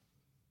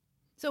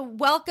So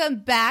welcome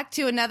back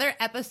to another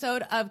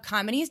episode of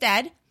Comedy's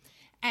Dead.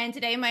 And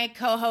today my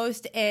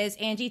co-host is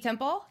Angie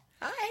Temple.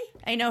 Hi.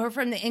 I know her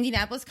from the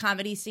Indianapolis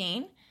comedy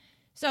scene.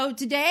 So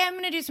today I'm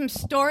going to do some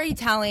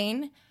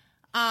storytelling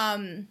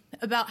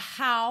about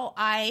how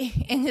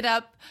I ended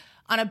up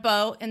on a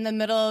boat in the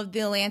middle of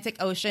the Atlantic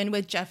Ocean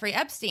with Jeffrey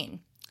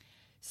Epstein.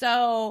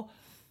 So,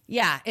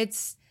 yeah,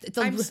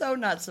 I'm so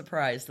not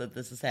surprised that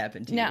this has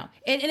happened to you. No.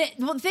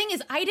 Well, the thing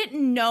is, I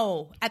didn't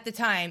know at the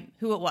time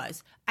who it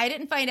was. I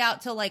didn't find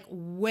out till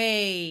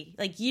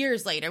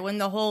years later when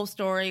the whole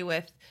story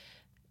with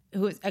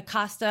who was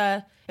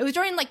Acosta, it was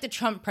during like the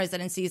Trump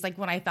presidencies, like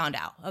when I found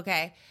out.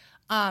 Okay.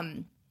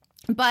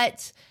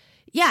 But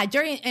yeah,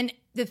 and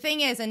the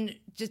thing is, and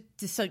just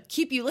to so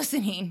keep you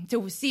listening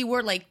to see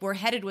where we're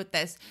headed with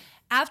this.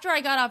 After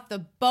I got off the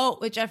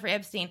boat with Jeffrey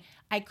Epstein,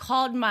 I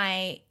called he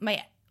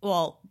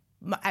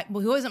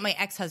wasn't my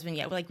ex-husband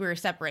yet. We were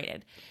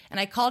separated. And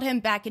I called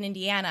him back in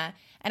Indiana.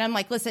 And I'm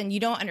like, listen, you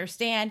don't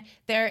understand.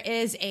 There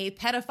is a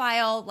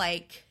pedophile,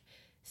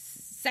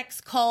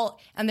 sex cult.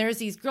 And there's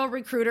these girl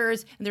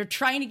recruiters. And they're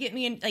trying to get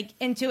me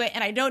into it.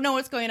 And I don't know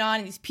what's going on.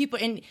 And these people,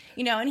 and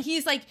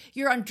he's like,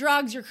 you're on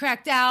drugs. You're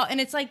cracked out. And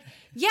it's like,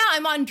 yeah,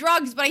 I'm on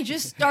drugs. But I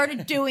just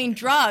started doing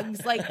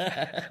drugs.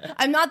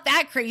 I'm not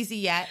that crazy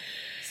yet.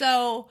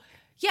 So...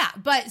 yeah,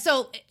 but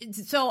so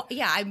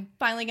yeah, I'm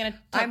finally gonna.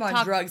 I'm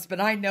on drugs, but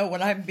I know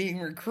when I'm being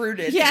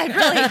recruited. Yeah,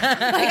 really.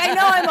 I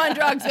know I'm on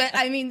drugs, but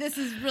I mean, this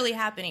is really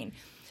happening.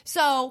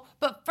 So,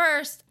 but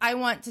first, I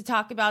want to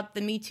talk about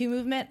the Me Too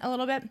movement a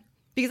little bit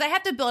because I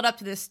have to build up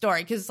to this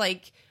story because,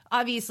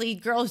 obviously,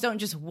 girls don't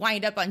just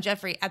wind up on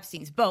Jeffrey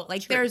Epstein's boat.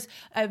 There's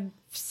a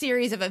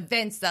series of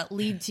events that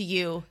lead to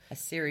you. A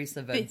series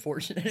of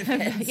unfortunate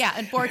events. Yeah,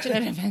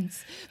 unfortunate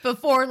events.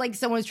 Before,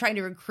 someone's trying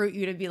to recruit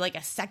you to be,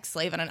 a sex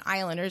slave on an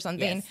island or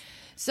something. Yes.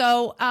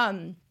 So,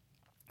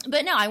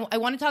 but no, I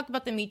want to talk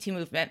about the Me Too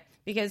movement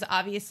because,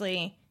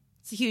 obviously,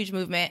 it's a huge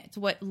movement.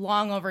 It's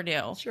long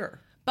overdue. Sure.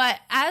 But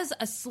as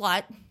a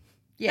slut,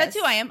 yes. That's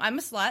who I am. I'm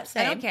a slut.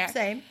 Same, I don't care.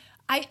 Same.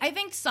 I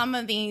think some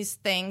of these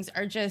things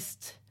are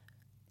just...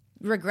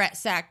 regret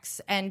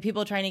sex and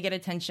people trying to get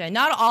attention.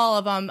 Not all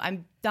of them.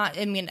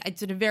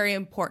 It's a very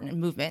important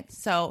movement.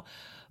 So,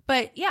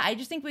 but yeah, I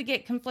just think we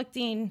get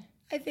conflicting.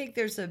 I think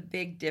there's a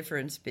big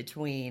difference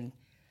between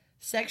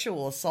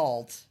sexual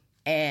assault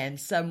and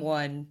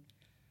someone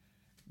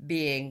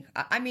being,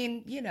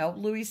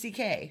 Louis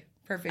C.K.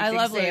 Perfect example.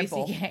 I love Louis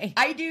C.K.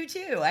 I do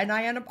too. And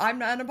I'm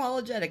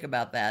unapologetic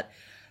about that.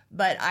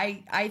 But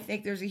I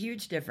think there's a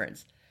huge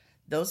difference.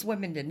 Those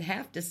women didn't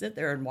have to sit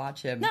there and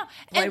watch him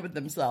play with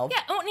themselves.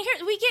 Yeah, and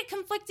here we get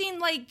conflicting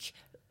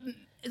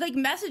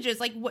messages.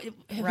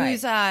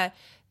 Who's right.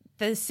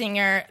 The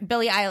singer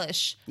Billie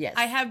Eilish? Yes,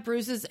 I have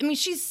bruises. I mean,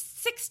 she's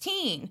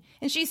 16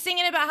 and she's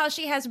singing about how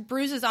she has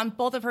bruises on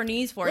both of her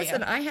knees.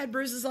 Listen, I had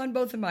bruises on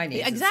both of my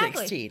knees.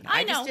 Exactly. At 16.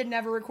 I just didn't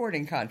have a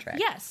recording contract.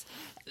 Yes.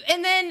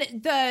 And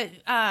then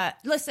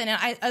listen,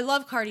 and I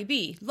love Cardi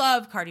B.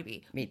 Love Cardi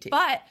B. Me too.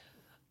 But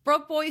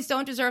broke boys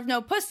don't deserve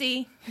no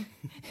pussy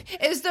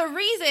is the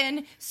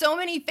reason so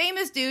many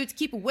famous dudes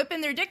keep whipping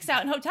their dicks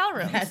out in hotel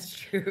rooms. That's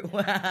true.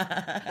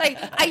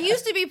 I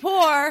used to be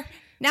poor.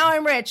 Now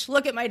I'm rich.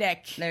 Look at my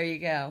dick. There you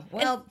go.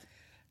 Well,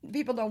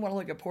 people don't want to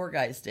look at poor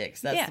guys'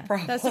 dicks. That's the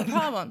problem. That's the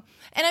problem.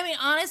 And I mean,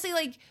 honestly,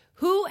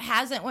 who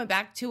hasn't went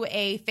back to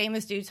a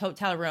famous dude's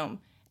hotel room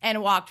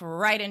and walked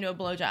right into a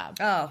blowjob?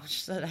 Oh,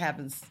 that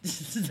happens.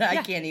 I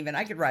can't even.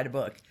 I could write a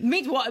book.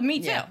 Me too.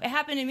 Yeah. It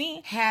happened to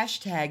me.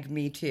 Hashtag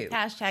me too.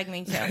 Hashtag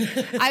me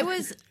too. I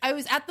was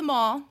at the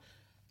mall.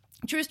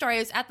 True story. I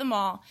was at the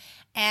mall,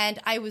 and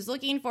I was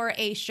looking for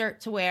a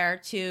shirt to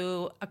wear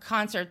to a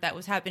concert that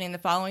was happening the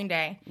following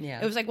day.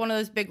 Yeah. It was one of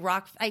those big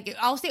rock.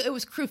 I'll say it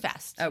was Crew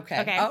Fest.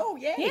 Okay. Oh,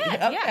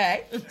 yeah.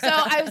 Okay. So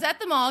I was at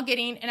the mall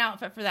getting an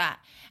outfit for that,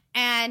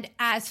 and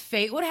as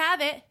fate would have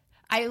it,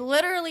 I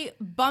literally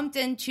bumped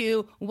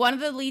into one of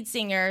the lead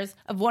singers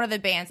of one of the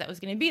bands that was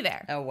going to be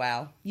there. Oh,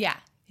 wow. Yeah.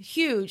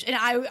 Huge. And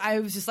I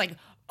was just like,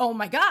 oh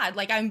my God.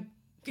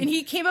 And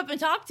he came up and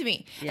talked to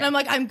me. Yeah. And I'm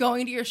like, I'm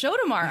going to your show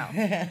tomorrow.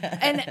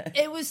 And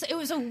it was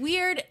a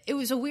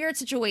weird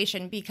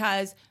situation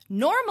because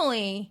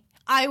normally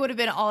I would have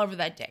been all over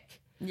that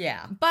dick.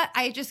 Yeah. But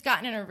I had just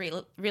gotten in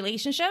a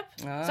relationship.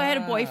 So I had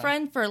a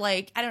boyfriend for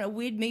I don't know,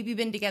 we'd maybe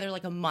been together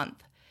a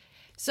month.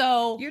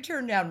 So you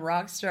turned down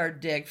rock star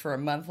dick for a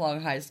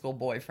month-long high school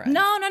boyfriend.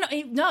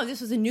 No,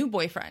 this was a new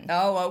boyfriend.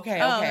 Oh,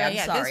 okay. I'm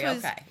sorry.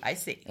 Okay, I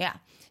see. Yeah.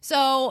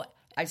 So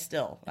I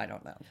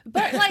don't know.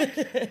 But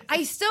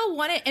I still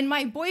wanted, and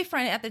my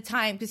boyfriend at the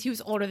time, because he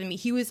was older than me,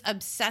 he was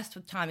obsessed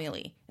with Tommy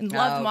Lee and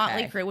loved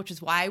Motley Crue, which is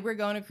why we're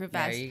going to Crew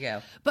Fest. There you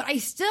go. But I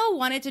still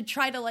wanted to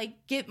try to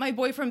get my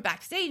boyfriend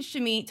backstage to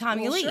meet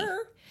Tommy Lee.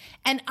 Sure.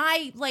 And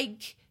I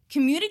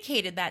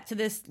communicated that to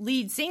this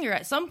lead singer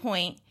at some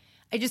point.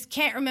 I just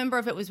can't remember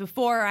if it was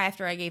before or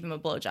after I gave him a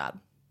blowjob.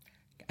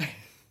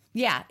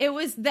 Yeah, it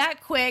was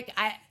that quick.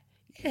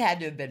 It had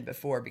to have been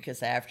before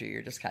because after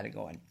you're just kind of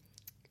going.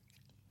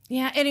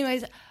 Yeah,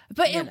 anyways,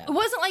 but it know.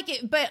 wasn't like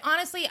it. But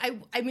honestly,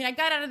 I mean, I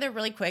got out of there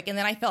really quick, and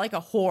then I felt like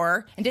a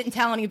whore and didn't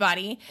tell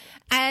anybody.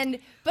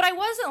 But I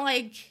wasn't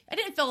like, I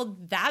didn't feel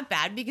that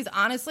bad because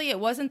honestly, it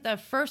wasn't the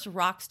first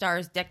rock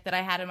star's dick that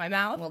I had in my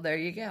mouth. Well, there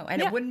you go.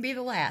 And Yeah. it wouldn't be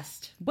the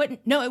last.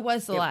 But no, it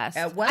was the last.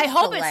 it was I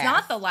hope the it's last.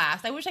 not the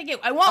last. I wish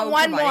I want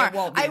one come on, more. it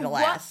won't be the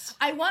last.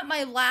 I want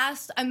my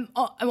last. I'm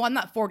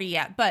not 40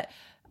 yet, but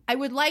I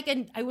would like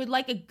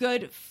a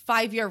good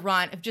 5-year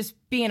run of just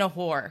being a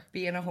whore.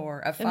 Being a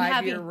whore. A And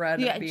 5-year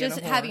run of being just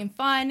a whore. having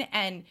fun.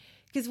 And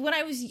because when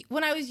I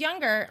was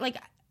younger, like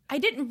I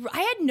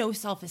had no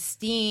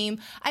self-esteem.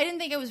 I didn't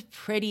think I was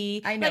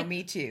pretty. I know, Like,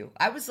 me too.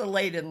 I was a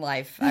late in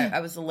life. I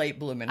was a late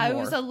blooming whore. I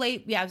was a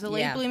late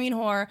Yeah. blooming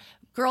whore.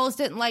 Girls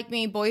didn't like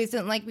me. Boys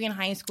didn't like me in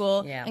high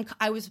school. Yeah. And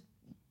I was,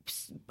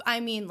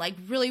 like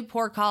really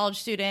poor college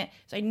student.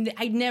 So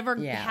I never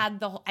Yeah.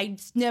 I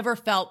never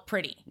felt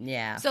pretty.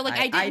 Yeah. So like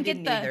I didn't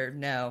get the, either.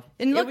 No.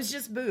 And It look- was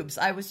just boobs.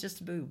 I was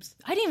just boobs.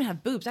 I didn't even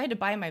have boobs. I had to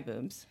buy my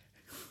boobs.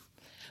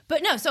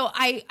 But no, so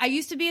I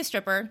used to be a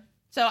stripper.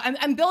 So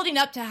I'm building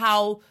up to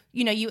how,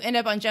 you end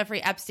up on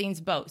Jeffrey Epstein's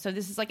boat. So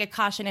this is like a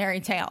cautionary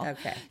tale.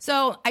 Okay.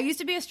 So I used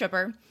to be a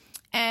stripper,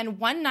 and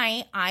one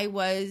night I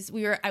was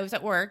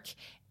at work,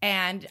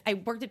 and I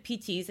worked at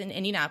PT's in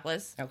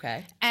Indianapolis.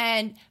 Okay.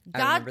 And I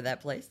remember that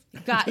place.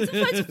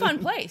 it's a fun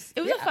place.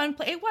 It was a Yeah. fun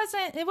place.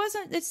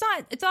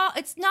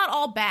 It's not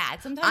all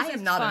bad. Sometimes I it's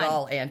am not fun. at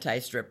all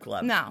anti-strip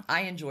club. No.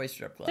 I enjoy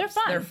strip clubs. They're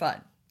fun. They're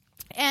fun.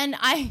 And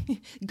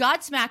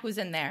Godsmack was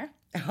in there.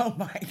 Oh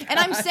my God. And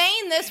I'm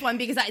saying this one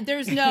because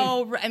there's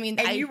no, I mean,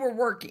 And you were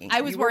working.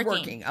 I was You were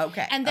working.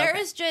 Okay. And there okay.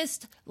 is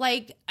just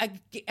like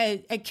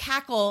a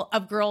cackle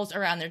of girls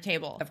around their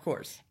table. Of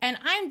course. And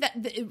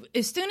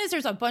as soon as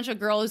there's a bunch of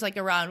girls like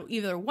around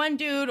either one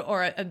dude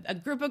or a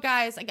group of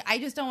guys, like I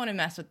just don't want to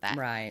mess with that.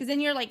 Right. Because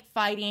then you're like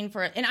fighting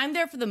for it. And I'm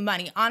there for the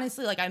money.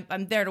 Honestly, like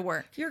I'm there to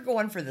work. You're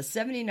going for the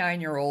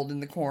 79-year-old in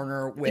the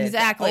corner with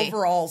Exactly.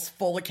 overalls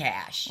full of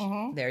cash.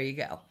 There you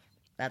go.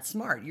 That's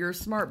smart. You're a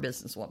smart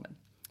businesswoman.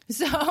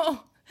 So,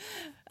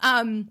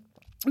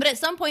 but at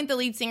some point the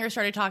lead singer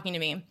started talking to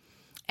me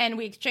and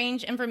we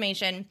exchanged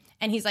information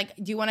and he's like,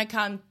 do you want to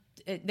come?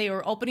 They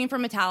were opening for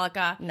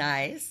Metallica.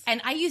 Nice.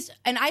 And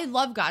I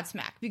love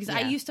Godsmack because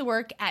I Yeah. used to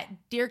work at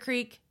Deer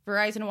Creek,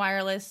 Verizon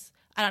Wireless.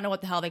 I don't know what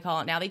the hell they call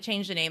it now. They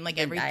changed the name like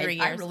every 3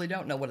 years. I really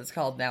don't know what it's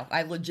called now.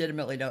 I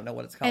legitimately don't know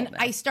what it's called And now.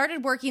 I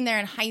started working there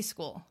in high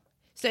school.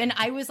 So, and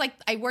I was like,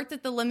 I worked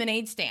at the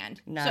lemonade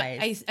stand.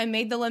 Nice. So I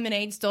made the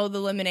lemonade, stole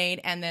the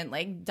lemonade, and then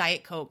like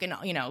Diet Coke and,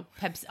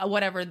 Pepsi,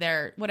 whatever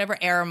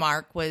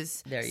Aramark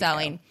was There you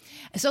selling.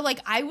 So like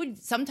I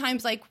would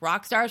sometimes like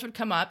rock stars would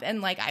come up and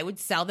like I would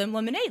sell them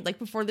lemonade like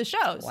before the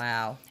shows.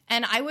 Wow.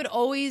 And I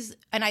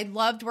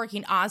loved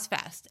working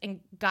Ozfest. And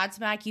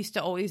Godsmack used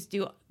to always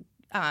do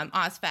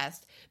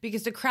Ozfest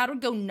because the crowd would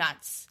go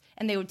nuts.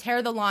 And they would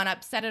tear the lawn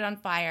up, set it on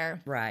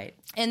fire. Right.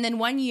 And then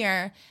one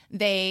year,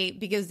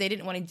 because they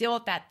didn't want to deal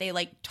with that, they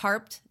like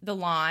tarped the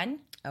lawn.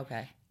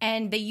 Okay.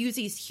 And they used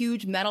these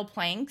huge metal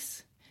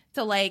planks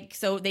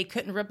so they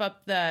couldn't rip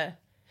up so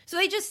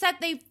they just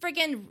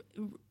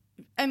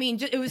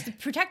it was to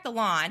protect the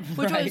lawn,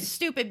 which Right. was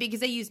stupid because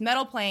they used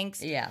metal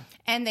planks. Yeah.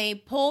 And they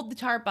pulled the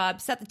tarp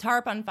up, set the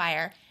tarp on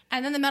fire.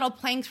 And then the metal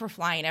planks were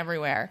flying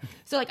everywhere.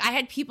 So like I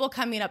had people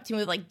coming up to me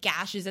with like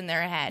gashes in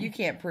their head. You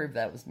can't prove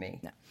that was me.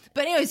 No.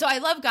 But anyway, so I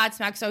love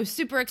Godsmack. So I was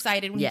super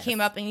excited when Yes. he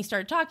came up and he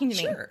started talking to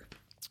me. Sure.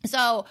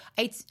 So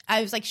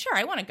I was like, sure,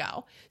 I want to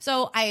go.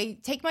 So I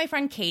take my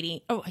friend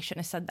Katie. Oh, I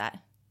shouldn't have said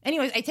that.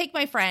 Anyways, I take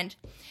my friend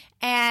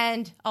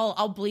and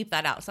I'll bleep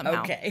that out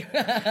somehow. Okay.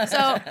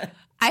 So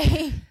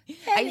I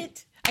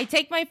Edit.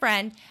 take my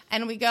friend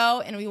and we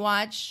go and we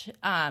watch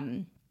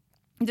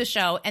the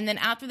show. And then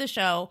after the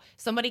show,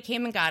 somebody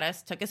came and got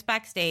us, took us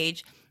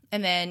backstage.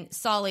 And then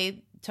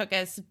Solly took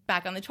us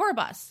back on the tour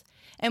bus.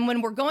 And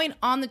when we're going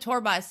on the tour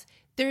bus,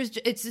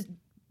 it's just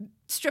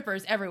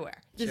strippers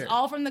everywhere, just Sure.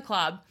 all from the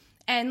club.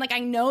 And like I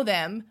know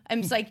them.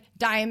 I'm just like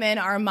Diamond,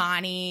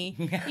 Armani,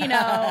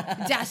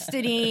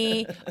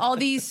 Destiny, all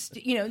these,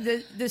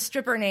 the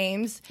stripper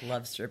names.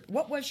 Love stripper.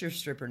 What was your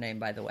stripper name,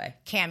 by the way?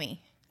 Cammy.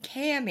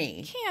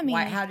 Cammy. Cammy.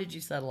 Why? How did you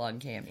settle on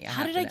Cammy?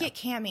 How did I get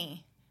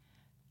Cammy?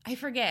 I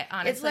forget,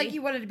 honestly. It's like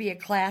you wanted to be a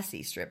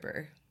classy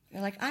stripper.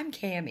 You're like, I'm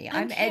Cammy.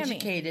 I'm Cammy.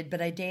 educated,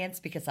 but I dance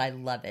because I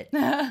love it.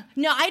 No,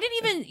 I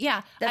didn't even.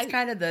 Yeah, That's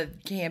kind of the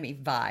Cammy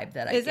vibe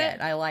that I Is get.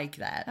 it? I like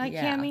that. like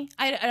yeah. Cammy.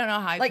 I don't know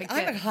how I Like picked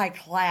I'm it. a high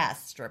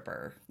class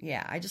stripper.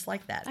 Yeah, I just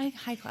like that.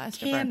 High class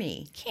stripper.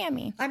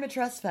 Cammy. I'm a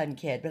trust fund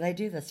kid, but I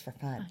do this for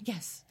fun.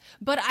 Yes,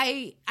 but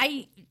I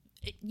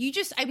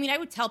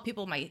would tell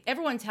people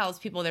everyone tells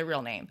people their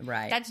real name.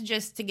 Right. That's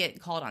just to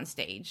get called on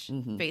stage,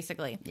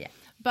 basically. Yeah.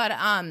 But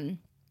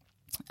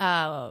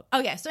so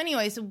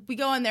anyways, so we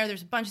go in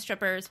there's a bunch of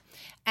strippers,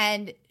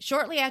 and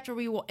shortly after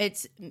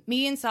it's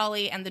me and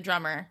Solly and the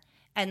drummer,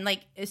 and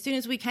like as soon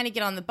as we kind of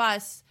get on the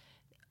bus,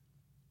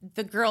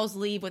 the girls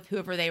leave with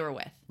whoever they were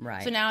with.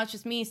 Right. So now it's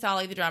just me,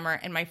 Solly, the drummer,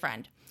 and my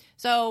friend.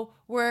 So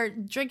we're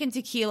drinking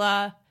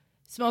tequila,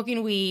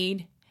 smoking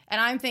weed, And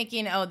I'm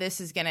thinking, oh,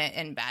 this is going to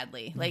end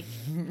badly. Like,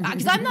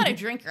 because I'm not a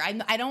drinker.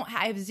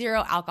 I have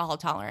zero alcohol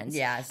tolerance.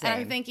 Yeah, same.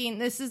 And I'm thinking,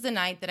 this is the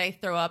night that I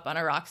throw up on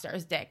a rock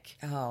star's dick.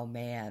 Oh,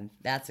 man.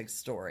 That's a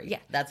story. Yeah.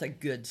 That's a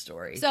good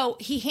story. So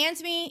he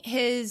hands me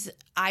his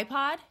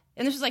iPod.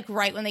 And this was like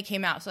right when they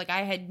came out. So like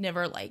I had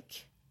never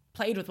like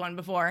played with one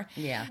before.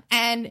 Yeah.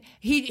 And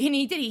he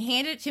did. He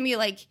handed it to me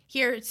like,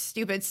 here,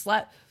 stupid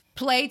slut.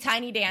 Play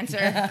Tiny Dancer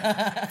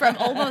from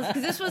Almost,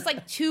 because this was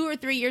like 2 or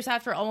 3 years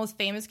after Almost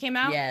Famous came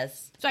out.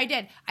 Yes. So I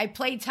did. I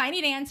played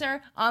Tiny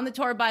Dancer on the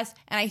tour bus,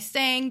 and I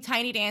sang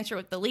Tiny Dancer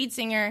with the lead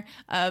singer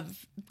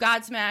of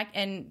Godsmack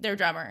and their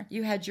drummer.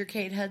 You had your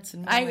Kate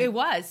Hudson moment. It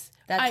was.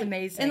 That's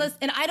amazing.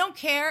 And I don't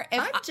care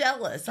if... I'm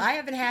jealous. I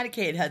haven't had a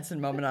Kate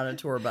Hudson moment on a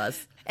tour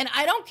bus. And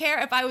I don't care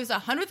if I was the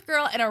 100th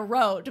girl in a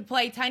row to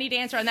play Tiny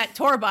Dancer on that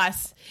tour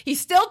bus. He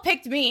still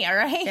picked me, all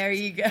right? There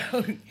you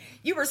go.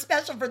 You were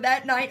special for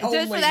that night only.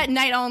 Just for that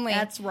night only.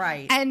 That's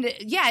right. And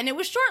yeah, and it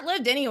was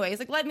short-lived anyways.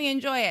 Like, let me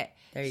enjoy it.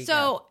 There you go.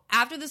 So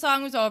after the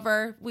song was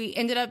over, we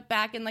ended up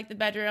back in like the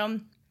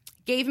bedroom,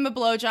 gave him a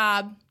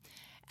blowjob.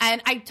 And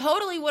I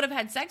totally would have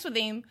had sex with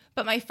him,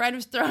 but my friend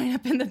was throwing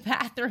up in the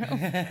bathroom.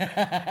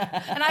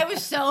 And I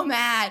was so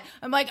mad.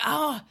 I'm like,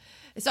 oh.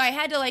 So I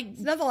had to like...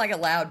 It's nothing like a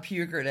loud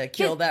puker to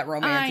kill that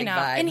romantic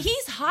vibe. And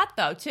he's hot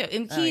though, too.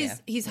 And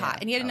he's hot.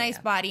 And he had a nice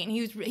body. And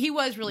he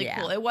was really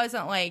cool. It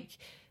wasn't like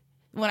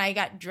when I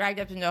got dragged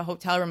up into a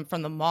hotel room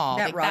from the mall.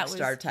 That like, rock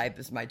star type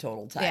is my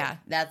total type. Yeah.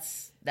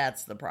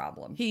 That's the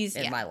problem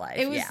in my life.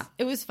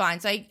 It was fun.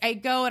 So I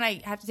go and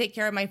I have to take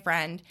care of my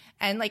friend.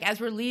 And like as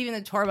we're leaving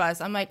the tour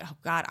bus, I'm like, oh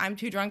God, I'm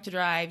too drunk to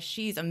drive.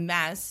 She's a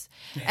mess.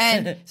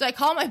 And so I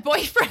call my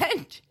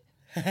boyfriend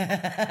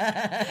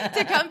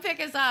to come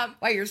pick us up.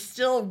 Why, you're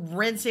still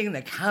rinsing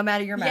the cum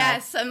out of your mouth?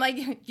 Yes. I'm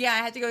like, yeah, I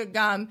had to go get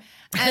gum.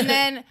 And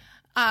then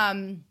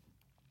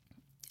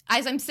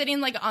as I'm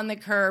sitting like on the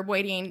curb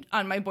waiting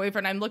on my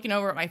boyfriend, I'm looking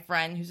over at my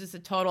friend who's just a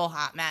total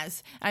hot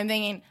mess. I'm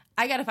thinking,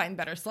 I got to find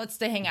better sluts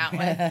to hang out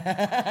with.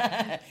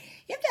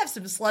 You have to have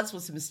some sluts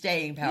with some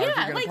staying power if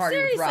you're going to party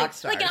seriously. with rock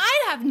stars. Like, and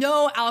I have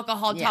no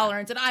alcohol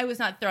tolerance, and I was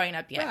not throwing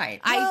up yet.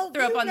 Right. I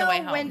threw up on the way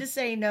home. When to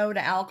say no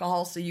to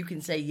alcohol so you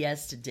can say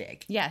yes to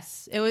dick.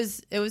 Yes, it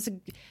was.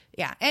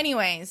 Yeah.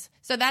 Anyways,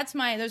 so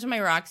those are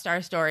my rock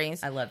star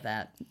stories. I love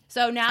that.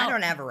 So now I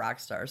don't have a rock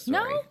star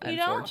story. No, you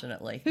don't?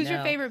 Unfortunately. Who's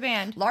your favorite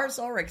band? Lars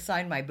Ulrich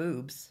signed my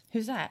boobs.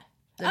 Who's that?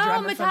 The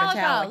drummer from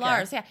Metallica.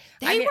 Lars, yeah.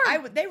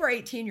 They were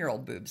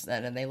 18-year-old boobs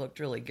then, and they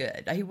looked really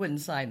good. He wouldn't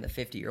sign the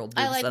 50-year-old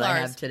boobs I I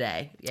have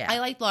today. Yeah, I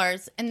liked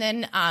Lars. And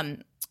then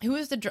who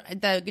was the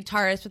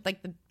guitarist with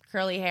like the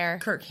curly hair?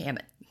 Kirk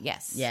Hammett.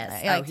 Yes.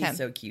 I liked him.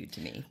 So cute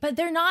to me. But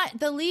they're not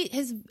the lead.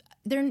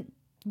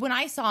 When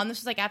I saw him, this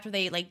was like after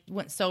they like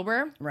went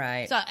sober,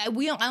 right? So I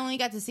only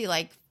got to see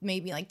like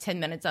maybe like 10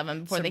 minutes of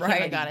them before they came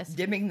and got us.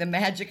 Dimming the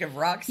magic of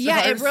rock stars.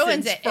 Yeah, it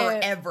ruins it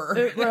forever.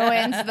 It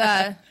ruins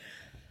the.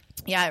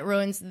 Yeah, it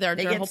ruins their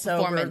they whole get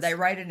sober. performance. They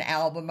write an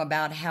album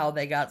about how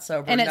they got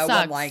sober. And no sucks.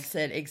 one likes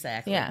it.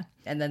 Exactly. Yeah.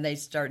 And then they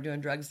start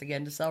doing drugs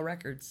again to sell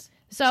records.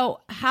 So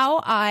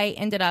how I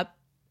ended up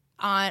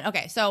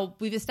so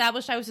we've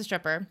established I was a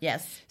stripper.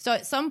 Yes. So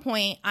at some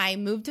point I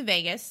moved to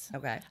Vegas.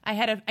 Okay.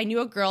 I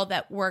knew a girl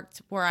that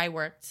worked where I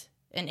worked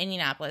in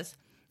Indianapolis,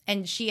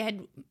 and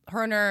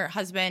her and her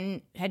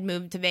husband had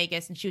moved to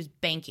Vegas, and she was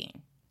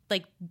banking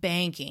like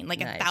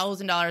nice.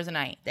 $1,000 a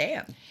night.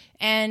 Damn.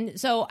 And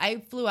so I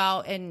flew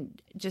out and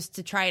just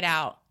to try it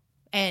out.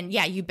 And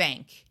yeah, you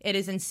bank. It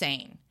is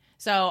insane.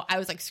 So I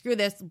was like, screw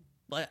this.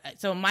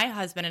 So my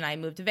husband and I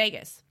moved to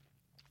Vegas.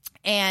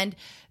 And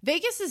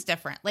Vegas is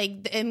different.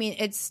 Like, I mean,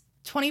 it's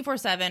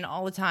 24/7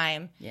 all the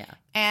time. Yeah.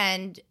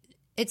 And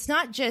it's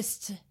not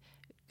just...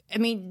 I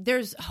mean,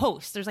 there's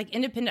hosts. There's like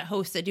independent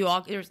hosts that do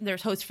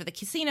there's hosts for the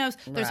casinos.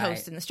 There's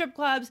hosts in the strip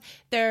clubs.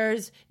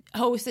 There's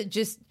hosts that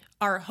just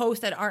are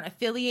hosts that aren't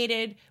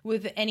affiliated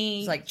with any.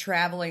 It's like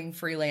traveling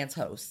freelance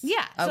hosts.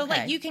 Yeah. So okay.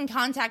 like you can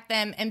contact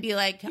them and be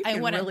like, I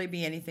want to really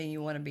be anything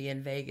you want to be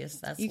in Vegas.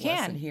 That's the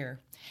lesson here.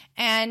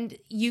 And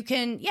you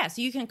can,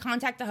 so you can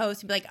contact the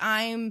host and be like,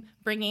 I'm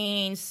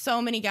bringing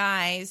so many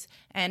guys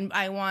and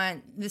I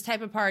want this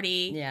type of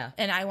party. Yeah.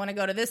 And I want to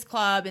go to this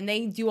club, and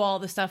they do all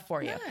the stuff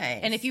for you. Nice.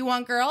 And if you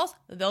want girls,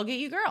 they'll get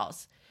you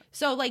girls.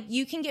 So like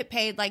you can get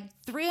paid like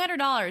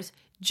 $300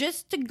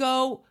 just to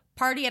go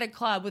party at a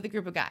club with a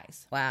group of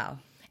guys. Wow.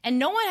 And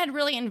no one had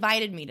really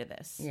invited me to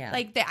this. Yeah.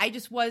 Like I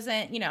just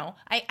wasn't,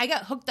 I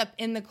got hooked up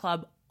in the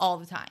club all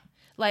the time.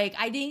 Like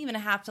I didn't even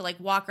have to like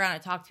walk around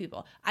and talk to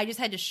people. I just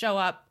had to show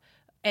up.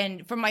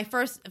 And when I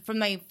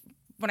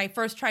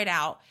first tried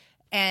out,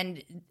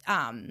 and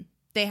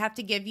they have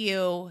to give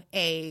you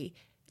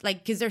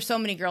because there's so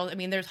many girls. I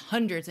mean, there's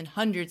hundreds and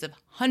hundreds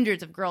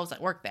of girls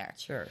that work there.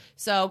 Sure.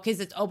 So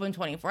because it's open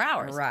 24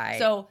 hours. Right.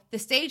 So the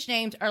stage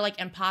names are like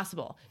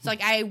impossible. So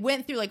like I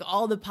went through like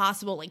all the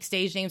possible like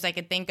stage names I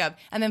could think of,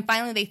 and then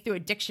finally they threw a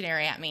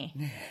dictionary at me.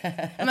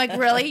 I'm like,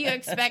 really? You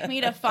expect me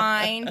to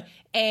find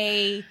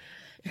a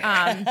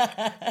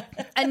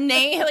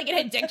name like in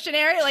a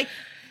dictionary? Like,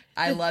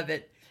 I love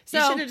it.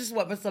 You should have just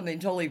went with something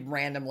totally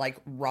random like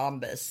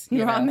Rhombus.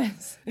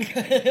 Rhombus.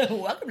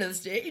 Welcome to the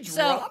stage,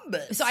 So,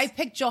 Rhombus. so I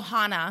picked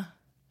Johanna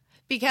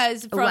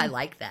because Oh, I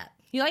like that.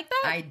 You like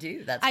that? I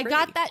do. That's I pretty.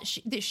 got that.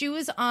 She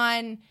was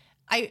on.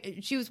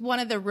 She was one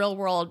of the Real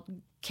World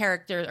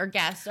characters or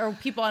guests or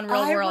people on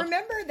Real World. I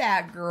remember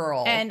that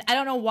girl. And I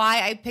don't know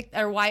why I picked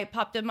or why it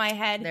popped in my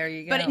head. There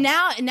you go. But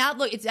now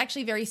look, it's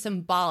actually very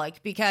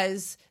symbolic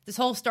because this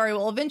whole story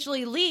will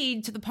eventually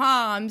lead to the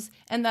Palms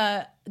and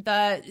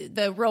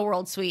the Real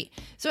World suite.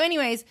 So,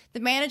 anyways, the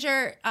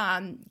manager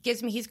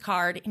gives me his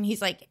card and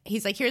he's like,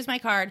 here's my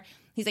card.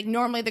 He's like,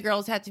 normally the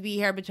girls have to be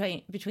here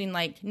between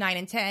like 9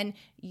 and 10.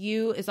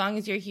 You, as long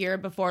as you're here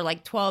before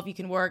like 12, you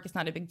can work. It's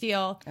not a big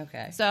deal.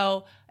 Okay.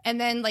 So,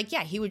 and then like,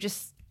 yeah, he would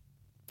just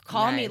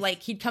call me, Nice.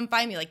 like he'd come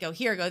find me, like go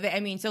here, go there. I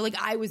mean, so like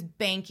I was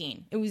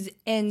banking. It was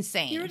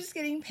insane. You were just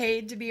getting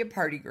paid to be a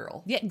party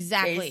girl. Yeah,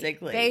 exactly.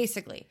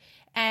 Basically.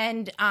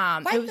 And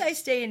Why it was, did I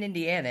stay in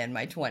Indiana in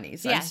my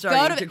 20s? Yeah, I'm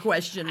starting go to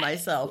question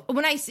myself.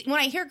 when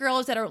I hear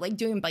girls that are like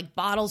doing like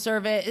bottle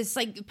service, it's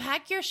like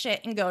pack your shit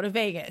and go to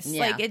Vegas.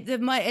 Yeah. Like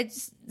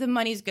the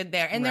money's good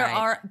there, and there Right.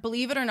 are,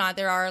 believe it or not,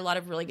 there are a lot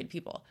of really good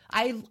people.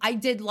 I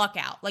did luck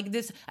out like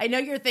this. I know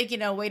you're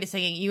thinking, oh wait a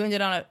second, you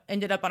ended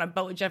up on a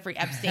boat with Jeffrey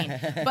Epstein,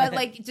 but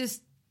like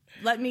just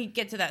let me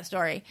get to that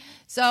story.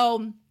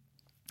 So,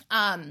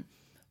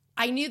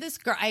 I knew this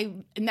girl. I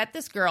met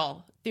this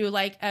girl through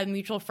like a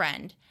mutual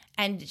friend,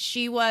 and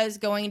she was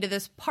going to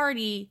this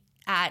party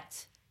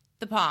at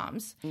the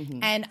Palms,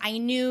 and I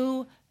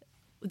knew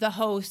the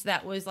host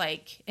that was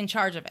like in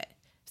charge of it.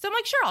 So I'm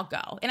like, sure, I'll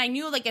go. And I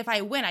knew like if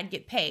I win, I'd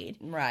get paid.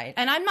 Right.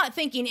 And I'm not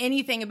thinking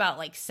anything about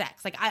like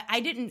sex. Like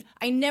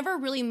I never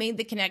really made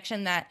the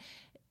connection that,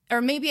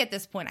 or maybe at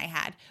this point I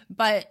had,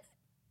 but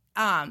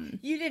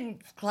You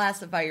didn't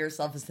classify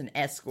yourself as an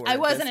escort. I at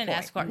wasn't this an point.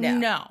 escort.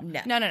 No.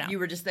 No. You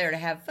were just there to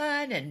have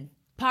fun and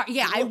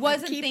I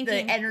wasn't keep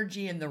thinking the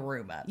energy in the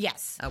room up.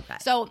 Yes. Okay.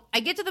 So I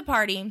get to the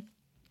party,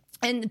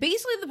 and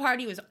basically the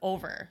party was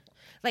over.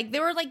 Like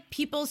there were like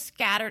people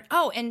scattered.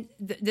 Oh, and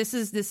this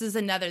is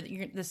another.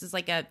 This is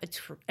like a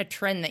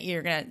trend that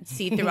you're gonna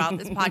see throughout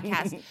this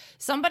podcast.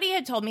 Somebody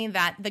had told me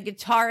that the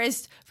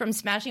guitarist from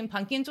Smashing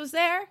Pumpkins was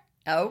there.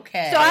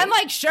 Okay. So I'm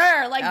like,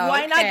 sure. Like,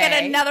 why not get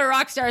Okay. another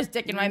rock star's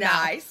dick in my mouth?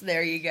 Nice.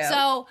 There you go.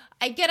 So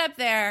I get up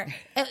there.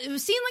 It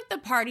was seemed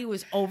like the party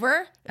was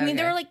over. I mean,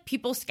 there Okay. were like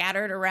people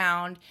scattered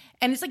around,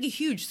 and it's like a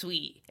huge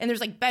suite. And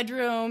there's like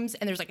bedrooms,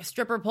 and there's like a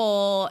stripper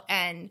pole,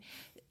 and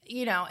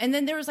and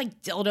then there was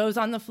like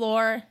dildos on the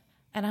floor.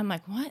 And I'm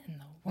like, what in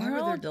the Why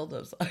world? were there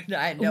dildos?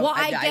 I know. Well,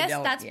 I guess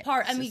don't- that's yeah,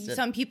 part. I it's mean, just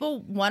some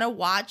people want to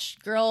watch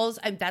girls.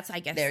 I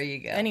guess. There you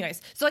go. Anyways,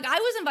 so like I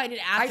was invited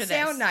after I this.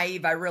 sound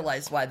naive. I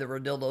realized why there were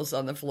dildos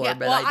on the floor, Yeah,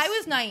 but well, I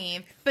was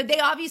naive, but they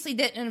obviously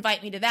didn't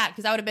invite me to that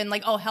because I would have been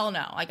like, oh, hell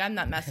no. Like, I'm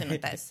not messing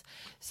with this.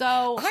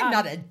 So I'm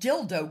not a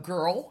dildo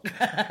girl.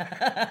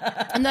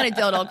 I'm not a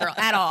dildo girl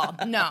at all.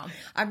 No.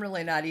 I'm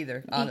really not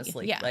either,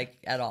 honestly. Yeah. Like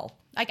at all.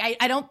 Like,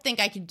 I don't think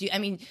I could do, I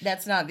mean,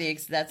 That's not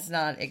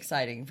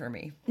exciting for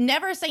me.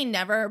 never say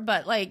never,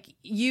 but like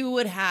you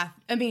would have,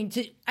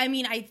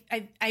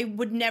 I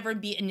would never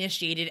be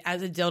initiated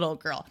as a dildo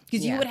girl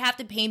because you Yeah. would have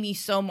to pay me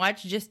so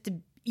much just to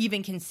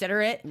even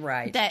consider it.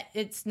 Right. That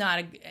it's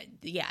not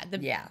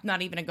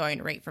not even a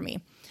going rate for me.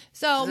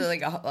 So So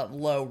like a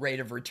low rate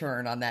of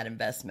return on that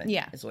investment.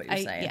 yeah, is what you're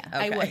saying. Yeah,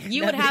 Okay. I would.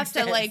 You That would have makes to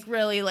sense. like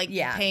really like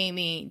Yeah. pay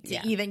me to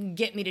Yeah. even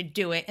get me to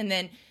do it, and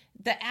then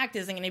the act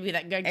isn't going to be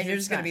that good. 'cause And you're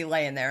it's just going to not- be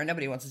laying there, and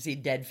nobody wants to see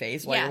dead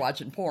face while Yeah. you're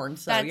watching porn.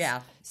 So That's-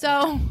 yeah,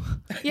 So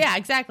yeah,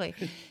 exactly.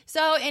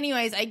 So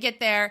anyways, I get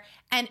there,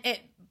 and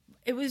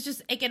it was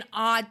just like an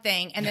odd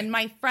thing. And then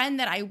my friend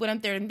that I went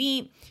up there to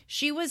meet,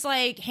 she was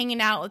like hanging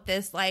out with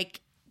this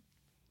like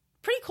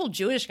pretty cool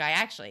Jewish guy.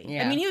 Actually,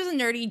 Yeah. I mean, he was a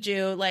nerdy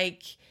Jew,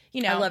 like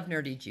I love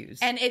nerdy Jews.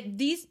 And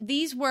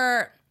these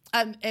were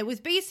it was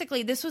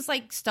basically, this was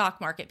like stock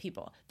market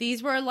people.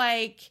 These were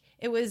like,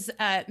 it was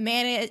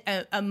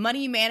a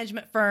money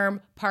management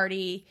firm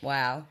party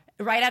wow.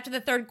 right after the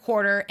third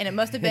quarter, and it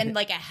must have been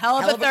like a hell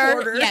of Hell a of a third.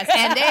 quarter. Yes,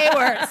 and they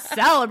were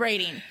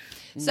celebrating.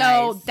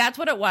 So Nice. that's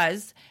what it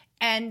was.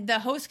 And the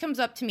host comes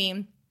up to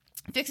me,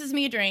 fixes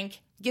me a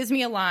drink, gives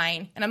me a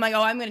line, and I'm like,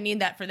 oh, I'm going to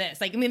need that for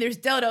this. Like, I mean, there's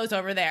dildos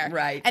over there.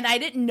 Right. And I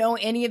didn't know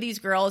any of these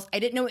girls. I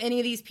didn't know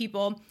any of these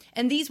people.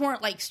 And these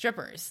weren't like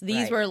strippers.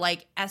 These Right. were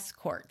like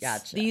escorts.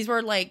 Gotcha. These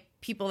were like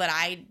people that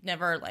I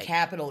never like.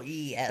 Capital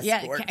E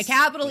escorts. Yeah,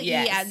 capital E.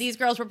 Yes. Yeah, these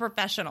girls were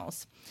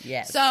professionals.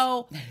 Yes.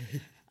 So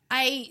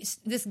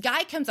this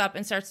guy comes up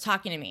and starts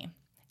talking to me.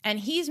 And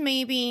he's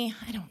maybe,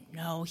 I don't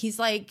know, he's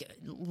like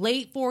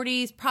late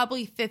 40s,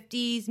 probably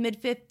 50s,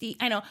 mid 50s.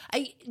 I know.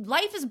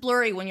 Life is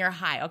blurry when you're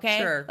high, okay?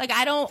 Sure. Like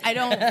I don't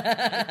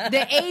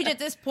the age at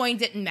this point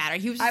didn't matter.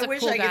 He was just I a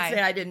wish cool I guy. could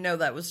say I didn't know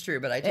that was true,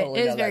 but I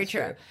totally It know is very that's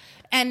true.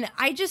 And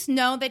I just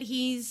know that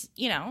he's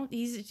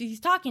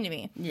talking to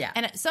me. Yeah.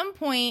 And at some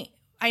point,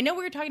 I know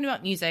we were talking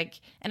about music,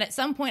 and at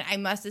some point I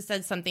must have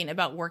said something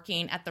about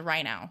working at the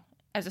Rhino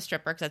as a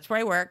stripper, because that's where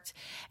I worked.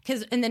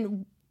 And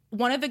then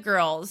one of the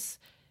girls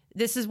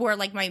this is where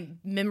like my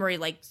memory,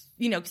 like,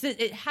 you know, because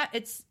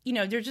it's, you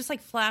know, they're just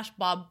like flash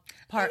bob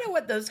I know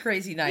what those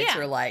crazy nights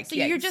are like. So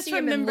you're just see 'em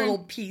in remembering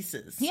little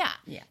pieces. Yeah.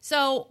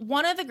 So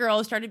one of the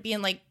girls started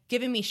being like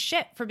giving me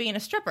shit for being a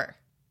stripper.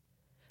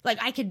 Like,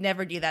 I could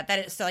never do that.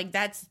 That is so like,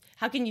 that's,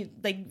 how can you,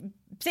 like,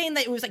 saying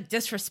that it was like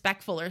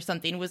disrespectful or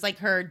something was like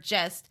her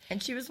just.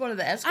 And she was one of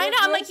the escort I know.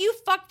 girls? I'm like, you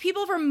fuck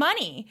people for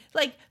money.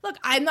 Like, look,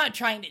 I'm not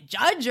trying to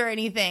judge or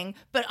anything,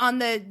 but on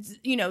the,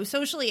 you know,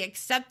 socially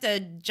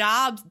accepted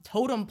jobs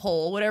totem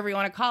pole, whatever you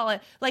want to call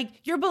it, like,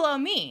 you're below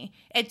me.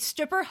 It's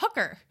stripper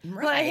hooker.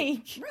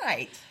 Right. Like,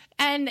 right.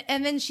 And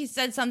then she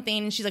said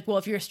something, and she's like, well,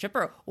 if you're a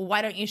stripper, well,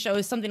 why don't you show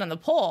us something on the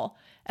pole?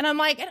 And I'm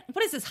like,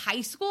 what is this,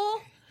 high school?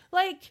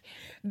 Like,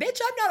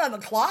 bitch, I'm not on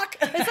the clock.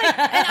 It's like,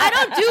 and I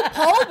don't do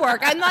pole work.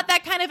 I'm not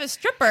that kind of a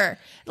stripper.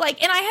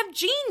 Like, and I have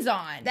jeans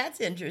on.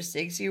 That's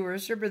interesting. So you were a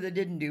stripper that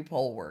didn't do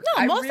pole work.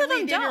 No, most I really of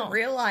them didn't don't.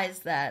 realize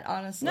that,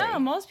 honestly. No,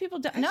 most people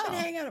don't. I No. should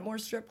hang out at more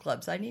strip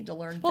clubs. I need to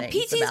learn Well, things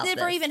PT's about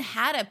never this. even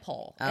had a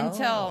pole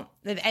until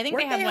I think Weren't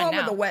they have they one home now.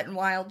 with the Wet and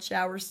Wild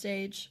shower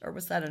stage, or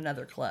was that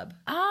another club?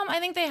 I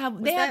think they have.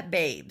 Was They that have.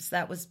 Babes?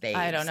 That was Babes.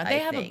 I don't know. I They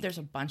have. think. There's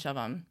a bunch of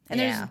them, and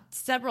Yeah. there's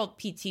several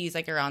PTs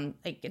like around.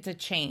 Like, it's a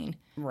chain.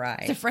 Right.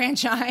 It's a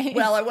franchise.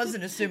 Well, I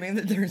wasn't assuming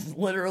that there's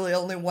literally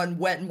only one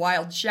Wet and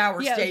Wild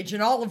shower stage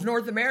in all of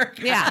North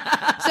America.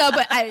 Yeah. So,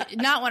 but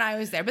not when I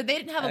was there. But they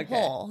didn't have a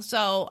pole,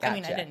 so I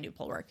mean, I Gotcha. didn't do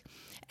pole work,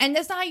 and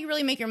that's not how you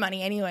really make your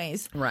money,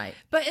 anyways. Right.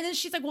 But and then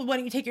she's like, "Well, why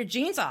don't you take your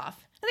jeans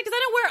off?" Because I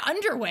don't wear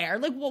underwear.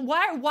 Like, well,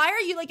 why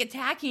are you like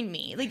attacking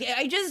me? Like,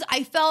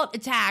 I felt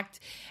attacked,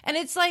 and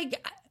it's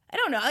like, I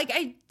don't know.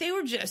 Like, they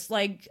were just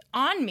like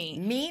on me.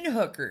 Mean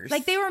hookers.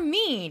 Like, they were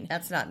mean.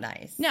 That's not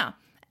nice. No.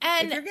 If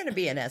And you're going to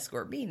be an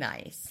escort, be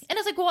nice. and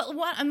it's like, well,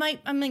 what? I'm like,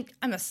 I'm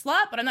a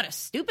slut, but I'm not a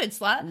stupid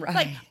slut. Right.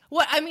 Like,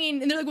 what? I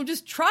mean, and they're like, well,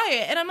 just try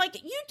it. And I'm like,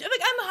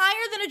 I'm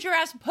higher than a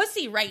giraffe's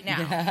pussy right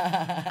now.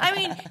 I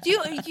mean, do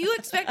you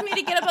expect me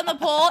to get up on the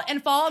pole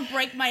and fall and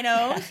break my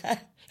nose?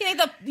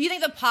 You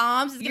think the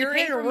Palms is going to You're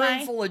pay in a for room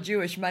my? full of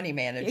Jewish money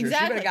managers.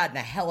 Exactly. You would have gotten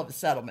a hell of a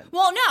settlement.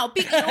 Well, no.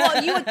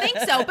 Well, you would think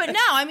so, but no.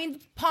 I mean,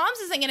 Palms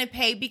isn't going to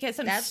pay because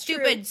some That's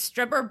stupid true.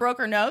 stripper broke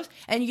her nose,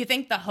 and you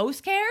think the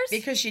host cares?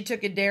 Because she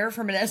took a dare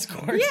from an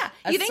escort. Yeah,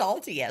 A you think-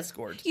 salty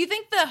escort. You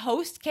think the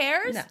host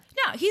cares? No.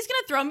 He's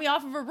going to throw me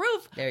off of a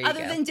roof There you other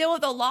go. than deal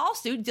with a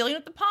lawsuit dealing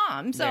with the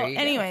Palm. So, There you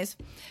go. anyways,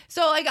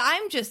 so like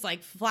I'm just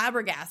like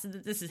flabbergasted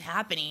that this is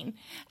happening.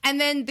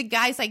 And then the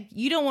guy's like,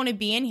 "You don't want to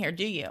be in here,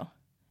 do you?"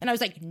 And I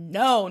was like,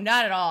 "No,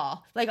 not at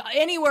all. Like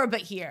anywhere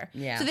but here."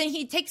 Yeah. So then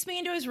he takes me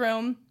into his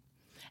room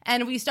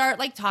and we start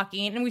like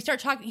talking and we start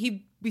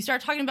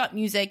talking about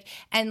music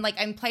and like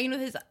I'm playing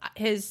with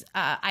his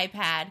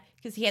iPad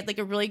because he had like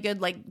a really good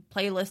like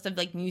playlist of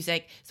like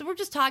music. So we're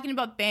just talking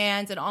about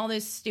bands and all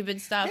this stupid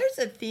stuff.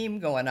 There's a theme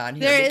going on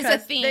here. There is a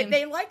because theme.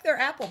 They like their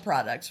Apple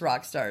products,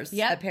 rock stars,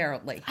 Yep.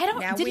 apparently. I don't.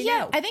 Now did we he?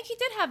 know. I think he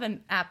did have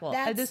an Apple.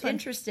 That's this one.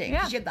 interesting.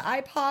 Yeah. You had the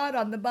iPod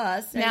on the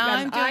bus. And Now you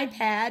I'm got an doing-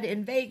 iPad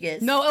in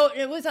Vegas. No,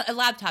 it was a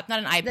laptop, not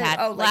an iPad.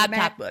 Oh, like a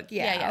laptop. MacBook.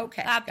 Yeah,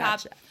 okay. Laptop.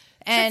 Gotcha.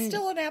 And it's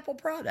still an Apple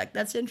product.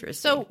 That's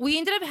interesting. so we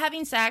ended up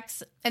having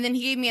sex, and then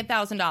he gave me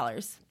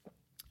 $1,000.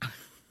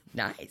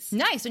 nice.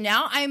 Nice. So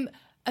now I'm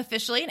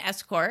officially an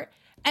escort,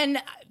 and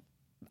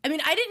I mean,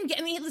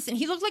 listen,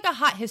 he looked like a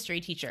hot history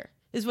teacher.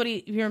 Is what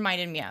he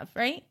reminded me of,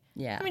 right?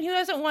 Yeah. I mean, who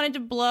hasn't wanted to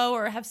blow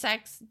or have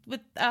sex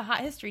with a hot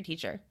history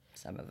teacher?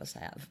 Some of us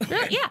have.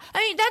 Really? Yeah. I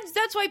mean,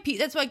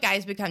 that's why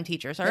guys become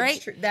teachers. All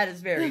right. True. That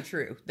is very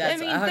true. That's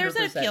I mean, there's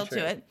an 100% appeal true.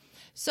 to it.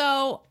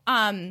 So,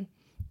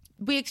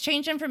 we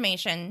exchanged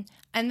information,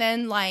 and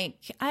then, like,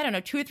 I don't know,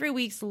 2 or 3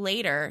 weeks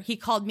later, he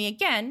called me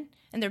again,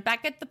 and they're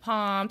back at the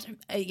Palms.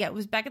 It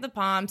was back at the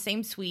Palms,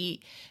 same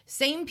suite,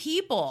 same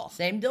people.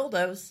 Same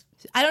dildos.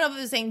 I don't know if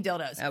it was the same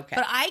dildos. Okay.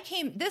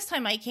 But this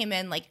time I came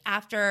in, like,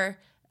 after.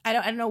 I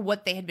don't know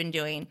what they had been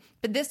doing,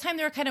 but this time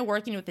they were kind of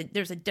working with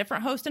there's a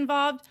different host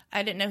involved.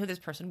 I didn't know who this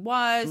person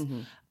was.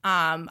 Mm-hmm.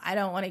 I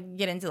don't want to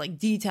get into like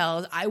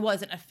details. I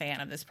wasn't a fan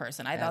of this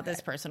person. I thought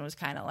this person was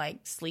kind of like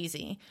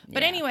sleazy.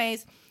 But Yeah.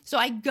 anyways, so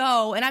I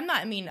go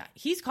and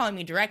he's calling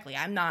me directly.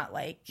 I'm not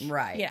like,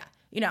 Right.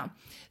 Yeah,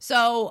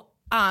 So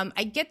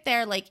I get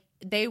there, like,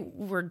 they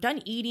were done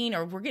eating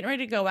or we're getting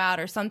ready to go out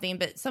or something,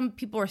 but some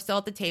people were still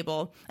at the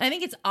table. And I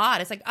think it's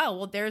odd. It's like, oh,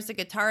 well, there's a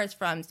guitarist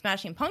from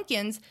Smashing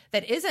Pumpkins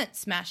that isn't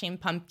Smashing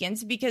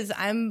Pumpkins because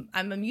I'm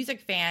a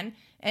music fan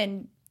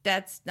and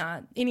that's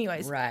not,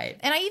 anyways. Right.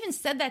 And I even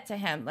said that to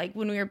him, like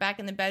when we were back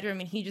in the bedroom,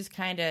 and he just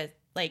kind of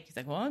like, he's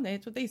like, well,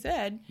 that's what they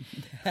said.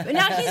 But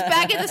now he's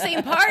back at the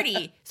same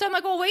party. So I'm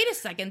like, well, wait a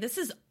second. This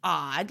is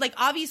odd. Like,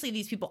 obviously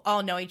these people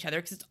all know each other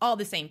because it's all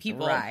the same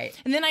people. Right.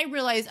 And then I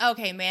realized,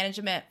 okay,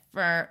 management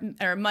firm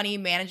or money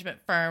management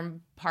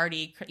firm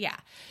party. Yeah.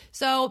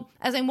 So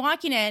as I'm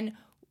walking in,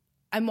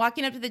 I'm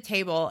walking up to the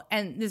table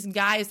and this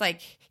guy is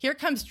like, here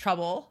comes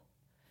trouble.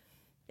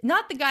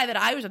 not the guy that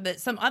I was with, but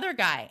some other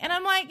guy. And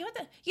I'm like, what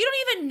the? You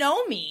don't even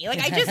know me. Like,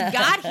 I just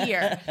got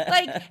here.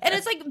 Like, and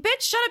it's like,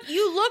 bitch, shut up.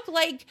 You look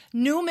like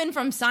Newman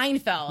from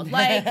Seinfeld.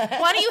 Like,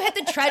 why don't you hit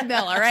the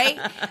treadmill, all right?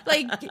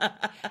 Like,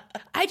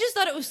 I just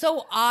thought it was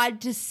so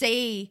odd to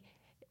say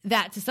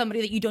that to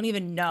somebody that you don't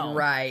even know.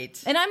 Right.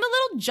 And I'm a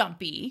little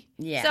jumpy.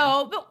 Yeah.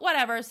 So, but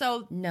whatever.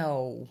 So,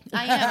 no.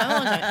 I am. I'm a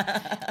little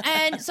jumpy.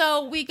 And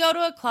so we go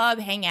to a club,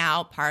 hang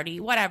out, party,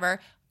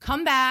 whatever.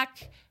 Come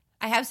back.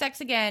 I have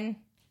sex again.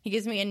 He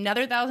gives me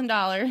another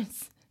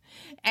 $1,000.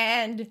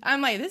 And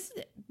I'm like, this is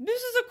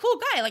a cool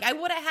guy. Like,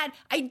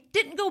 I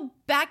didn't go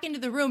back into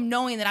the room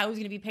knowing that I was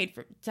going to be paid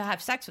to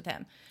have sex with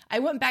him. I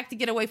went back to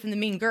get away from the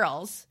mean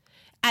girls.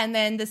 And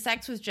then the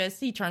sex was just,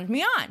 he turned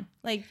me on.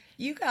 Like,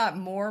 you got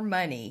more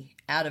money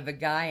out of a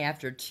guy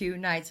after 2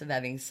 nights of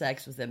having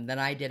sex with him than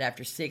I did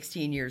after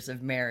 16 years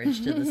of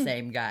marriage to the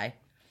same guy.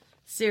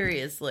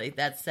 Seriously,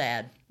 that's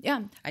sad.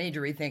 Yeah. I need to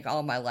rethink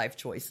all my life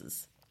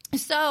choices.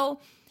 So,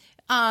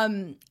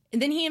 and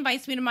then he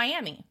invites me to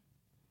Miami.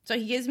 So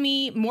he gives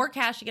me more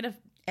cash to get a plane.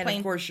 And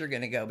of course you're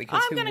going to go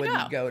because who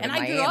wouldn't go to and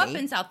Miami? And I grew up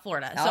in South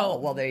Florida. So, oh,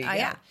 well, there you go.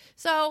 Yeah.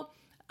 So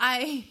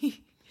I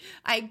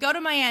go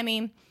to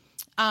Miami.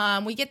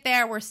 We get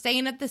there. We're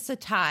staying at the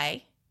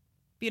Satai.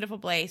 Beautiful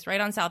place right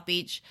on South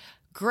Beach.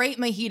 Great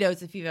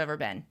mojitos if you've ever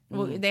been.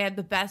 They had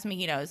the best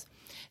mojitos.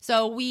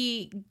 So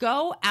we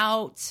go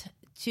out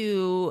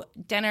to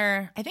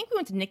dinner. I think we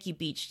went to Nikki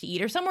Beach to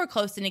eat or somewhere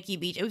close to Nikki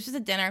Beach. It was just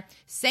a dinner.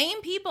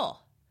 Same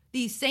people.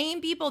 These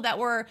same people that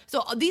were,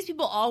 so these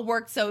people all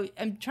worked. So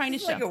I'm trying to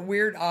show. It's like a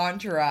weird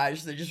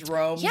entourage that just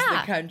roams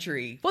the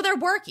country. Well, they're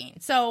working.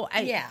 So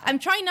I'm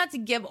trying not to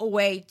give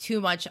away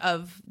too much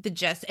of the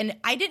gist. And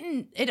I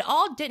didn't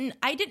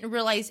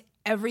realize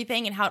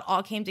everything and how it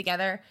all came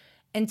together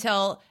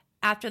until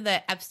after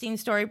the Epstein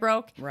story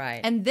broke.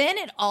 Right. And then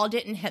it all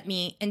didn't hit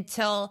me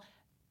until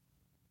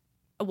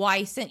why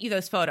I sent you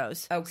those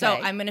photos. Okay. So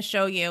I'm going to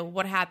show you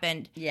what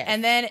happened. Yes.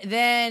 And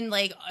then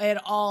like it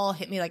all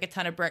hit me like a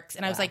ton of bricks.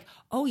 And I was like,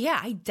 oh yeah,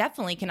 I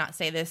definitely cannot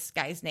say this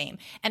guy's name.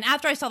 And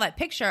after I saw that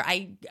picture,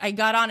 I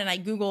got on and I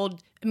Googled,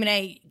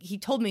 he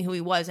told me who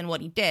he was and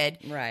what he did.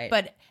 Right.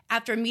 But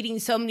after meeting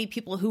so many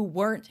people who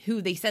weren't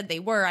who they said they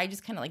were, I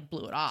just kind of like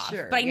blew it off.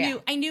 Sure, but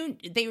I knew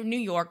they were New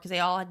York because they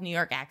all had New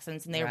York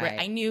accents and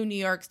I knew New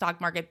York stock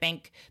market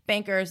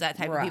bankers, that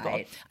type of people.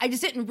 I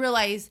just didn't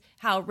realize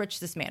how rich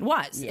this man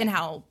was and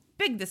how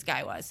big this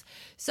guy was.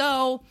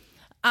 So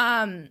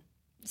I'm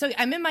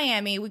in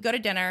Miami. We go to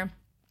dinner.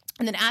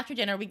 And then after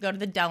dinner, we go to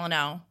the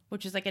Delano,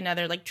 which is like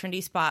another like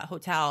trendy spot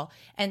hotel.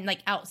 And like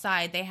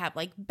outside, they have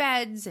like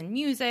beds and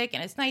music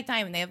and it's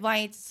nighttime and they have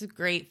lights. It's a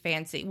great,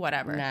 fancy,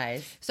 whatever.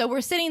 Nice. So we're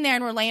sitting there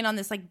and we're laying on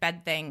this like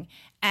bed thing.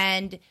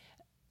 And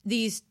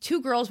these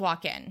 2 girls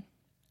walk in.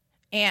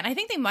 And I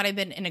think they might have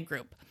been in a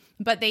group.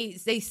 But they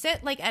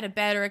sit like at a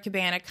bed or a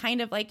cabana, kind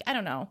of like, I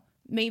don't know,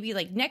 maybe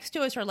like next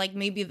to us or like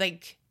maybe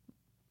like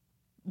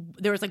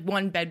there was like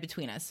one bed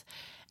between us.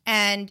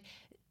 And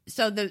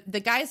so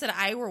the guys that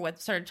I were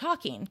with started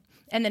talking,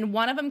 and then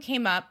one of them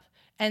came up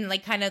and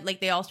like kind of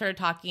like they all started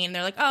talking, and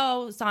they're like,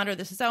 "Oh, Sandra,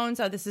 this is so and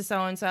so, this is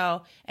so and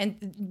so,"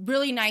 and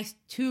really nice,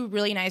 2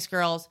 really nice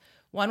girls.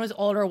 One was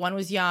older, one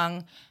was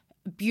young,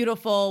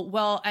 beautiful.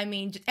 Well, I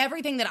mean,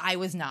 everything that I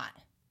was not.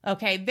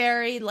 Okay,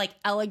 very like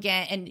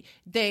elegant, and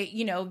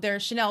their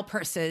Chanel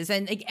purses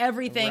and like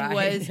everything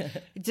was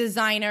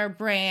designer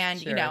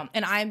brand, sure.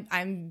 And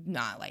I'm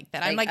not like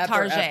that. I'm like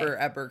upper, Target,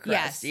 upper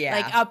crust,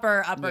 like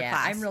upper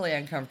class. I'm really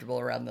uncomfortable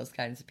around those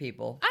kinds of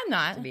people. I'm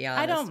not, to be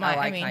honest. I don't mind.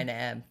 I kind of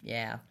am,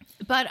 yeah.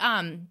 But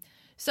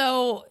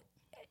so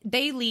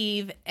they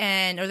leave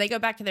or they go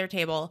back to their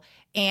table,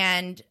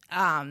 and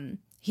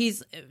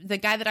he's the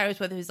guy that I was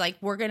with who's like,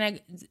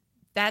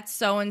 that's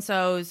so and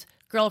so's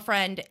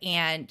girlfriend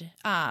and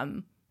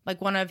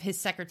like one of his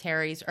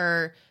secretaries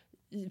or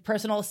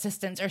personal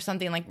assistants or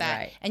something like that.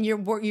 Right. And you're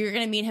going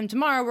to meet him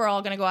tomorrow. We're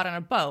all going to go out on a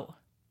boat.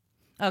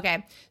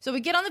 Okay. So we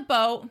get on the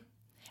boat,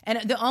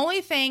 and the only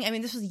thing,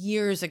 this was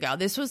years ago.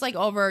 This was like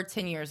over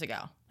 10 years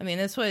ago.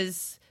 This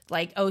was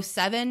like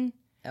 2007.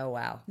 Oh,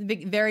 wow.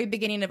 The very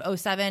beginning of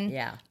 2007.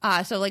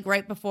 Yeah. So like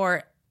right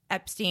before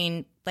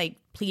Epstein like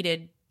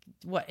pleaded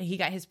what he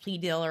got his plea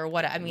deal or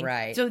what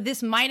right. So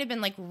this might have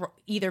been like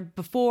either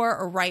before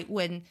or right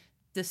when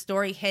the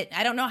story hit.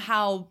 I don't know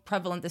how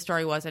prevalent the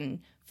story was in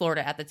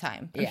Florida at the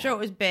time. I'm sure it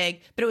was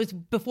big, but it was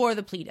before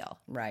the plea deal.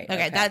 Right.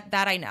 Okay.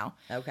 That I know.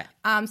 Okay.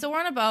 So we're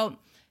on a boat.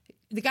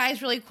 The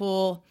guy's really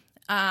cool.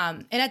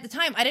 And at the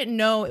time, I didn't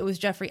know it was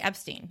Jeffrey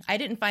Epstein.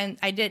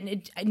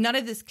 None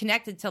of this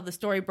connected till the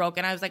story broke.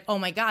 And I was like, oh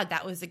my God,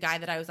 that was the guy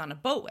that I was on a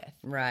boat with.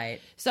 Right.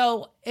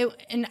 So,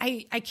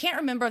 I can't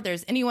remember if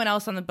there's anyone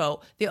else on the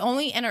boat. The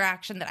only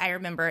interaction that I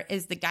remember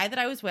is the guy that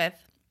I was with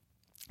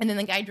and then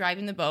the guy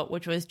driving the boat,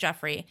 which was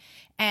Jeffrey.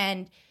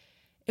 And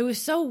it was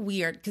so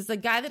weird because the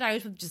guy that I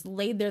was with just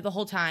laid there the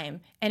whole time.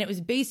 And it was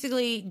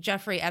basically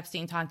Jeffrey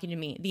Epstein talking to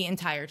me the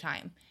entire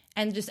time.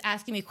 And just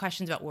asking me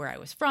questions about where I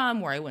was from,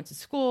 where I went to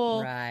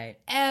school. Right.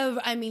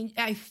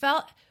 I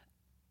felt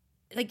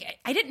like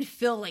I didn't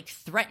feel like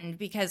threatened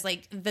because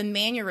like the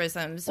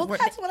mannerisms. Well,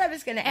 that's what I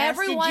was going to ask.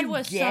 Everyone did you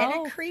was get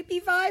so a creepy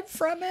vibe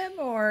from him,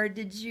 or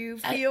did you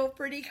feel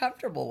pretty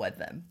comfortable with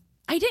him?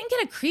 I didn't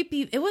get a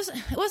creepy. It wasn't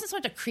so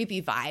much a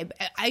creepy vibe.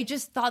 I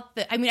just thought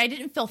that. I mean, I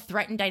didn't feel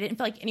threatened. I didn't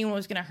feel like anyone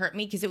was going to hurt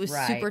me because it was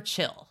super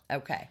chill.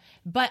 Okay.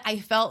 But I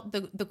felt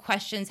the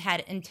questions had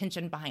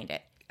intention behind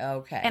it.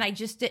 Okay. And I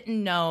just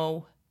didn't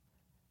know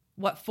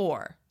what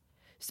for.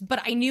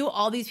 But I knew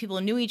all these people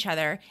knew each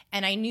other,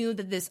 and I knew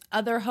that this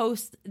other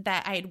host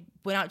that I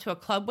went out to a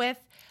club with,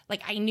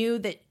 like I knew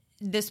that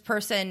this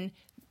person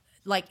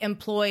like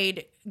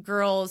employed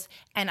girls,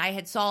 and I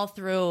had saw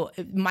through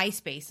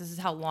MySpace. This is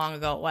how long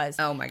ago it was.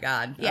 Oh my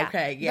God. Yeah,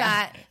 okay. Yeah.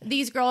 That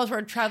these girls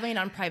were traveling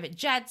on private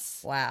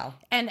jets. Wow.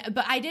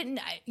 But I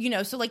didn't,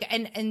 so like,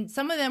 and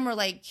some of them were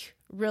like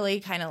really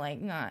kind of like,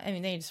 nah, I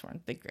mean, they just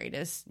weren't the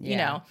greatest, you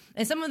know,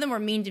 and some of them were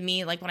mean to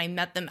me, like when I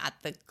met them at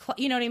the club,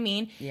 you know what I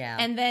mean? Yeah.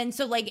 And then,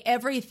 so like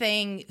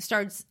everything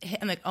starts,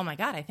 I'm like, oh my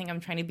God, I think I'm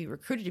trying to be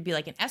recruited to be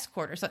like an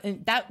escort or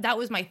something. That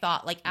was my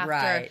thought, like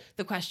after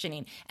the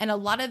questioning. And a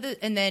lot of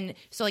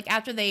so like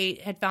after they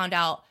had found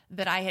out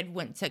that I had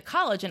went to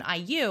college in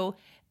IU,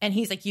 and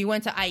he's like, you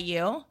went to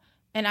IU?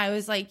 And I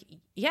was like,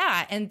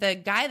 yeah. And the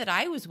guy that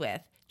I was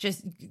with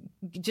just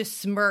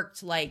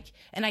smirked, like,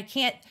 and I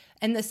can't,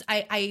 and this,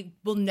 I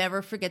will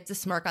never forget the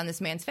smirk on this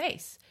man's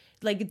face.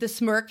 Like the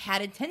smirk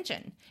had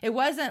intention. It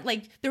wasn't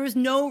like, there was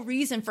no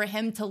reason for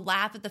him to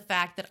laugh at the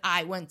fact that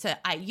I went to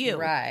IU.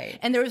 Right.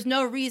 And there was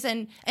no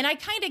reason, and I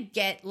kind of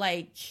get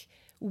like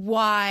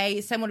why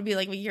someone would be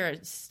like, well, you're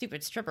a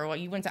stupid stripper. Well,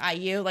 you went to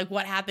IU. Like,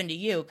 what happened to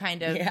you?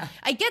 Kind of. Yeah.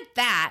 I get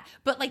that.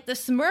 But like the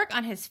smirk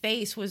on his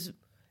face was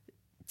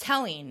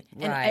telling.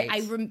 Right.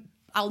 And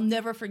I'll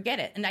never forget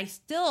it. And I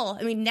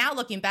mean, now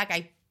looking back,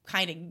 I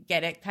kind of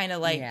get it. Kind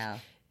of like,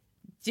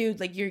 dude,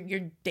 like your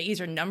days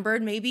are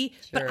numbered maybe.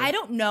 Sure. But I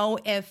don't know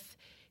if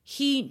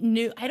he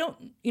knew. I don't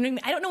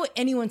know what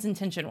anyone's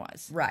intention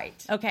was.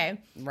 Right.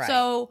 Okay. Right.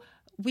 So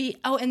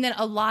and then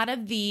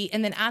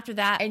and then after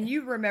that. And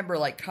you remember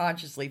like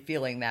consciously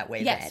feeling that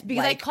way yes, then.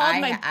 because like,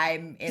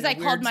 I'm in a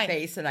weird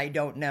space and I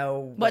don't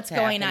know what's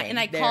going happening. on. And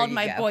I called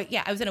my boy.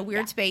 Yeah, I was in a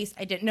weird space.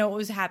 I didn't know what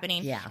was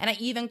happening. Yeah. And I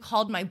even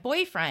called my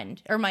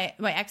boyfriend or my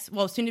ex,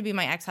 well, soon to be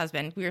my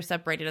ex-husband. We were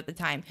separated at the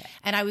time. Okay.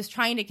 And I was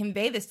trying to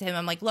convey this to him.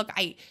 I'm like, look,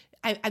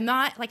 I'm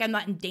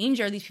not in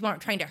danger. These people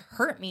aren't trying to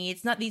hurt me.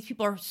 It's not, these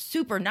people are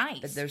super nice.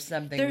 But there's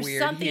something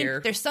weird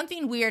here. There's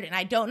something weird, and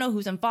I don't know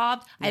who's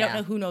involved. I don't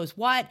know who knows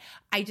what.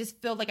 I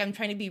just feel like I'm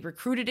trying to be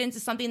recruited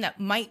into something that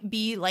might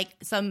be like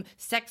some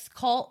sex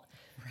cult.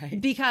 Right.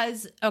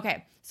 Because,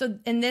 okay, so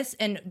this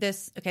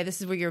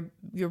is where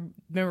your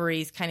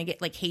memories kind of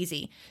get like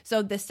hazy.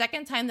 So the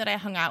second time that I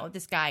hung out with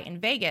this guy in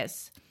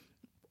Vegas,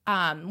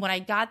 when I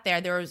got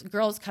there was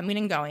girls coming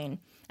and going,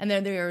 and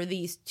then there were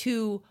these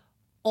two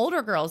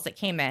older girls that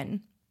came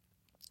in,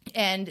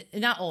 and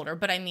not older,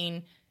 but I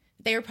mean,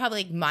 they were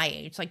probably like my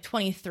age, like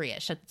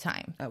 23-ish at the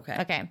time.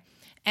 Okay.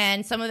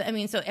 And so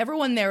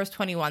everyone there was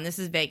 21. This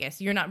is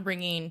Vegas. You're not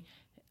bringing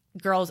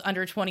girls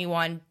under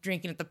 21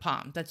 drinking at the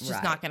Palm. That's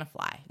just not going to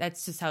fly.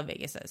 That's just how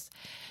Vegas is.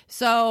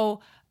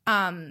 So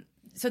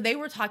they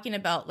were talking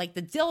about like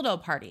the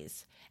dildo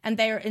parties. And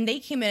they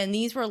came in, and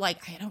these were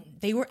like,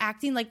 they were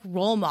acting like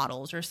role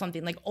models or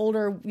something, like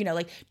older,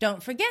 like,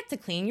 don't forget to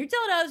clean your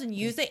dildos and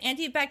use the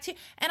antibacterial.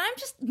 And I'm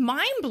just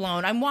mind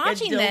blown. I'm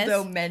watching this.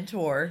 Dildo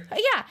mentor.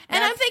 Yeah.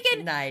 And I'm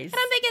thinking, nice. And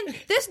I'm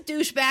thinking, this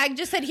douchebag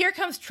just said, here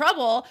comes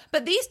trouble.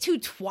 But these two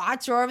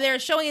twats are over there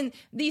showing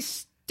these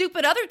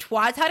stupid other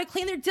twats how to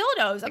clean their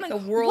dildos. I'm like, the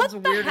world's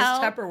what the weirdest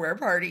hell? Tupperware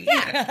party.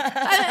 Yeah.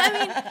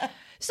 I mean,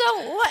 so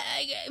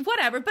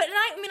whatever. But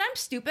I'm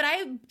stupid.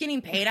 I'm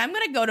getting paid. I'm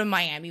going to go to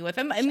Miami with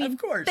him. I mean,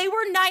 of course. They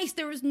were nice.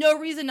 There was no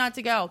reason not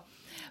to go.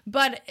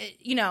 But,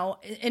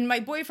 and my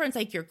boyfriend's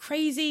like, you're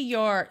crazy.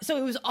 So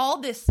it was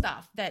all this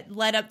stuff that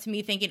led up to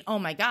me thinking, oh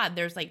my God,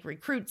 there's like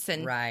recruits.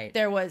 And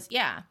there was,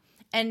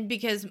 And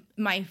because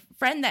my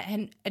friend that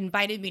had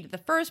invited me to the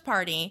first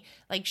party,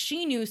 like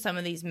she knew some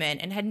of these men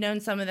and had known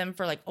some of them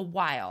for like a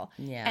while.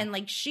 Yeah. And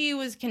like she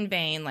was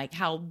conveying like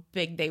how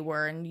big they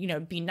were and,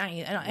 be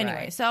nice.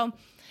 Anyway, so,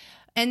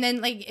 and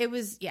then like it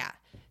was,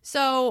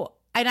 So,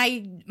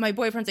 and my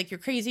boyfriend's like, you're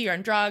crazy, you're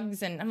on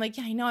drugs. And I'm like,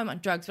 yeah, I know I'm on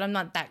drugs, but I'm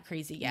not that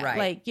crazy yet. Right.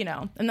 Like,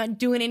 I'm not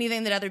doing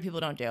anything that other people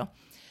don't do.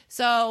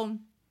 So,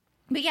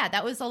 but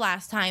that was the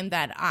last time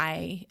that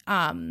I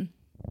hung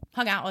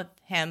out with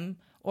him.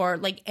 Or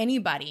like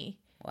anybody.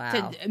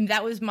 Wow.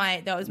 That was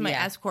my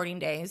escorting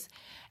days.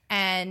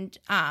 And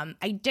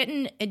it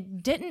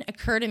didn't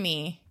occur to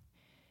me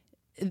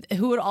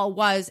who it all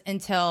was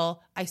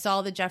until I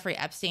saw the Jeffrey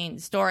Epstein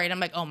story. And I'm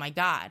like, oh my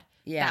God.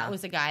 Yeah. That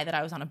was the guy that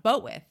I was on a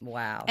boat with.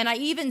 Wow. And I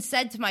even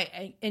said to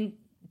my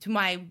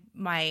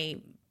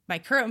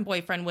current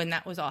boyfriend when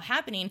that was all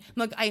happening,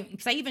 look,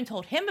 because I even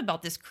told him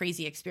about this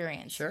crazy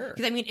experience. Sure.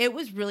 Because it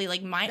was really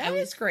like That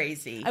was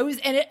crazy. I was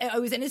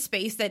in a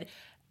space that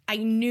I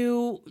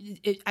knew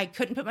I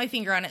couldn't put my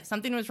finger on it.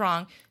 Something was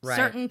wrong. Right.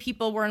 Certain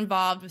people were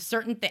involved with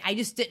certain things. I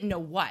just didn't know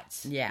what.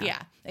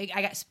 Yeah.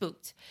 I got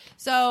spooked.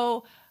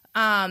 So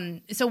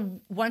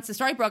So once the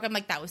story broke, I'm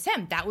like, that was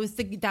him. That was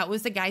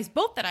the guy's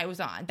boat that I was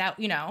on. That,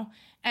 you know.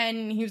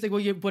 And he was like,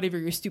 well, whatever,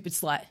 you're a stupid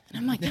slut. And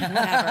I'm like, yeah,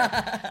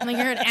 whatever. I'm like,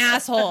 you're an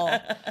asshole.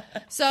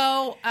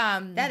 So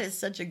that is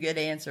such a good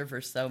answer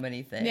for so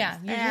many things.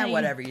 Yeah.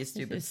 Whatever, you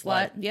stupid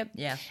slut. Yep.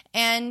 Yeah.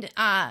 And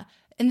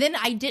then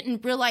I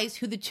didn't realize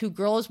who the two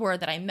girls were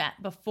that I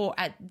met before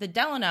at the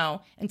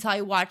Delano until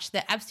I watched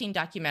the Epstein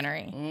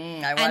documentary.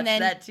 I watched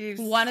that too.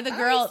 One of the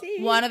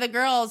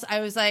girls,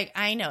 I was like,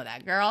 I know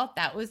that girl.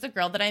 That was the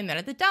girl that I met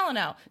at the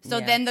Delano. So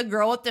then the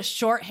girl with the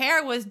short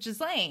hair was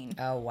Ghislaine.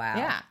 Oh, wow.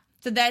 Yeah.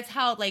 So that's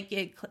how, like,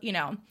 it, you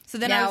know. So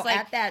then now, I was like,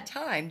 at that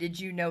time, did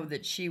you know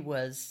that she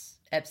was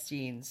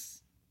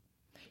Epstein's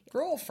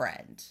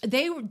girlfriend?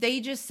 They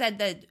just said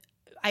that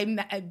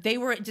they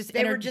were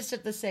just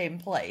at the same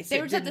place. They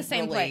were just at the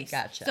same place.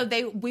 Gotcha. So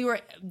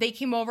they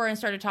came over and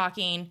started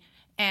talking,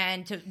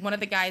 and to one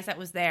of the guys that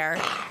was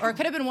there, or it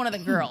could have been one of the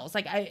girls,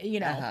 like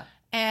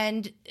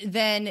and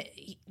then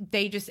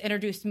they just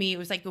introduced me. It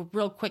was like a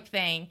real quick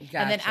thing. Gotcha.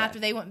 And then after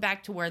they went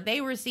back to where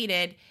they were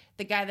seated,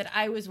 the guy that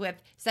I was with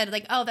said,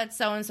 like, oh, that's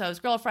so-and-so's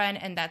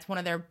girlfriend, and that's one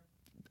of their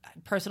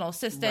personal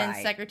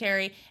assistants,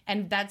 secretary,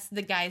 and that's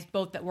the guy's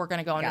boat that we're going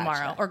to go on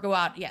tomorrow, or go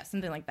out,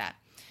 something like that.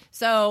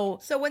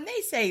 So when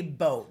they say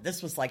boat,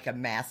 this was like a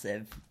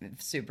massive,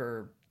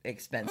 super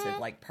expensive,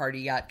 like party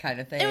yacht kind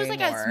of thing. It was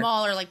like a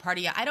smaller, like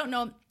party yacht. I don't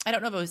know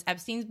if it was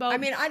Epstein's boat. I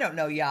mean, I don't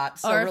know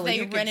yachts, so or really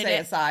you can say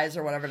a size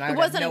or whatever. And I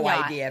have no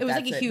idea if it was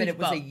that's like a huge but it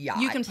was boat. a yacht.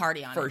 You can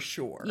party on for it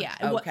sure. Yeah,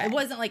 okay. It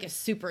wasn't like a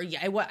super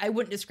yacht. I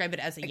wouldn't describe it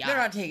as a yacht. They're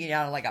not taking you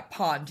out on like a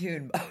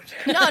pontoon boat.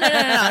 No.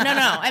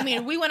 I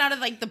mean, we went out of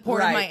like the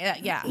port of my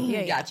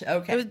Gotcha.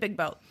 Okay, it was a big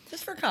boat.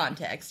 Just for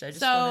context, I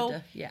just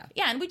wanted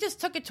to and we just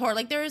took a tour.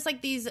 Like there was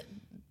like these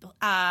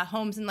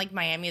homes in like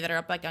Miami that are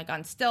up like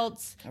on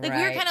stilts. Like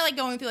we were kind of like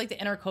going through like the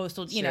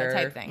intercoastal,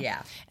 type thing.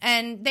 Yeah.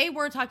 And they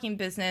were talking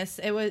business.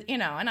 It was,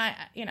 and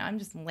I'm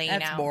just laying out.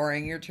 That's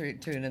boring. You're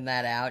tuning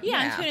that out. Yeah,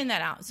 I'm tuning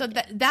that out. So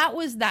that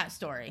was that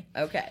story.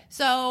 Okay.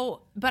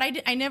 So, but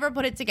I never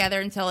put it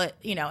together until it,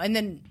 and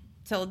then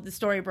till the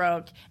story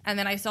broke, and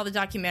then I saw the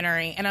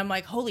documentary, and I'm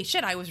like, holy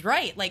shit, I was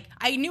right. Like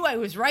I knew I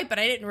was right, but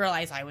I didn't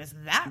realize I was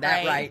that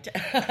right.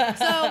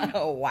 So,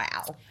 oh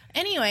wow.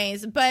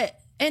 Anyways, but.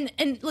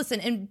 And listen,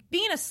 and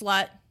being a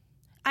slut,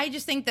 I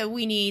just think that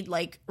we need,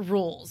 like,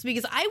 rules.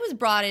 Because I was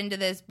brought into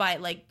this by,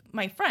 like,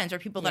 my friends or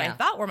people that I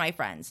thought were my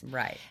friends.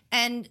 Right.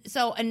 And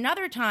so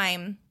another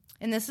time,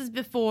 and this is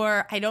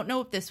before, I don't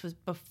know if this was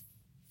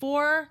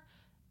before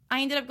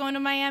I ended up going to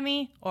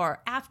Miami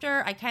or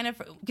after. I kind of,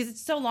 because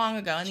it's so long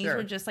ago, and these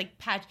were just, like,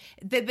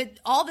 but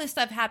all this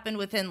stuff happened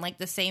within, like,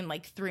 the same,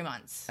 like, 3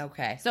 months.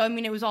 Okay. So, I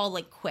mean, it was all,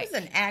 like, quick. It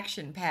was an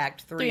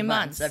action-packed 3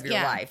 months of your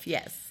life,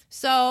 yes.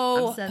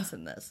 So I'm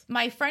sensing this.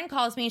 My friend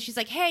calls me and she's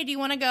like, hey, do you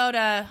want to go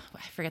to,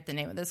 I forget the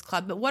name of this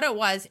club, but what it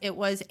was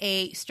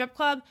a strip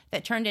club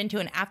that turned into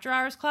an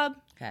after-hours club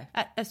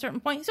at a certain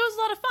point. So it was a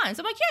lot of fun.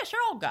 So I'm like, yeah, sure,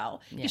 I'll go.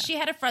 Because she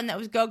had a friend that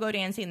was go-go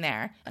dancing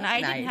there, and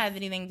I didn't have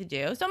anything to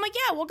do. So I'm like,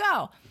 yeah, we'll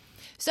go.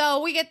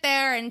 So we get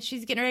there, and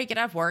she's getting ready to get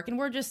off work, and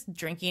we're just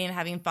drinking and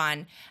having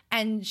fun.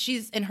 And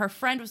her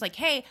friend was like,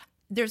 hey,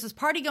 there's this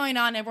party going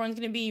on. Everyone's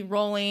going to be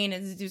rolling.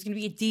 And there's going to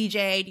be a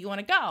DJ. Do you want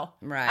to go?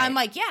 Right. I'm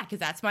like, yeah, because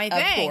that's my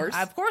thing.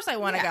 Of course I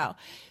want to go.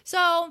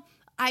 So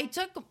I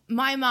took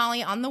my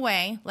Molly on the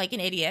way like an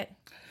idiot.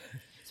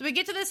 So we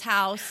get to this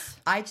house.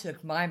 I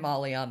took my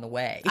Molly on the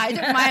way. And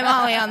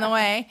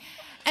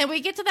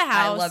we get to the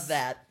house. I love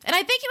that. And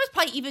I think it was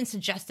probably even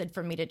suggested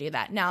for me to do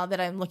that now that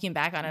I'm looking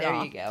back on it all.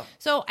 There you go.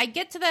 So we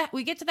get to the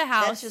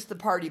house. That's just the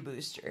party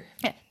booster.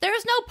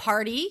 There's no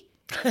party.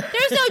 There's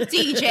no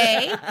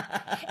DJ.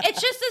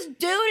 It's just this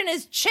dude and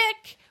his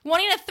chick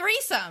wanting a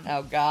threesome.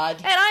 Oh God!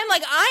 And I'm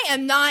like, I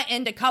am not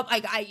into couple.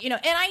 And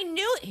I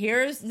knew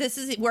this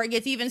is where it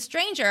gets even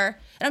stranger.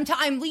 And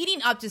I'm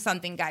leading up to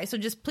something, guys. So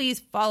just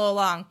please follow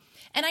along.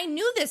 And I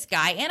knew this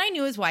guy and I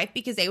knew his wife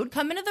because they would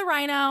come into the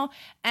Rhino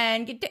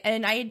and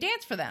I had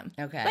danced for them.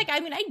 Okay. Like,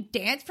 I mean, I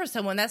danced for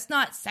someone. That's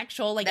not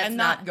sexual. Like, that's I'm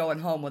not going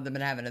home with them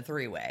and having a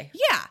three-way.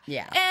 Yeah.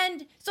 Yeah.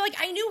 And so, like,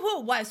 I knew who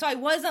it was. So I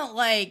wasn't,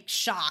 like,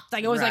 shocked.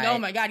 Like, I was like, oh,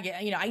 my God.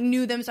 I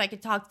knew them so I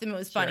could talk to them. It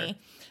was funny.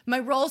 My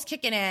role's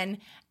kicking in.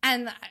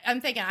 And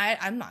I'm thinking,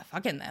 I'm not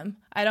fucking them.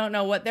 I don't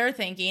know what they're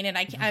thinking. And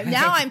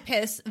now I'm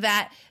pissed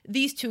that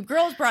these two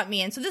girls brought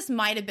me in. So this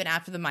might have been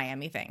after the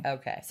Miami thing.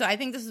 Okay. So I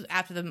think this is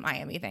after the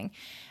Miami thing.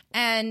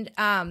 And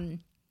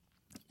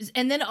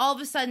then all of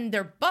a sudden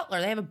their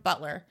butler, they have a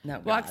butler,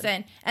 walks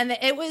in. And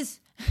it was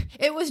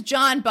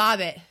John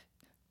Bobbitt.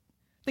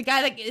 The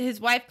guy that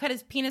his wife cut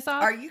his penis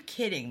off. Are you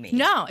kidding me?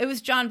 No, it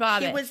was John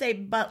Bobbitt. He was a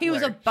butler. He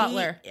was a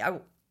butler.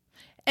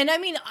 And I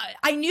mean,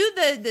 I knew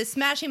the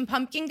Smashing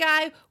Pumpkin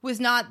guy was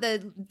not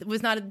the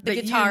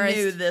guitarist.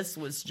 You knew this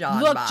was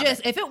John Look,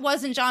 Bobbitt. if it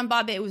wasn't John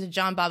Bobbitt, it was a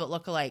John Bobbitt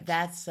lookalike.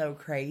 That's so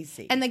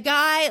crazy. And the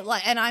guy,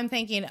 and I'm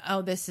thinking,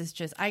 oh, this is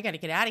just, I got to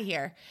get out of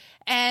here.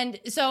 And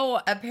so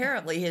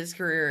apparently his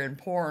career in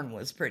porn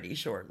was pretty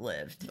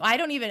short-lived. I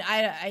don't even,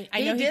 I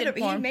know he did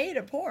porn. He made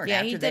a porn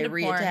after they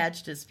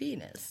reattached his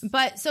penis.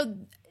 But so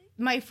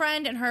my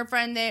friend and her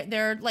friend,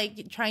 they're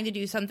like trying to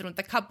do something with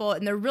the couple,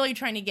 and they're really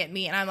trying to get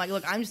me. And I'm like,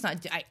 look, I'm just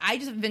not. I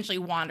just eventually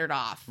wandered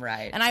off.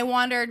 Right. And I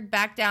wandered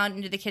back down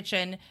into the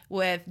kitchen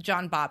with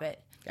John Bobbitt,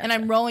 Gotcha. and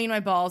I'm rolling my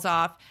balls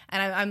off,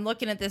 and I'm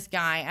looking at this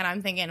guy, and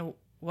I'm thinking,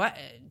 what?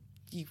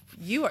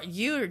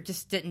 You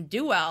just didn't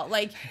do well.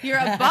 Like, you're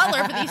a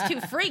butler for these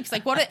two freaks.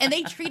 Like, what? And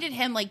they treated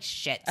him like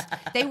shit.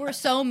 They were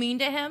so mean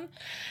to him.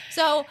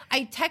 So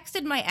I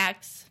texted my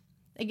ex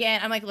again.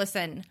 I'm like,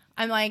 listen,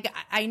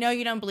 I know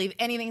you don't believe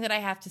anything that I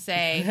have to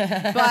say,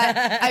 but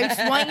I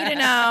just want you to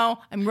know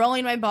I'm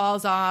rolling my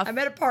balls off. I'm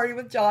at a party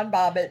with John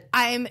Bobbitt.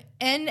 I'm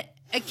in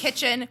a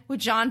kitchen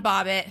with John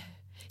Bobbitt.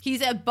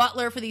 He's a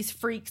butler for these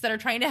freaks that are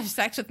trying to have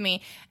sex with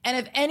me. And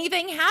if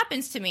anything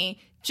happens to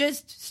me,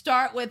 just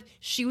start with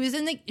she was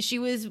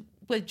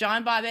with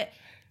John Bobbitt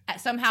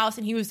at some house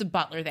and he was the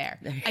butler there.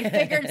 I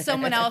figured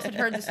someone else had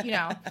heard this,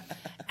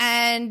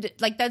 and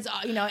like that's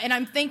and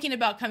I'm thinking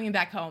about coming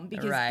back home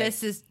because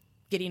this is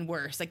getting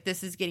worse. Like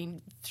this is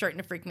starting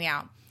to freak me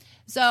out.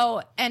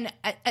 So, and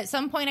at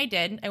some point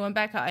I went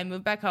back. I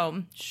moved back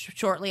home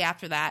shortly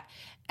after that,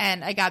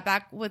 and I got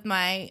back with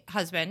my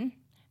husband,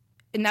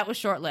 and that was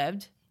short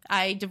lived.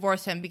 I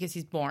divorced him because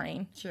he's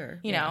boring. Sure.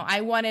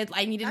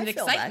 I needed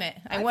excitement.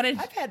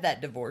 I've had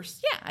that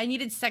divorce. Yeah, I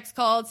needed sex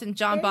cults and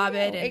John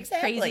Bobbitt and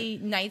crazy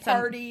nights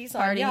parties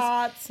on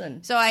yachts.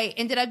 And so I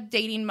ended up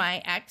dating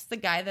my ex, the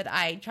guy that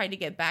I tried to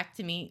get back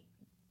to me,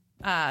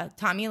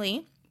 Tommy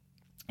Lee.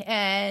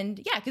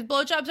 And yeah, because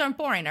blowjobs aren't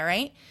boring, all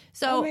right?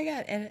 So, oh my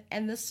God,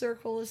 and the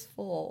circle is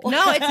full.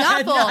 No, it's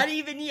not full. Not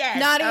even yet.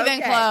 Not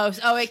even close.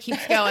 Oh, it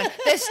keeps going.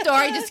 This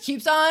story just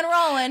keeps on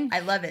rolling. I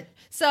love it.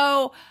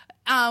 So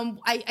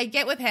I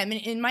get with him, and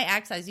in my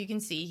ex, as you can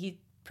see,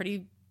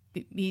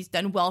 he's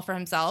done well for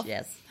himself.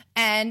 Yes.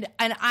 And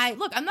I'm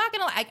not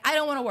gonna I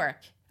don't want to work.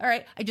 All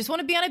right, I just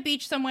want to be on a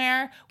beach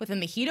somewhere with a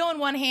mojito in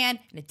one hand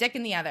and a dick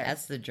in the other.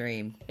 That's the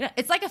dream.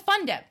 It's like a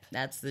fun dip.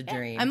 That's the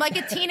dream. I'm like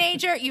a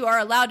teenager. You are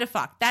allowed to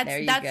fuck. There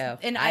you go.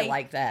 And I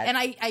like that. And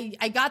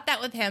I got that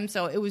with him,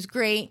 so it was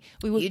great.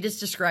 You just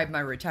described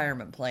my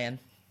retirement plan.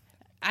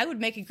 I would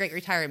make a great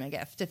retirement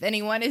gift if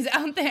anyone is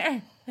out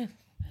there.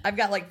 I've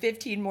got like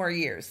 15 more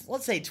years.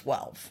 Let's say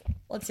 12.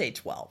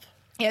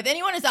 Yeah, if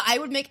anyone is out, I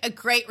would make a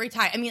great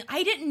retire. I mean,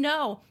 I didn't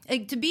know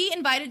to be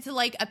invited to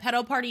like a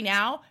pedo party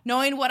now,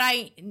 knowing what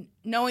I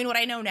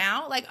know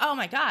now. Like, oh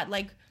my God,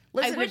 like.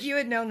 Listen, if you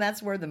had known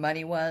that's where the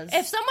money was.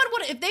 If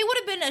they would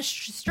have been a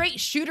straight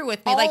shooter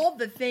with me. All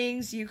the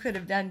things you could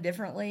have done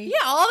differently. Yeah,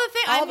 all the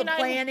things. All the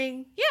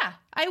planning. Yeah,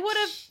 I would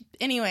have.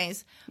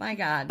 Anyways. My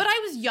God. But I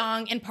was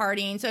young and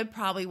partying, so it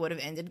probably would have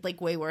ended like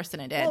way worse than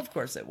it did. Well, of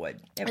course it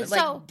would. It was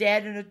like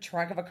dead in a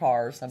trunk of a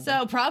car or something.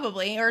 So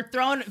probably, or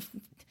thrown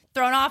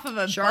off of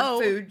a shark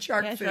boat.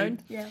 Shark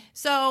food. Yeah.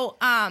 So,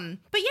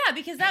 but yeah,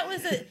 because that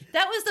was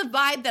the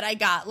vibe that I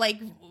got. Like,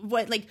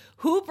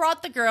 who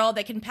brought the girl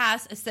that can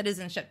pass a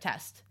citizenship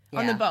test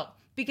on the boat?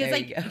 Because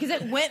because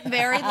it went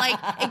very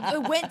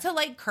it went to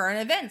like current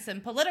events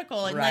and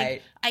political and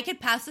like I could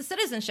pass the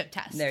citizenship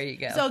test. There you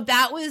go. So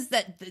that was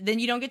that. Then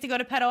you don't get to go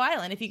to Pedo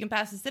Island if you can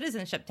pass the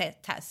citizenship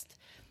test.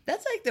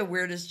 That's like the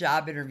weirdest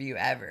job interview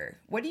ever.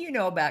 What do you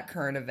know about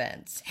current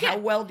events? How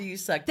well do you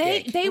suck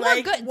dick? They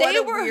were good. What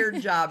a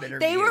weird job interview.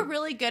 They were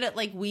really good at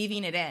like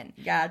weaving it in.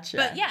 Gotcha.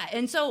 But yeah,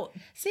 and so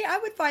see, I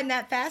would find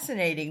that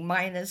fascinating,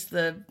 minus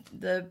the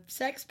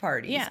sex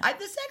parties. Yeah,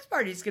 the sex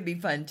parties could be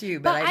fun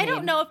too. But I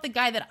don't know if the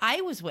guy that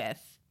I was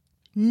with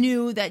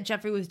knew that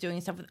Jeffrey was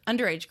doing stuff with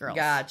underage girls.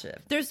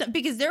 Gotcha.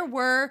 Because there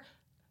were.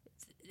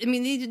 I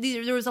mean,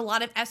 there was a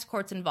lot of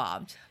escorts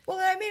involved. Well,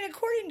 I mean,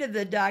 according to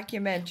the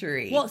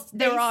documentary,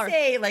 they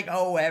say like,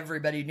 oh,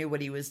 everybody knew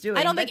what he was doing.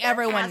 I don't think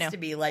everyone knew. Has to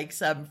be like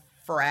some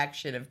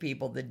fraction of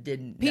people that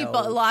didn't know.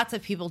 Lots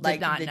of people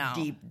did not know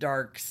the deep,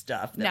 dark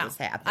stuff that was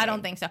happening. I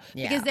don't think so.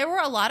 Yeah. Because there were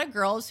a lot of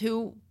girls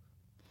who,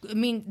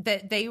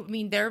 they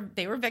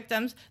were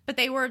victims, but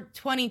they were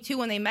 22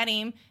 when they met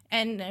him,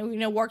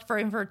 and worked for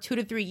him for 2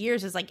 to 3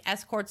 years as like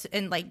escorts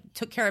and like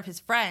took care of his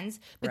friends.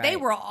 But they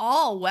were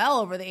all well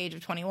over the age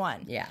of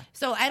 21. Yeah.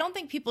 So I don't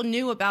think people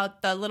knew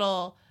about the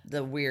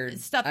weird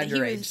stuff that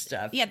underage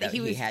stuff. Yeah, that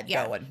he had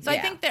going. So I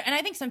think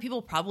I think some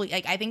people probably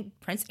like. I think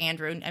Prince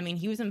Andrew. I mean,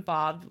 he was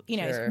involved.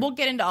 Sure. We'll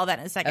get into all that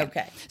in a second.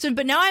 Okay. So,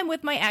 but now I'm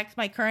with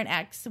my current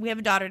ex. We have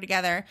a daughter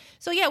together.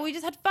 So yeah, we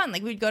just had fun.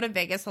 Like we'd go to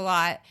Vegas a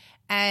lot.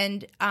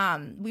 And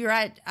we were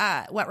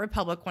at Wet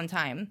Republic one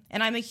time,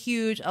 and I'm a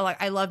huge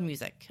I love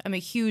music. I'm a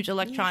huge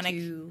electronic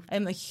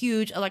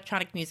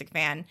music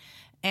fan,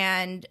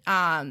 and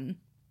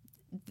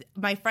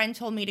my friend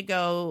told me to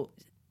go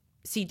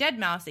see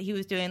Deadmau5, that he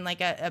was doing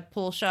like a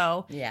pool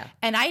show. Yeah.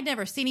 And I'd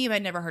never seen him.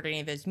 I'd never heard any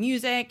of his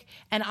music.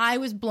 And I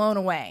was blown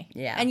away.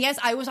 Yeah. And yes,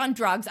 I was on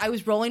drugs. I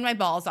was rolling my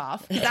balls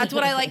off. That's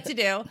what I like to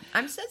do.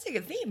 I'm sensing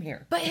a theme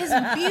here. But his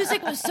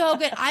music was so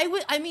good.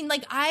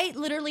 I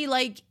literally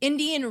like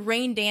Indian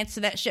rain danced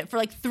to that shit for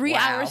like 3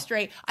 hours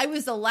straight. I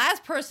was the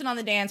last person on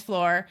the dance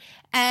floor.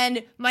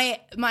 And my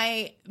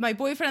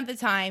boyfriend at the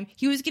time,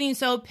 he was getting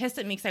so pissed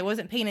at me because I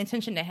wasn't paying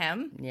attention to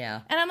him.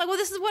 Yeah. And I'm like, well,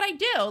 this is what I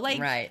do.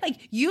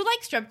 Like you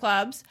like strip clubs.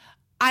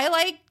 I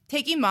like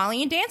taking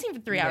Molly and dancing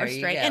for 3 There hours you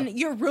straight, go. and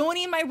you're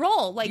ruining my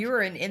role. Like You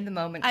were an in the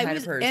moment I kind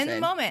was of person. in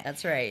the moment.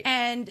 That's right.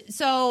 And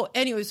so,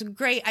 anyway, it was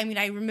great. I mean,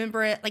 I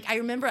remember it. Like, I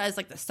remember as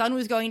like the sun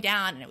was going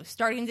down and it was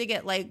starting to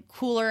get like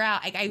cooler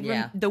out.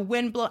 Like, the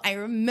wind blew. I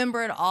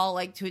remember it all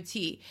like to a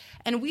T.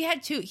 And he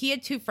had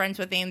two friends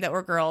with him that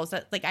were girls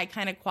that like I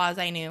kind of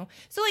quasi knew.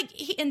 So like,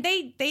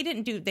 they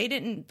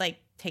didn't like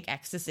take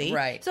ecstasy,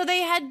 right? So they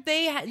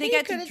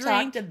got to drink.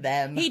 Talk to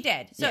them. He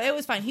did. So it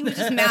was fun. He was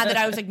just mad that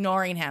I was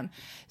ignoring him.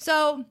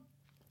 So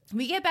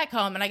we get back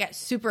home and I got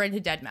super into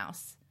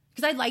Deadmau5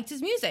 because I liked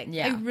his music.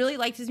 Yeah. I really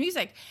liked his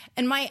music.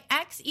 And my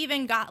ex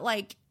even got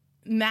like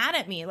mad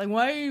at me, like,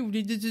 why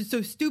this is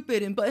so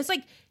stupid? But it's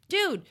like,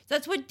 dude,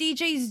 that's what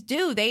DJs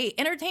do. They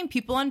entertain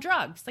people on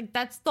drugs. Like,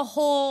 that's the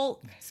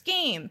whole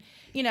scheme,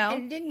 you know?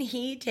 And didn't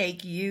he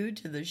take you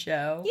to the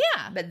show?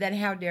 Yeah. But then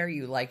how dare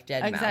you like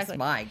Deadmau5? Exactly.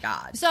 My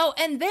God. So,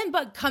 and then,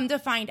 but come to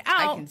find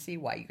out. I can see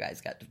why you guys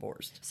got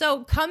divorced.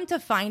 So, come to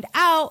find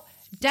out,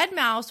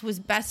 Deadmau5 was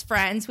best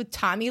friends with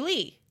Tommy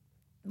Lee.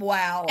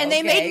 Wow. And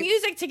they made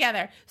music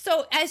together.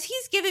 So as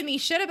he's giving me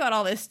shit about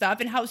all this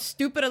stuff and how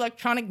stupid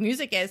electronic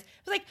music is, I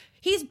was like,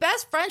 he's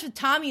best friends with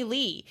Tommy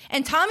Lee.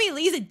 And Tommy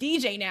Lee's a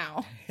DJ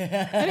now.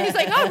 And he's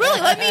like, oh,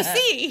 really? Let me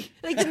see.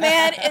 Like, the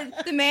man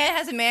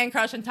has a man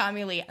crush on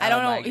Tommy Lee. I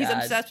don't know. He's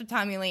obsessed with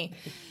Tommy Lee.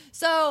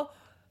 So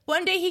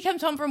one day he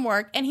comes home from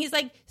work and he's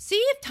like, see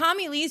if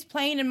Tommy Lee's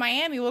playing in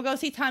Miami. We'll go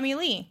see Tommy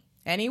Lee.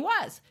 And he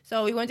was.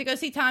 So we went to go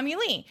see Tommy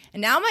Lee. And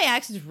now my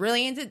ex is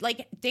really into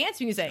like dance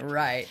music.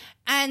 Right.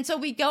 And so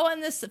we go on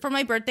this, for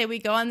my birthday, we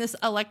go on this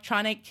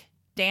electronic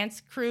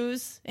dance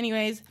cruise.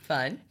 Anyways.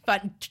 Fun.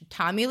 But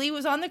Tommy Lee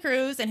was on the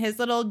cruise and his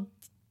little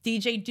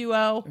DJ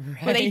duo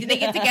where they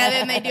get together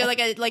and they do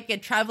like a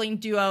traveling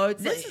duo.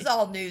 This is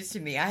all news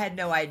to me. I had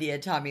no idea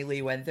Tommy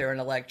Lee went through an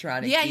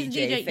electronic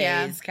DJ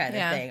phase kind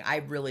of thing. I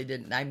really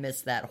didn't. I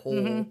missed that whole.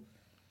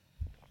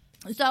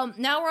 Mm-hmm. So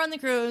now we're on the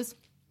cruise.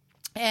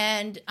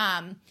 And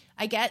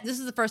I get this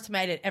is the first time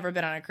I had ever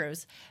been on a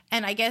cruise,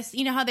 and I guess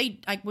you know how they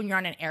like when you're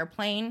on an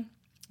airplane,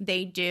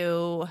 they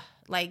do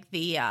like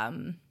the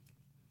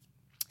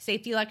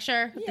safety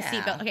lecture, with the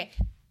seatbelt. Okay,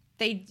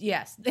 they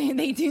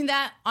do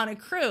that on a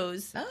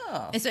cruise.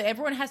 Oh, and so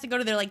everyone has to go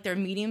to their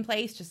meeting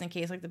place just in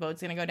case like the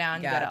boat's gonna go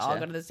down. Gotcha. You gotta all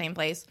go to the same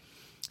place.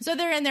 So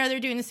they're in there, they're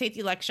doing the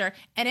safety lecture,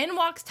 and in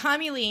walks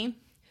Tommy Lee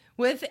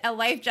with a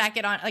life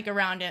jacket on, like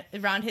around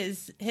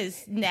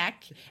his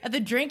neck, and the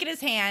drink in his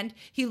hand.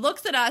 He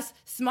looks at us,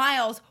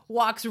 smiles,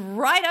 walks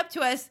right up to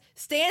us,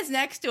 stands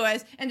next to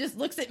us, and just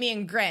looks at me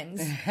and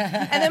grins.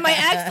 And then my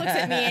ex looks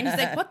at me and he's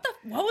like, what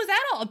was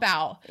that all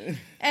about?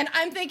 And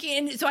I'm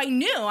thinking, so I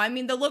knew. I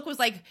mean, the look was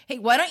like, hey,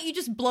 why don't you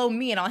just blow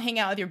me and I'll hang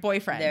out with your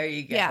boyfriend? There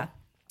you go. Yeah.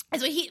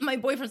 And so my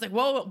boyfriend's like,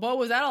 whoa, what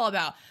was that all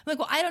about? I'm like,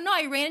 well, I don't know.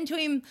 I ran into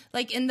him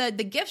like in the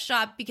gift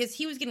shop because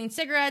he was getting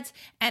cigarettes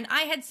and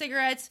I had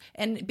cigarettes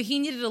but he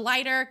needed a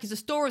lighter because the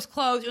store was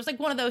closed. It was like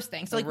one of those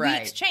things. So like we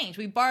exchanged,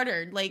 we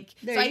bartered. Like,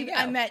 there so you go.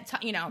 I met,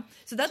 you know,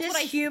 so that's just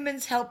what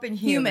humans helping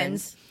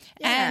humans.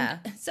 Yeah.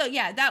 And so,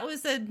 yeah, that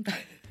was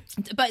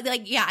but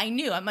like, yeah, I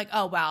knew. I'm like,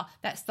 oh, wow,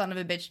 that son of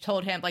a bitch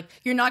told him, like,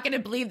 you're not going to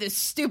believe this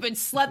stupid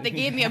slut that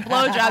gave me a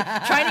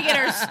blowjob trying to get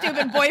her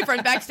stupid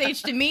boyfriend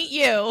backstage to meet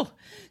you.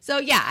 So,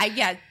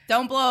 yeah,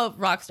 don't blow up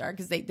Rockstar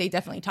because they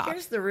definitely talk.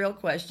 Here's the real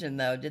question,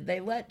 though. Did they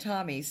let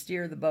Tommy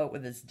steer the boat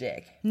with his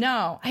dick?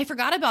 No, I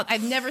forgot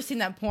I've never seen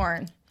that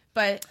porn,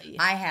 but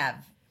I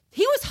have.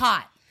 He was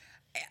hot.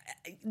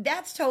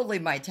 That's totally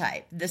my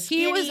type. The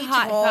skinny, he was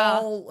hot,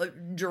 tall,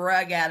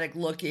 drug addict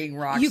looking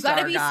rock you star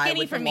gotta be guy skinny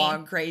with for the me.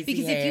 long crazy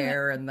Because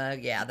hair and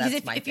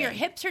that's my if thing. your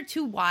hips are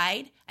too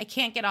wide, I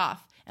can't get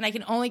off, and I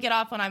can only get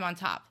off when I'm on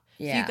top.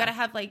 Yeah.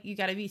 So you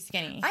gotta be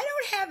skinny. I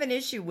don't have an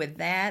issue with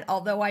that,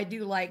 although I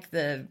do like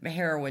the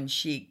heroin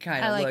chic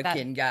kind of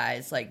looking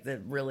guys, like the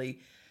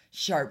really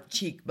sharp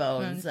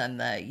cheekbones and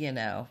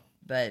the,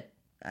 but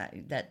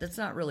that's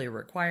not really a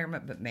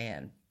requirement, but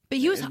man. But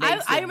he was.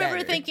 I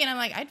remember thinking, I'm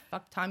like, I'd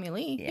fuck Tommy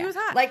Lee. Yeah. He was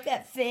hot. Like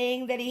that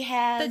thing that he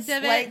has, the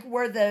divot. like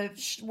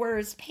where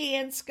his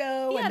pants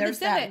go, and there's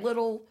that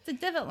little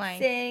divot line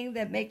thing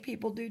that make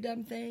people do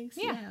dumb things.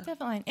 Yeah, divot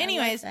line. I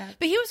Anyways, like that.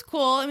 but he was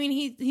cool. I mean,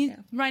 he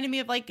reminded me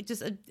of like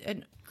just a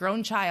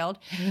grown child.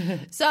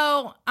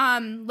 So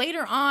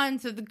later on,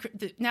 so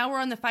now we're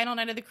on the final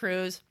night of the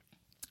cruise.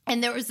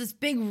 And there was this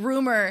big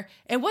rumor.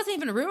 It wasn't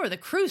even a rumor. The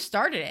cruise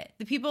started it.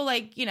 The people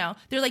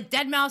they're like,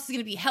 Deadmau5 is going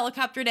to be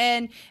helicoptered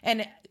in.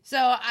 And so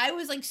I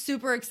was like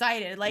super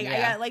excited. Like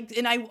I got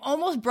and I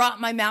almost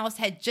brought my mouse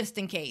head just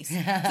in case. So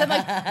I'm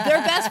like,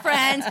 they're best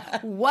friends.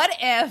 What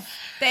if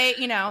they,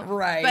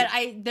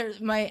 Right.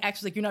 But my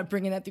ex was like, you're not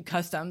bringing that through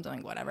customs. I'm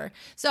like, whatever.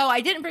 So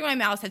I didn't bring my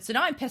mouse head. So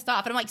now I'm pissed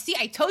off. And I'm like, see,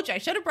 I told you I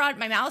should have brought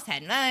my mouse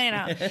head.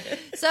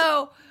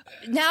 So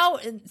now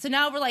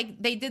we're like,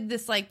 they did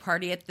this like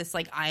party at this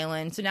like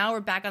island. So now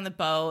we're back on the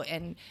boat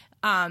and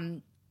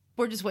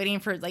we're just waiting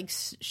for like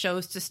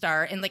shows to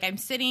start, and like I'm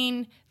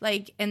sitting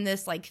like in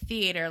this like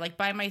theater like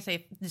by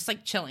myself, just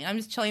like chilling. I'm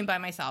just chilling by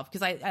myself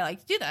because I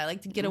like to do that. I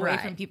like to get away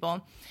from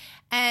people.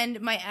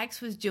 And my ex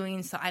was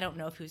doing, so I don't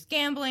know if he was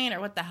gambling or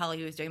what the hell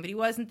he was doing, but he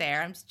wasn't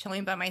there. I'm just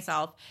chilling by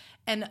myself.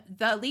 And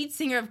the lead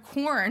singer of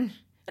Korn,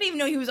 I didn't even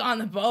know he was on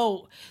the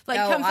boat. Like,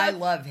 comes I up,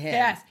 love him.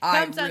 Yes,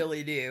 I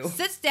really do.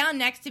 Sits down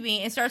next to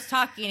me and starts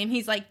talking, and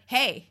he's like,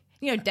 "Hey,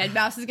 you know,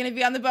 Deadmau5 is going to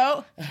be on the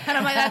boat." And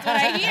I'm like, "That's what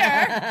I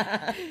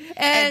hear."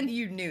 And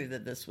you knew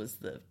that this was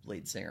the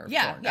lead singer of Korn.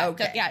 Yeah.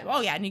 Okay. Yeah.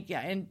 Oh,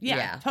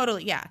 yeah.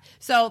 Totally. Yeah.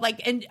 So,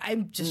 like, and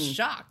I'm just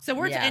shocked.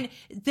 So and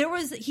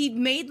he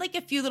made like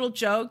a few little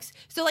jokes.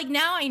 So, like,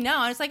 now I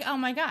know. It's like, oh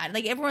my God.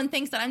 Like, everyone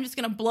thinks that I'm just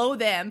going to blow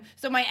them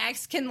so my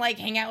ex can, like,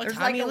 hang out with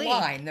Tommy Lee.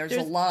 There's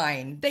a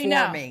line they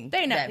forming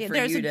know. that for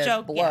There's you a to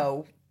joke.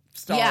 blow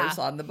stars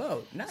on the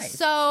boat. Nice.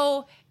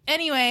 So,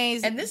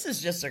 anyways. And this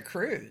is just a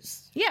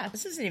cruise. Yeah.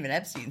 This isn't even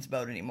Epstein's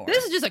boat anymore.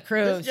 This is just a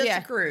cruise. This is just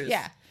a cruise.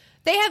 Yeah.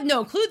 They have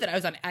no clue that I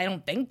was on. I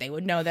don't think they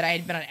would know that I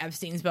had been on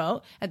Epstein's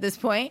boat at this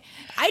point.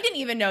 I didn't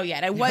even know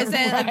yet. I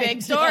wasn't a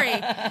big story.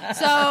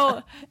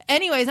 So,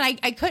 anyways,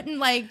 I couldn't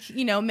like,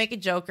 you know, make a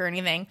joke or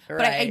anything.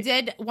 But I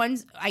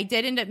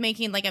did end up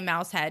making like a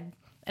mouse head.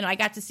 And I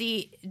got to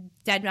see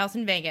Deadmau5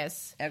 in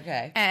Vegas.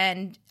 Okay.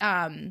 And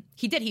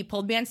he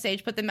pulled me on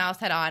stage, put the mouse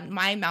head on,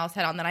 my mouse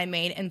head on that I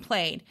made and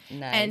played.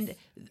 Nice. And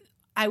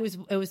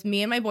it was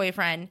me and my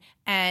boyfriend,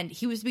 and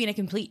he was being a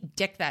complete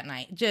dick that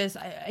night. Just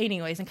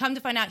anyways, and come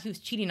to find out he was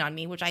cheating on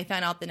me, which I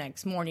found out the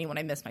next morning when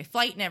I missed my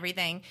flight and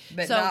everything.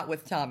 But not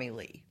with Tommy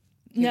Lee.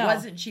 He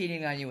wasn't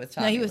cheating on you with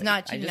Tommy Lee. No, he was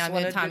not cheating on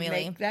me with Tommy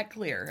Lee. Make that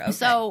clear. Okay.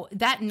 So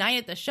that night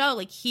at the show,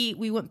 like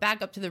we went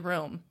back up to the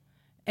room.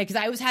 Because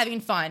I was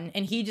having fun,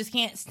 and he just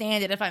can't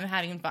stand it if I'm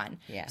having fun.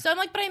 Yeah. So I'm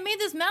like, but I made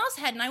this mouse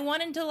head, and I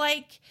wanted to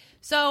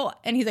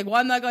and he's like, well,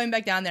 I'm not going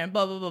back down there, and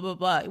blah, blah, blah, blah,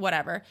 blah,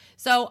 whatever.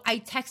 So I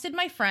texted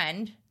my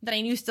friend that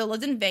I knew still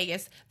lived in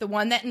Vegas, the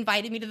one that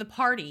invited me to the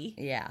party.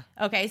 Yeah.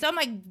 Okay, so I'm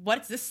like,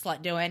 what's this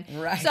slut doing?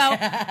 Right. So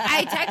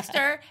I text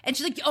her, and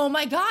she's like, oh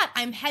my God,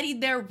 I'm heading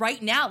there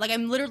right now. Like,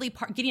 I'm literally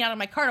getting out of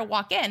my car to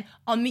walk in.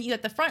 I'll meet you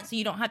at the front so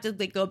you don't have to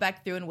like go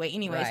back through and wait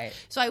anyways. Right.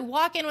 So I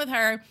walk in with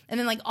her, and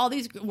then like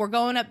we're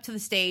going up to the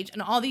stage,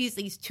 and all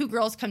these two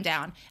girls come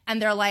down,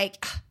 and they're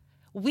like,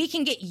 we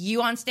can get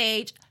you on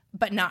stage,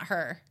 but not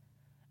her.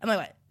 I'm like,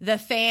 what? The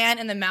fan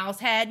and the mouse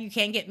head, you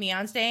can't get me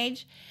on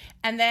stage?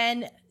 And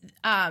then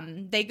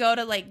they go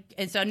to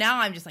and so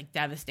now I'm just like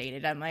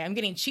devastated. I'm like, I'm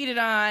getting cheated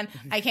on.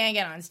 I can't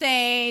get on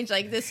stage.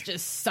 Like, this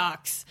just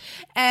sucks.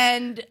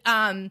 And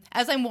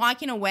as I'm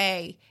walking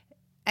away,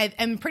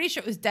 I'm pretty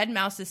sure it was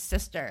Deadmau5's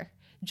sister,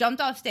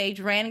 jumped off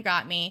stage, ran and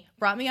got me,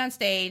 brought me on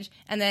stage,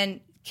 and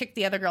then kicked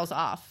the other girls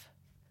off.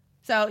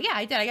 So, yeah,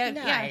 I did. I got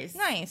nice.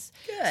 Yeah, nice.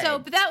 Good. So,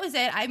 but that was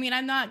it. I mean,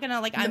 I'm not going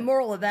to, the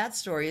moral of that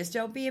story is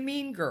don't be a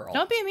mean girl.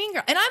 Don't be a mean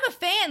girl. And I'm a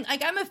fan.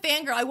 Like, I'm a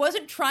fangirl. I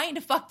wasn't trying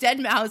to fuck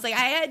Deadmau5. Like,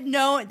 I had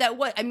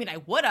I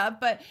would have,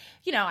 but,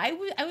 you know, I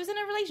was in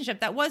a relationship.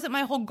 That wasn't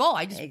my whole goal.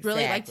 I just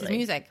really liked his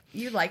music.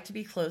 You like to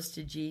be close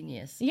to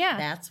genius. Yeah.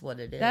 That's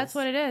what it is. That's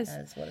what it is.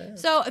 That's what it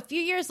is. So, a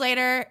few years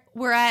later,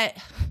 we're at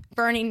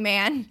Burning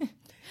Man.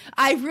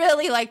 I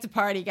really like to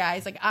party,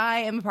 guys. Like,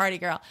 I am a party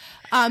girl.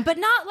 But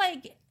not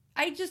like...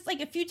 I just, like,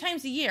 a few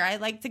times a year, I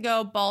like to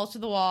go balls to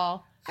the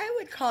wall. I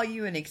would call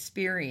you an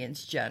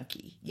experience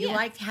junkie. You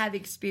like to have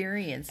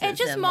experiences. And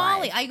just in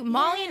Molly. life.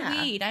 Molly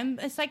and weed. I'm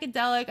a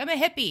psychedelic. I'm a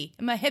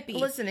hippie.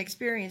 Listen,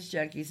 experience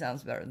junkie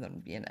sounds better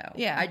than,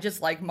 Yeah. I just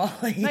like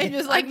Molly. I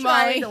just like I'm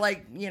Molly.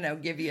 trying to,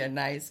 give you a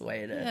nice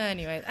way to.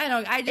 Anyways, I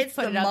know. I just it's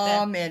put the it out there.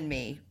 mom in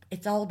me.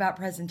 It's all about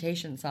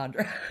presentation,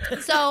 Sandra.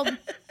 So,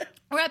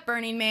 we're at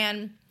Burning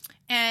Man,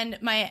 and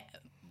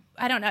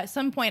I don't know, at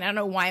some point, I don't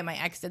know why my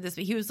ex did this,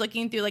 but he was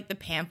looking through, like, the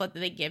pamphlet that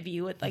they give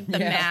you with, like, the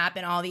map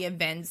and all the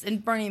events,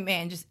 and Burning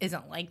Man just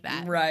isn't like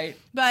that. Right.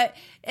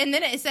 And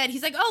then it said,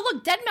 he's like, oh,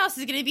 look, Deadmau5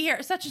 is going to be here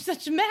at such and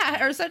such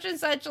or such and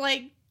such,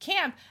 like,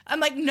 camp. I'm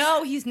like,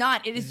 no, he's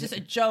not. It is just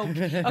a joke,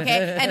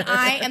 okay? And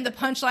I am the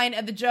punchline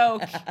of the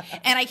joke,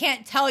 and I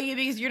can't tell you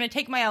because you're going to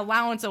take my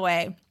allowance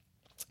away.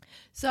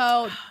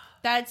 So,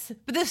 but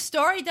the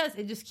story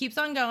it just keeps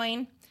on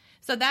going.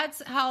 So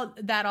that's how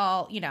that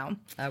all,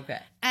 Okay.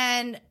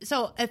 And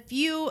so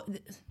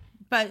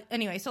but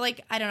anyway, so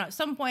like, I don't know, at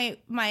some point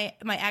my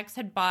ex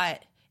had bought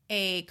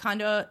a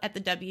condo at the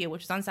W,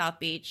 which is on South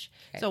Beach.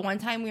 Okay. So one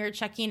time we were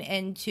checking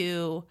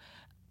into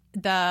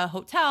the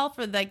hotel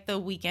for like the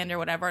weekend or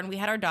whatever, and we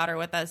had our daughter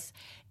with us.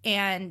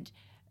 And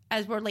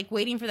as we're like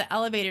waiting for the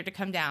elevator to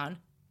come down,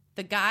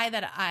 the guy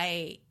that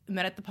I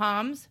met at the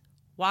Palms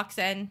walks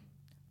in,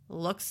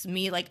 looks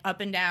me like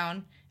up and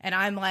down, and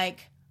I'm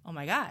like, oh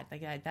my God,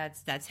 like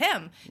that's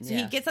him. So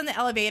he gets on the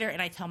elevator,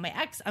 and I tell my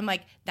ex, I'm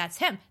like, that's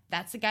him.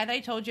 That's the guy that I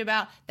told you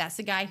about. That's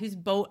the guy whose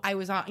boat I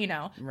was on,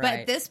 Right. But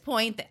at this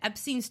point, the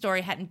Epstein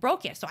story hadn't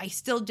broke yet, so I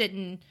still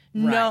didn't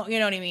know, you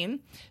know what I mean?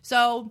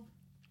 So,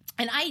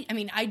 and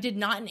I did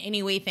not in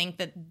any way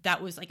think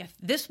that was like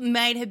this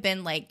might have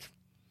been like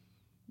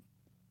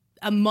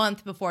a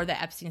month before the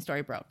Epstein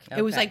story broke. Okay.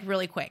 It was like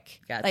really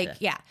quick. Gotcha. Like,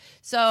 yeah.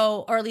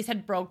 So, or at least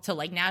had broke to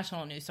like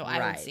national news, so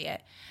I would see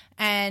it.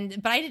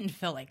 But I didn't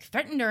feel like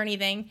threatened or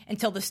anything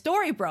until the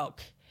story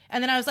broke.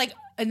 And then I was like,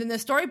 and then the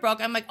story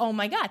broke. I'm like, oh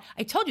my God,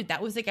 I told you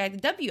that was the guy at the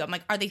W. I'm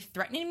like, are they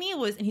threatening me?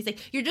 And he's like,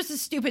 you're just a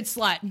stupid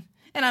slut.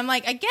 And I'm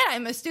like, I get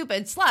I'm a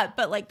stupid slut,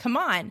 but like, come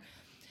on.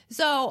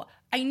 So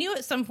I knew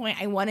at some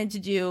point I wanted to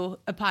do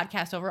a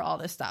podcast over all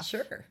this stuff.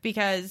 Sure.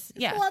 Because,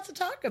 it's a lot to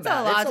talk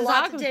about. It's a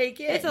lot to take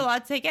in. It's a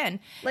lot to take in.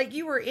 Like,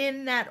 you were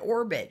in that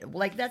orbit.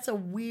 Like, that's a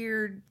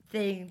weird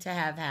thing to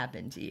have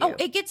happen to you. Oh,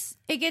 it gets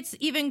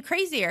even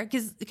crazier.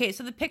 Because, okay,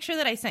 so the picture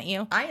that I sent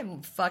you. I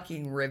am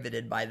fucking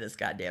riveted by this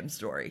goddamn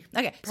story.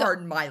 Okay.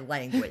 Pardon my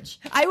language.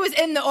 I was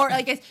in the,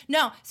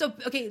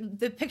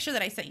 the picture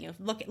that I sent you.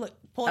 Look,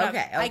 pull it up.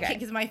 Okay. I can't,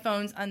 because my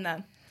phone's on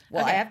the.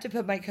 Well, I have to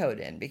put my code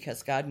in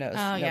because God knows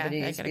nobody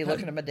needs to be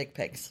looking at my dick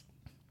pics.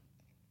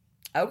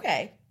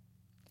 Okay.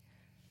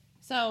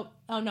 So,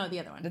 no, the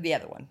other one. The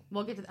other one.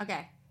 We'll get to,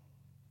 okay.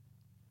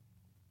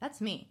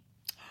 That's me.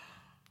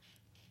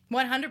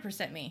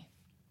 100% me.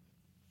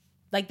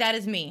 Like, that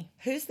is me.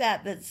 Who's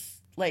that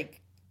that's, like,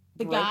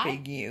 the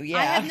groping guy? you? Yeah.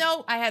 I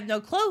have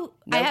no clue.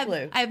 No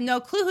clue. I have no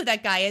clue who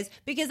that guy is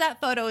because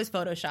that photo is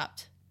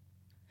photoshopped.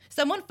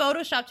 Someone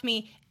photoshopped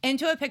me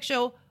into a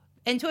picture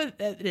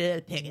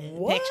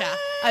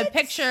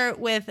picture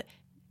with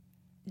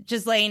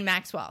Ghislaine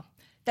Maxwell.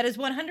 That is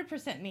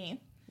 100% me.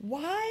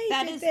 Why?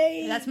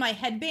 That's my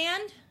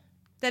headband.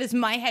 That is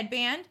my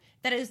headband.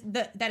 That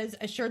is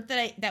a shirt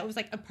that was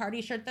like a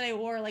party shirt that I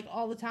wore like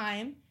all the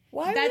time.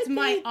 Why? That's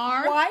my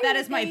arm. That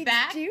is my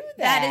back. Do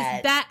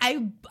that?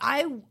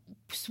 I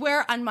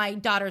swear on my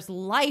daughter's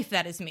life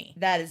that is me.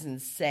 That is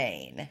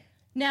insane.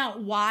 Now,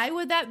 why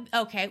would that?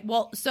 Okay,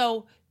 well,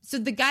 so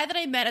the guy that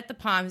I met at the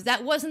Palms,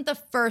 that wasn't the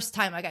first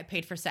time I got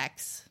paid for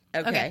sex.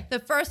 Okay. The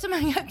first time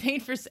I got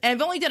paid for, and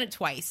I've only done it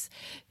twice,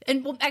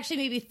 and well, actually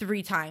maybe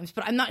 3 times,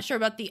 but I'm not sure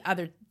about the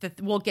other.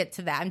 We'll get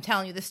to that. I'm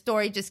telling you, the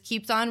story just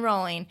keeps on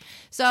rolling.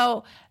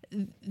 So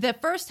the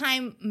first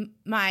time,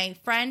 my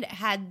friend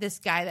had this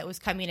guy that was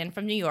coming in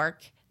from New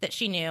York that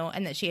she knew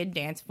and that she had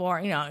danced for,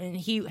 and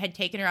he had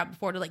taken her out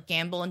before to like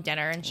gamble and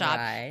dinner and shop,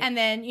 and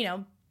then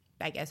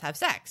I guess have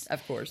sex.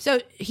 Of course.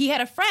 So he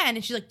had a friend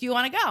and she's like, do you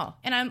want to go?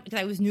 And because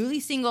I was newly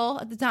single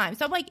at the time.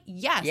 So I'm like,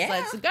 yes,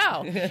 let's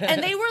go.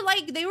 And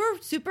they were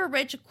super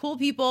rich, cool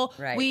people.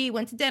 Right. We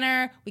went to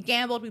dinner, we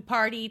gambled, we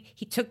partied.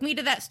 He took me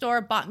to that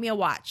store, bought me a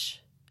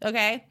watch.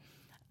 Okay.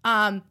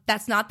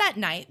 That's not that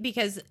night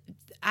because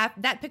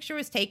that picture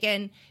was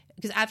taken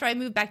because after I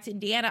moved back to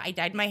Indiana, I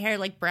dyed my hair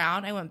like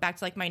brown. I went back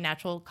to like my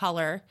natural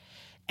color.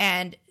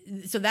 And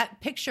so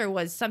that picture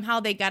was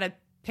somehow they got a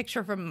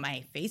picture from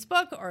my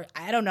Facebook or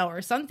I don't know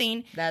or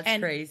something. That's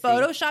crazy.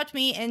 Photoshopped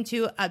me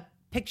into a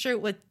picture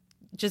with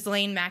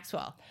Ghislaine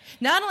Maxwell.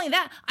 Not only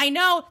that, I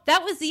know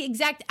that was the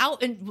exact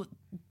outfit.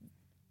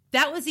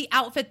 That was the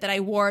outfit that I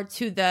wore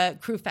to the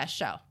Crew Fest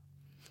show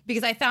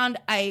because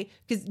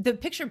because the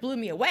picture blew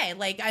me away.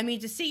 Like, I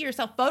mean, to see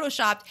yourself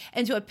photoshopped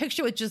into a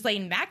picture with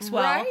Ghislaine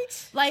Maxwell,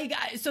 right? Like,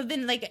 so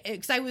then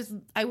because I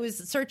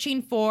was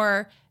searching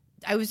for.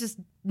 I was just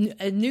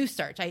a news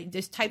search. I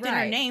just typed in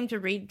her name to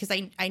read because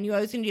I knew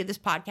I was going to do this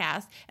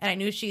podcast and I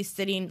knew she's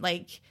sitting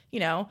like,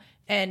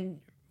 and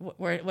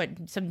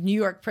some New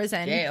York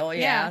prison. Jail,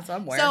 yeah,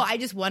 somewhere. So I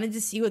just wanted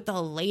to see what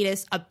the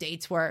latest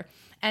updates were.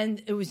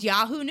 And it was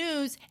Yahoo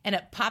News and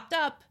it popped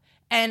up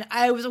and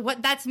I was,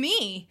 that's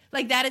me.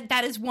 Like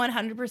that is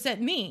 100%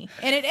 me.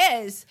 And it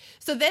is.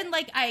 So then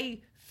like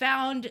I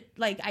found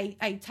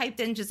I typed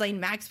in Ghislaine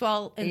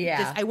Maxwell and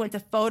I went to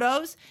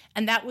photos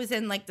and that was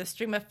in like the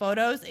stream of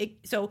photos.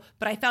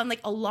 But I found like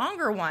a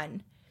longer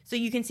one so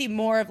you can see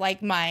more of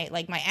like my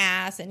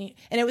ass and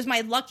it was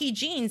my Lucky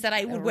jeans that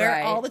I would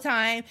wear all the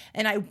time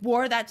and I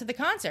wore that to the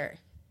concert.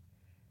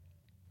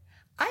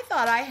 I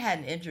thought I had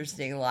an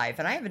interesting life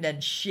and I haven't done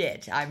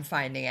shit. I'm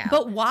finding out.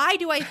 But why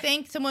do I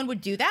think someone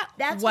would do that?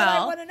 That's what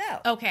I want to know.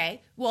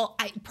 Okay. Well,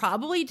 I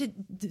probably to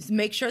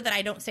make sure that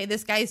I don't say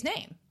this guy's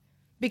name.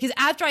 Because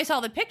after I saw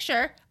the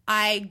picture,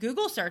 I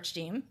Google searched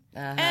him.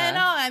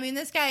 And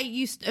this guy he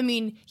used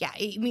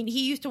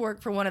to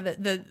work for one of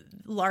the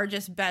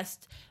largest,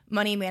 best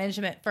money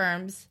management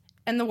firms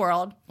in the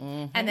world.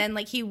 Mm-hmm. And then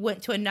he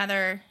went to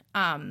another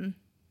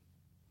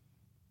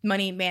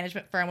money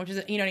management firm, which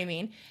is, you know what I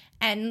mean?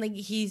 And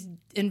he's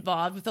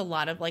involved with a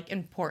lot of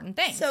important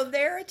things. So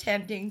they're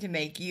attempting to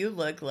make you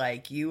look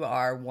like you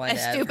are one of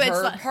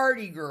her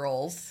party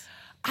girls.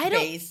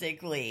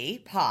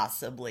 Basically,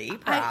 possibly,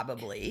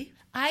 probably.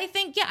 I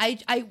think,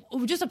 I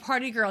just a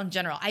party girl in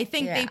general. I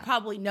think they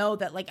probably know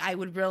that, I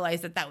would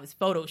realize that was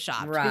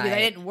Photoshopped. Right. Because I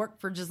didn't work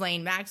for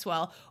Ghislaine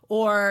Maxwell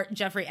or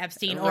Jeffrey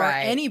Epstein or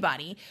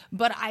anybody.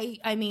 But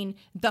I mean,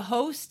 the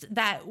host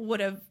that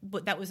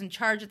was in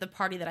charge at the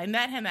party that I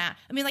met him at,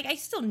 I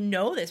still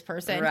know this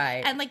person.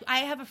 Right. And, I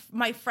have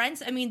my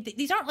friends,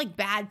 these aren't,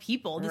 bad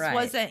people. This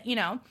wasn't,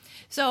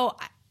 So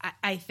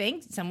I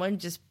think someone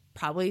just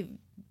probably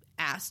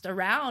asked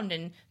around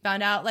and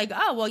found out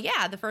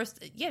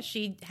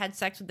she had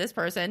sex with this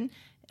person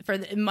for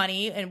the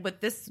money and with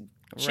this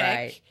chick.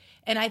 Right.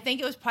 And I think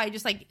it was probably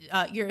just like,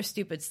 you're a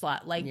stupid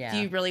slut. Like, do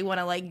you really want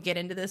to like get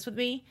into this with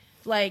me?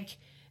 Like,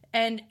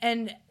 and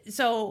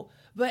so,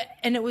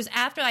 and it was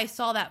after I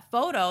saw that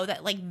photo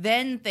that like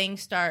then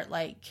things start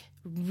like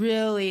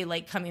really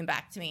like coming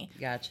back to me.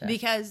 Gotcha.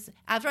 Because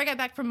after I got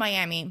back from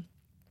Miami,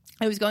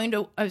 I was going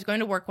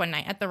to work one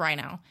night at the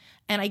Rhino,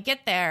 and I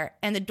get there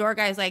and the door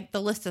guy's like,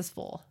 the list is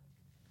full.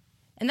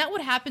 And that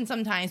would happen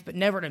sometimes, but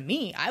never to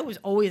me. I was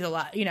always a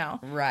lot, you know.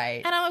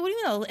 Right. And I'm like, what do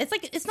you mean? It's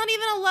like, it's not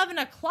even 11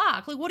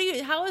 o'clock.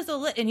 Like, how is the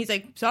list? And he's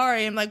like,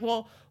 sorry. I'm like,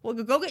 well,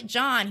 go get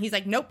John. He's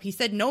like, nope. He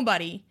said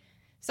nobody.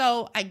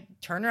 So I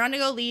turn around to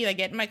go leave. I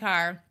get in my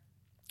car.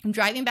 I'm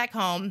driving back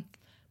home.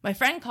 My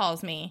friend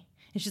calls me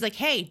and she's like,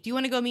 hey, do you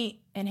want to go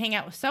meet and hang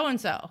out with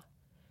so-and-so?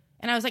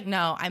 And I was like,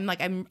 no, I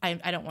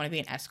don't want to be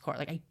an escort.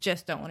 Like, I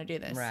just don't want to do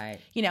this. Right.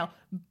 You know,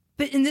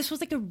 and this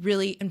was like a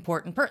really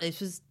important part.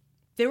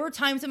 There were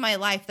times in my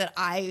life that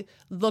I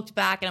looked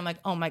back and I'm like,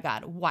 oh my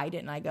God, why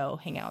didn't I go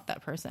hang out with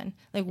that person?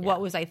 Like,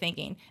 what was I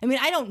thinking? I mean,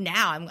 I don't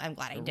now. I'm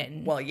glad I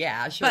didn't. Well,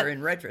 yeah, sure,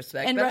 in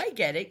retrospect, but I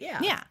get it. Yeah.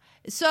 Yeah.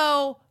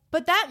 So,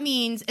 but that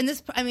means,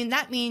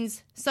 that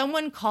means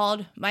someone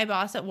called my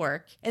boss at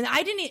work and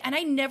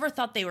I never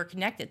thought they were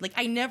connected. Like,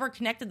 I never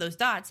connected those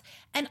dots.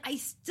 And I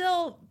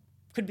still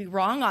could be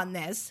wrong on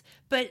this,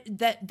 but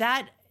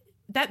that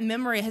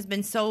memory has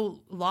been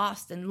so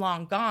lost and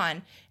long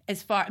gone.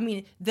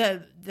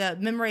 The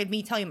memory of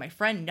me telling my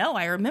friend, no,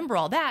 I remember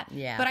all that.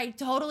 Yeah. But I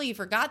totally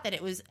forgot that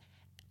it was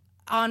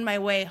on my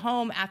way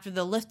home after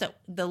the list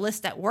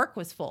at work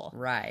was full.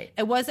 Right.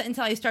 It wasn't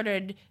until I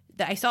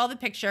saw the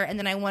picture and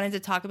then I wanted to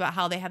talk about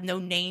how they have no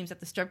names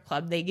at the strip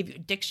club. They give you a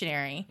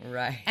dictionary.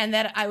 Right. And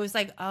that I was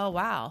like, oh,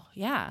 wow.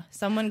 Yeah.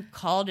 Someone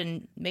called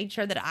and made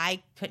sure that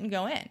I couldn't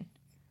go in.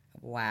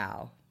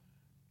 Wow.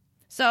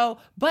 So,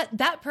 but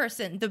that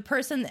person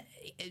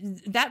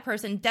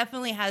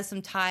definitely has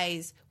some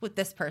ties with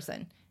this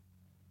person.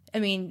 I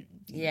mean,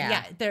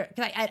 yeah.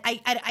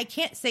 I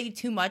can't say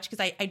too much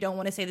because I don't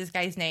want to say this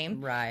guy's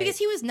name, right? Because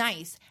he was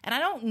nice, and I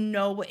don't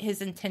know what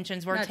his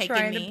intentions were. Not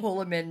trying to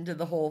pull him into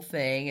the whole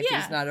thing if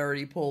he's not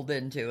already pulled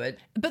into it.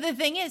 But the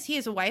thing is, he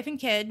has a wife and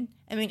kid.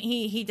 I mean,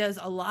 he does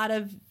a lot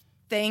of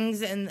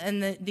things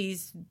in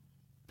these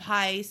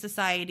high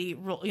society,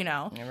 you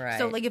know. Right.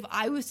 So like if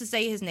I was to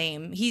say his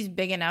name, he's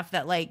big enough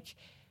that like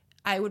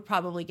I would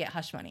probably get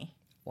hush money.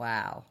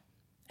 Wow.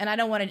 And I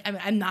don't want to. I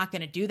mean, I'm not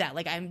going to do that.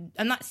 Like I'm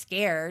not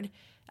scared.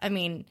 I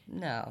mean,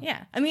 no.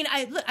 Yeah. I mean,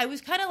 I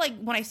was kind of like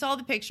when I saw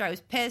the picture, I was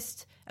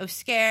pissed, I was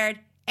scared,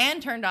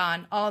 and turned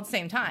on all at the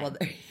same time. Well,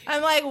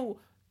 I'm like,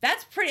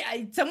 that's pretty.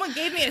 Someone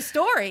gave me a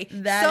story.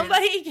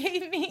 Somebody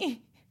gave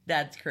me.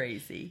 That's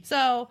crazy.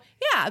 So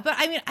yeah, but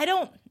I mean, I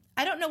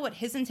don't know what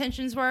his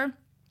intentions were.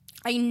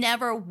 I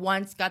never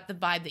once got the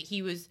vibe that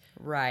he was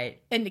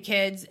into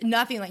kids.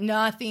 Nothing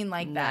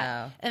like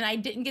that. And I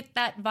didn't get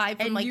that vibe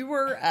from And you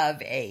were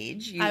of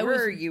age.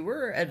 You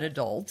were an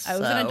adult. I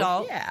was an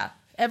adult. Yeah.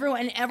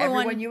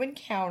 Everyone you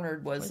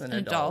encountered was an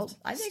adult.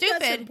 I think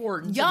Stupid, that's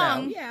important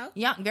young, to know. Yeah.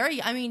 Young,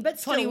 very. I mean,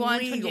 but 21,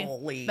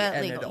 legally, but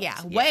an legal. adult. Yeah,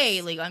 yes.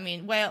 way legal. I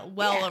mean, well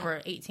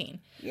over 18.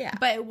 Yeah.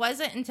 But it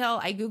wasn't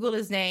until I Googled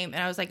his name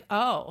and I was like,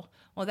 oh,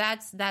 well,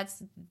 that's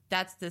this.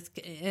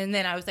 And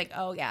then I was like,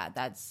 oh yeah,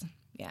 that's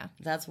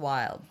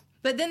wild.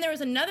 But then there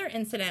was another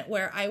incident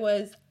where I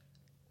was,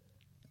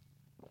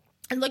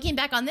 and looking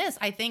back on this,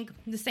 I think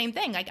the same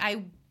thing. Like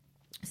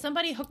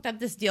somebody hooked up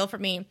this deal for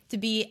me to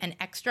be an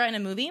extra in a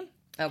movie.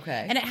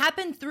 Okay. And it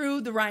happened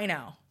through the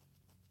Rhino.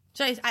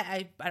 So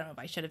I don't know if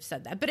I should have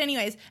said that. But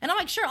anyways, and I'm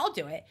like, sure, I'll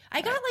do it.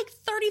 I got like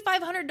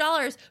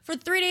 $3,500 for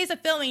 3 days of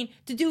filming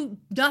to do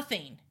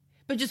nothing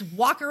but just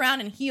walk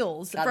around in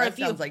heels. That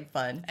sounds like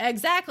fun.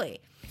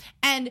 Exactly.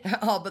 And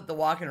all but the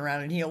walking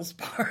around in heels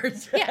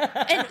part.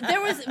 Yeah. And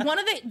there was one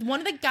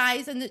of the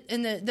guys in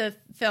the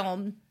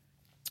film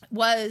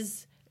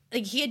was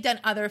like, he had done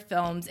other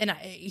films, and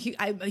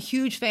I'm a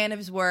huge fan of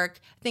his work.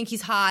 I think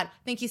he's hot.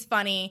 I think he's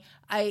funny.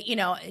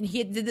 And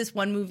he did this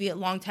one movie a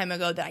long time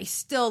ago that I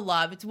still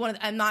love. It's one of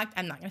I'm not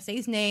going to say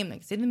his name. I'm not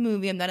going to say the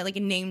movie. I'm not like a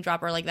name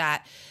dropper like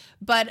that.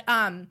 But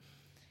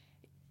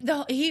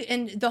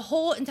the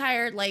whole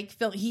entire like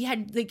film, he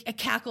had like a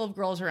cackle of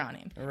girls around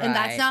him, and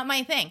that's not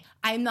my thing.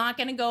 I'm not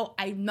gonna go.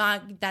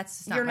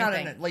 That's not my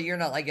thing. You're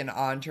not like an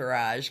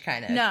Entourage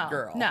kind of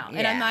girl. No,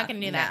 and I'm not gonna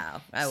do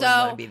that. No, I wouldn't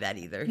want to be that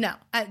either. No,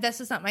 that's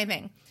just not my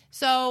thing.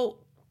 So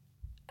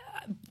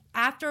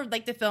after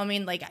like the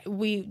filming, like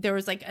there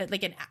was like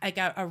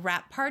a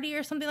rap party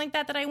or something like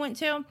that I went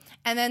to,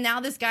 and then now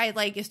this guy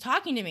like is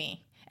talking to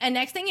me. And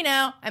next thing you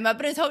know, I'm up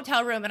in his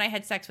hotel room and I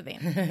had sex with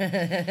him.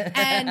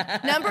 And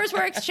numbers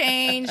were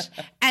exchanged.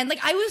 And like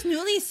I was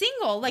newly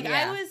single. Like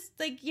I was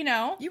like, you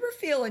were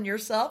feeling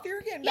yourself. You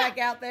were getting back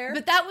out there.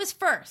 But that was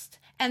first.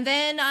 And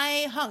then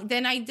I hung.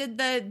 Then I did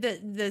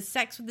the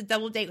sex with the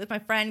double date with my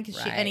friend.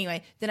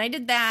 Then I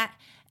did that.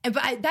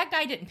 But that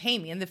guy didn't pay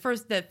me. And the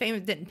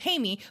famous didn't pay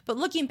me. But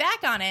looking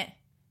back on it,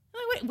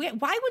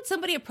 why would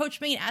somebody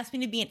approach me and ask me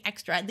to be an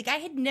extra? The guy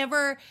had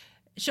never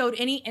showed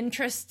any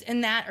interest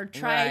in that or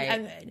tried.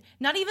 Right.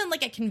 Not even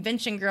like a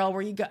convention girl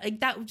where you go like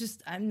that.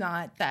 Just I'm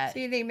not that. So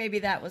you think maybe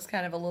that was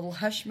kind of a little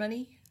hush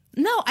money?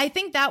 No, I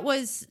think that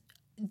was.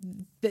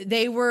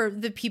 They were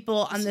the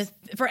people on the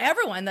for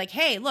everyone. Like,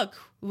 hey, look,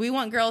 we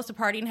want girls to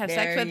party and have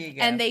sex with,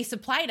 and they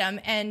supplied them.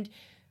 And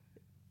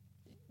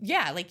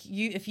yeah, like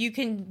if you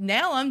can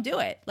nail them, do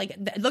it. Like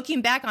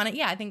looking back on it,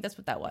 yeah, I think that's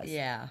what that was.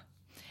 Yeah,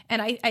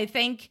 and I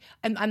think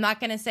I'm not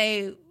going to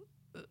say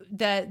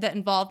the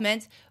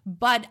involvement,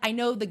 but I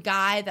know the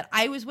guy that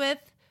I was with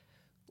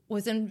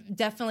was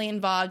definitely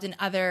involved in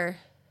other.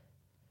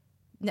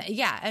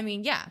 Yeah, I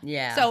mean, yeah.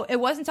 Yeah. So it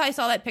wasn't until I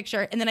saw that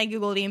picture and then I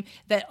Googled him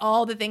that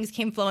all the things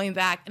came flowing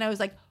back and I was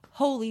like,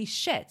 holy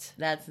shit.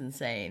 That's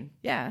insane.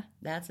 Yeah.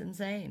 That's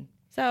insane.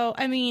 So,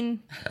 I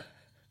mean,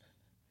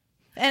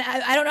 and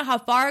I don't know how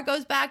far it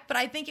goes back, but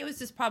I think it was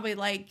just probably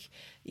like,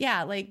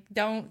 yeah, like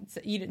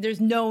there's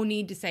no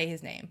need to say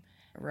his name.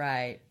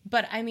 Right.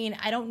 But I mean,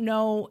 I don't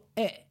know.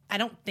 I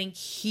don't think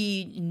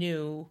he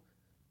knew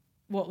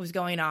what was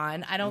going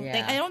on. I don't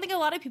think a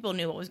lot of people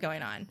knew what was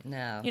going on.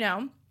 No. You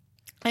know?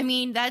 I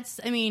mean,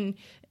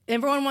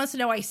 everyone wants to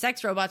know why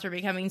sex robots are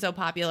becoming so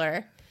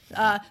popular.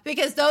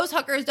 Because those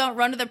hookers don't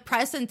run to the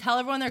press and tell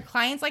everyone their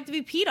clients like to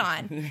be peed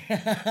on.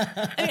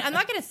 I mean, I'm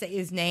not going to say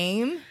his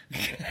name.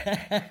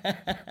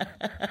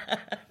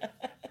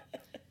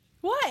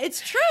 What?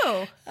 It's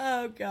true.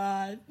 Oh,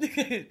 God.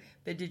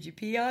 But did you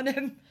pee on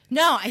him?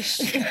 No, no.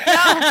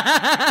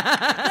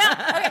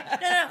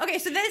 Okay,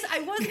 so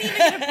I wasn't even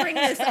going to bring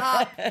this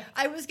up.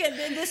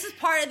 This is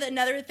part of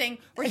another thing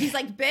where he's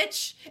like,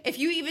 bitch, if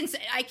you even say,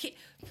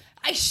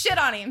 I shit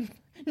on him.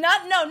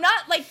 Not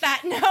like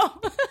that. No.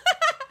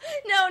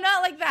 No,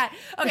 not like that.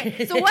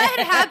 Okay, so what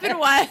had happened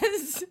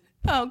was,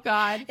 oh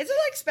God. Is there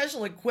like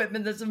special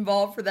equipment that's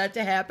involved for that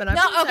to happen? I've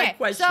okay,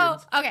 so,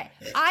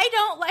 I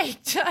don't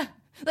like to...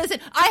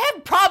 Listen, I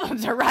have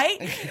problems, all right?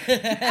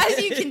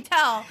 As you can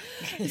tell.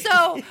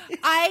 So,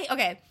 I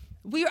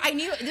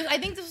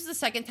think this was the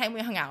second time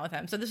we hung out with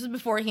him. So this was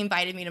before he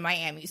invited me to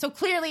Miami. So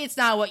clearly it's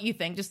not what you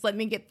think. Just let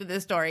me get through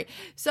this story.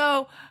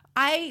 So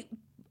I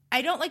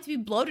don't like to be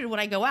bloated when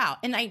I go out.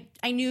 And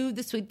I knew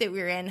the suite that we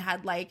were in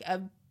had like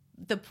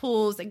the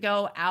pools that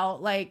go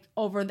out like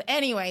over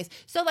anyways.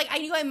 So like I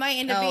knew I might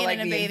end up being like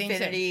in a bathing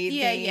suit.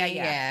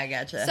 Yeah, I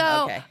gotcha.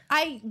 So okay.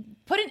 I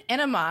put an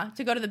enema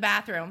to go to the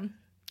bathroom.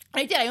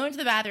 I did. I went to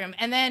the bathroom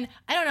and then,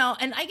 I don't know,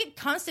 and I get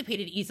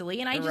constipated easily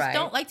and I just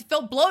don't like to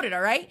feel bloated,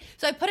 all right?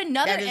 So I put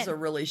another... That is a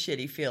really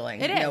shitty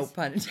feeling. It is. No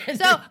pun intended.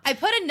 So I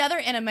put another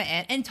enema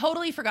in and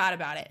totally forgot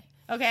about it,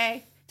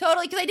 okay?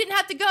 Totally, because I didn't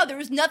have to go. There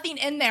was nothing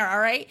in there, all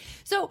right?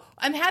 So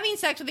I'm having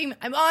sex with him.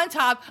 I'm on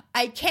top.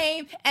 I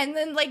came, and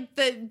then like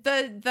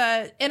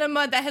the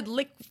enema that had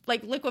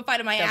liquefied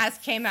in my ass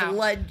came out.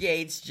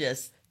 Floodgates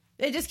just...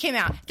 It just came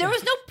out. There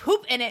was no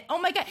poop in it. Oh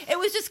my God. It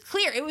was just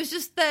clear. It was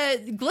just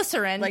the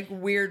glycerin. Like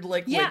weird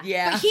liquid,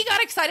 yeah. But he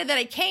got excited that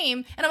I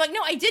came. And I'm like,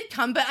 no, I did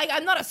come, but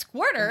I'm not a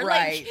squirter.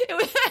 Right. Like,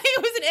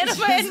 it was an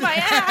enema in my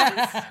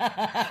ass.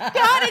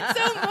 God, it's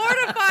so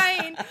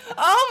mortifying.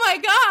 Oh my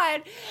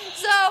God.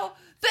 So,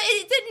 but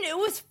it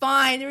was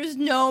fine. There was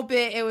no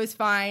bit. It was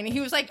fine. He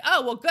was like,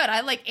 oh, well, good.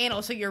 I like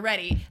anal, so you're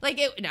ready.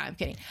 No, I'm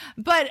kidding.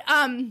 But,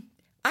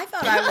 I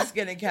thought I was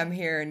going to come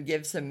here and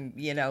give some,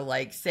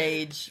 like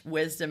sage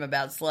wisdom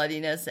about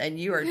sluttiness, and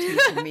you are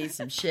teaching me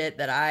some shit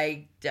that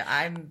I'm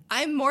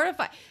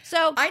mortified.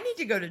 So I need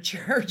to go to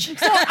church.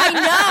 So I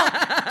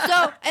know.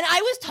 So, and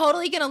I was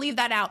totally going to leave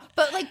that out,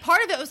 but like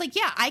part of it was like,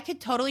 yeah, I could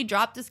totally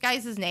drop this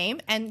guy's name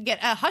and get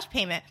a hush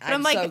payment. But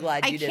I'm like, so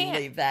glad you didn't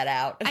leave that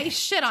out. I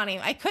shit on him.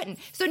 I couldn't.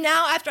 So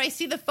now after I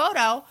see the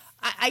photo,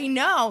 I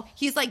know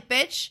he's like,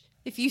 bitch,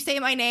 if you say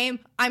my name,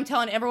 I'm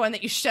telling everyone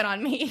that you shit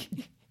on me.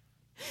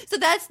 So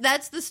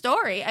that's the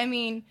story. I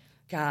mean,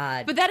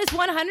 God. But that is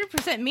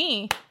 100%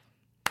 me.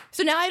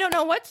 So now I don't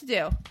know what to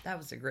do. That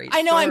was a great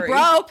I know story. I'm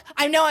broke.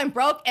 I know I'm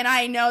broke, and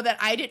I know that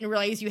I didn't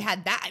realize you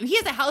had that. He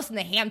has a house in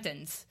the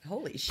Hamptons.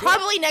 Holy shit.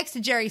 Probably next to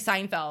Jerry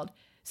Seinfeld.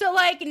 So,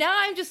 like, now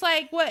I'm just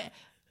like, what?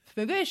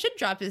 Maybe I should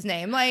drop his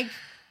name. Like,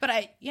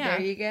 but yeah.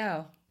 There you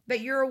go. But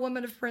you're a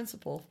woman of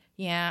principle.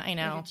 Yeah, I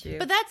know.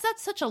 But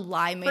that's such a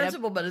lie made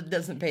principle, up. but it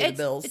doesn't pay the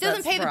bills. It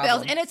doesn't pay the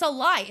bills, and it's a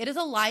lie. It is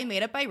a lie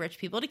made up by rich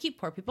people to keep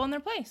poor people in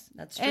their place.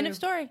 That's true. End of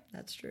story.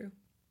 That's true.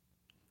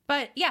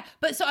 But yeah,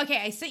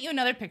 okay, I sent you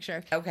another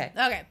picture. Okay.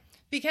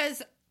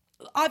 Because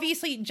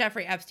obviously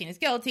Jeffrey Epstein is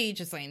guilty.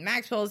 Ghislaine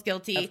Maxwell is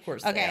guilty. Of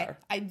course they are.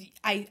 I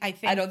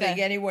think I don't think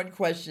anyone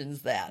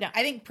questions that. No,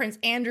 I think Prince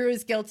Andrew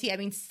is guilty. I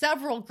mean,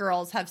 several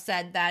girls have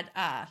said that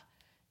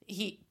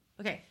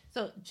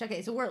So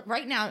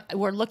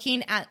we're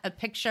looking at a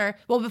picture.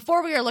 Well,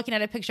 before we were looking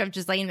at a picture of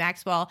Ghislaine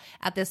Maxwell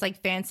at this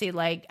like fancy,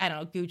 like, I don't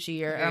know,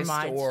 Gucci or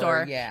Armand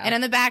store. Yeah. And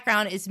in the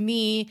background is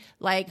me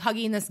like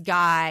hugging this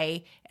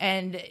guy.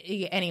 And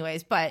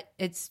anyways, but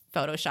it's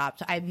photoshopped.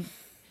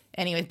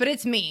 But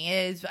it's me.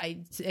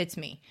 It's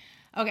me.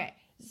 Okay.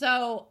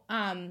 So,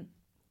 now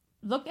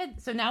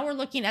we're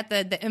looking at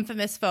the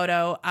infamous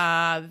photo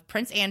of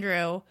Prince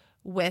Andrew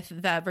with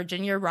the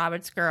Virginia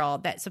Roberts girl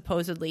that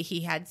supposedly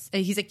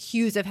he's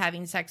accused of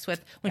having sex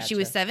with when she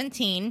was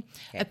 17.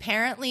 Okay.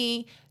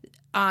 Apparently,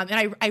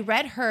 and I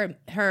read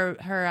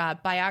her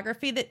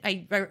biography that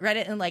I read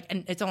it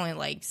and it's only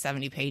like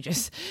 70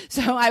 pages.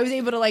 So I was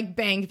able to like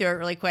bang through it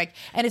really quick.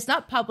 And it's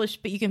not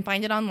published, but you can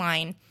find it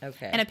online.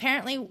 Okay. And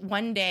apparently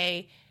one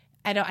day,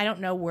 I don't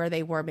know where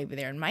they were. Maybe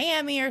they're in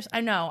Miami or I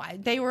know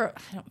they were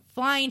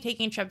flying,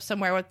 taking trips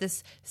somewhere with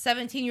this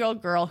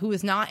 17-year-old girl who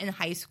was not in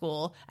high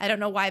school. I don't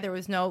know why there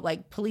was no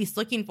like police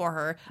looking for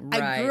her.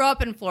 Right. I grew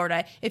up in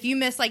Florida. If you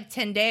miss like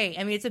 10 days,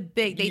 I mean, it's a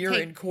big. You're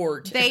in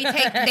court. They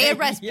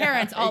arrest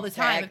parents all the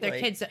time if their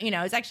kids.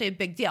 It's actually a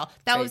big deal.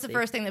 That was the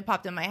first thing that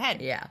popped in my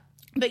head. Yeah.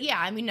 But yeah,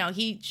 I mean, no,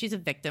 she's a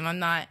victim.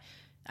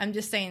 I'm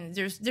just saying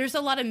there's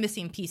a lot of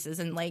missing pieces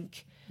and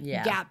like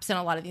gaps in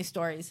a lot of these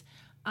stories.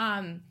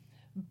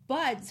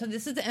 But so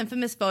this is the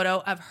infamous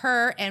photo of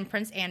her and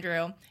Prince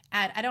Andrew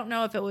at, I don't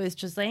know if it was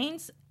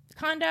Ghislaine's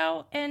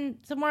condo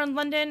somewhere in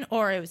London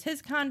or it was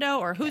his condo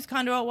or whose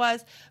condo it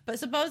was. But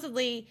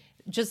supposedly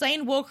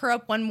Ghislaine woke her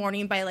up one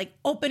morning by like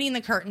opening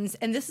the curtains.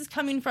 And this is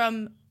coming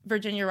from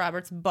Virginia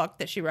Roberts' book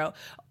that she wrote,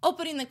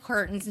 opening the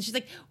curtains. And she's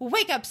like,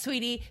 wake up,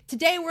 sweetie.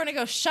 Today we're going to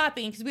go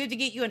shopping because we have to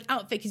get you an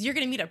outfit because you're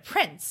going to meet a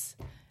prince.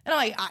 And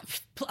I'm like,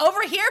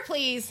 over here,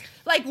 please.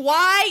 Like,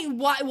 why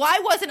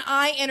wasn't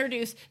I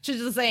introduced to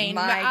Ghislaine?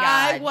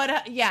 My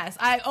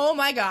God. Oh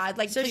my God.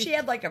 Like, so please. She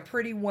had like a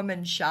pretty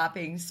woman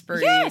shopping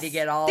spree to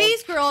get all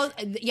these girls.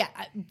 Yeah,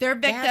 they're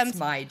victims. That's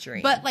my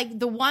dream. But like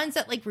the ones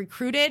that like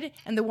recruited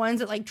and the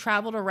ones that like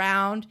traveled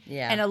around.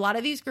 Yeah. And a lot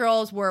of these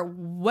girls were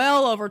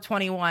well over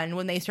 21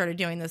 when they started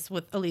doing this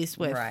with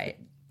right.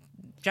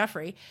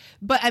 Jeffrey.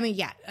 But I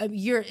mean,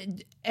 you're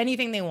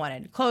anything they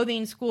wanted,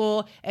 clothing,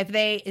 school. If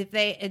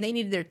they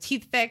needed their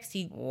teeth fixed,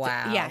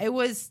 it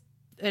was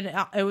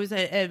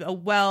a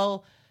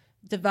well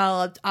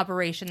developed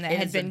operation that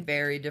had been a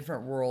very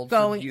different world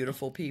for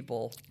beautiful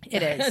people.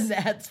 It is.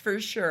 That's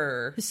for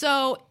sure.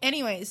 So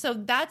anyway,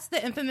 that's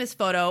the infamous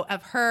photo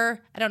of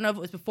her. I don't know if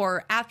it was before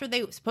or after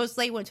they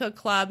supposedly went to a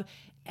club.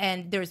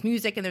 And there was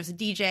music and there was a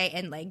DJ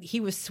and like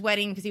he was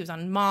sweating because he was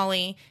on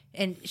Molly.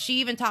 And she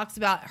even talks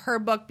about her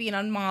book being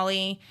on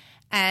Molly.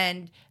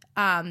 And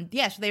so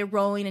they were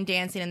rolling and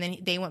dancing and then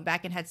they went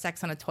back and had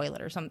sex on a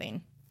toilet or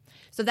something.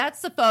 So that's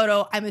the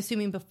photo, I'm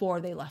assuming,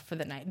 before they left for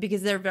the night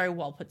because they're very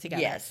well put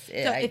together. Yes.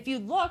 If you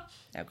look.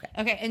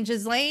 Okay. And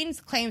Ghislaine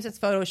claims it's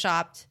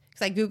photoshopped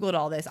because I Googled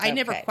all this. I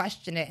never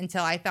questioned it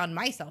until I found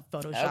myself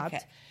photoshopped. Okay.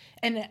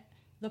 And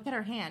look at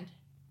her hand.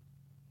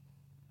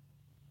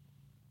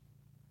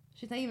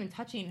 She's not even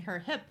touching her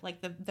hip,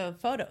 like the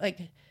photo. Like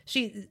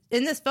she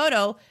in this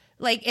photo,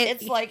 like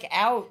it's like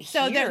out.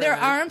 So here. their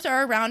arms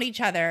are around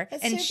each other,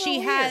 That's and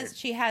weird.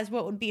 she has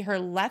what would be her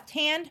left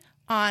hand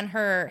on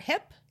her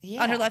hip,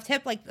 on her left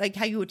hip, like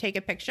how you would take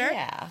a picture.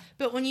 Yeah.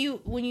 But when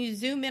you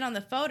zoom in on the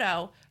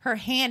photo, her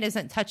hand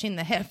isn't touching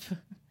the hip.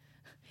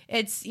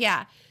 That's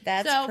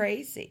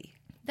crazy.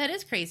 That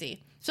is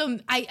crazy. So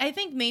I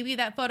think maybe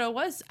that photo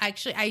was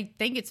actually. I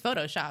think it's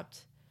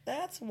photoshopped.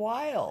 That's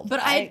wild.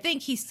 But I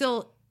think he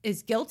still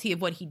is guilty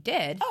of what he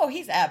did. Oh,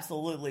 he's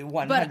absolutely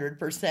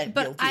 100%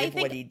 guilty of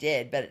what he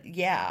did. But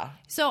yeah.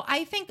 So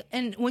I think,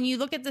 and when you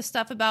look at the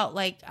stuff about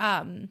like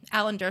Alan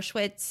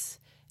Dershowitz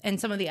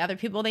and some of the other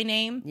people they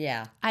name,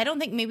 I don't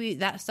think maybe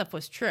that stuff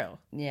was true.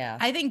 Yeah.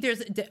 I think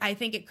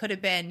it could have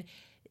been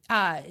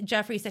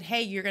Jeffrey said,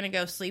 hey, you're going to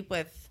go sleep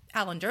with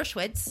Alan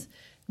Dershowitz,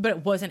 but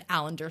it wasn't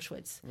Alan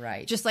Dershowitz.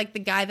 Right. Just like the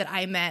guy that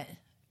I met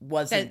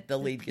wasn't the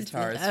lead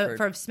guitarist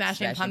for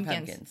Smashing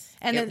Pumpkins.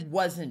 And it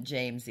wasn't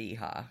James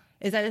Iha.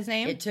 Is that his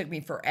name? It took me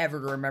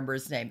forever to remember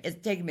his name.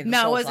 It's taken me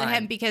No, it wasn't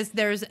him because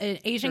there's an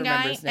Asian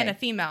guy and a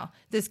female.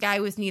 This guy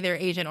was neither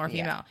Asian or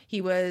female. Yeah.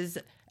 He was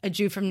a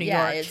Jew from New York.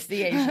 Yeah, it's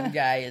the Asian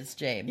guy. It's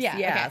James. Yeah.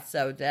 Okay.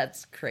 So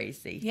that's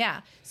crazy.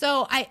 Yeah.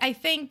 So I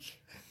think,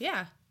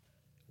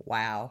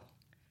 Wow.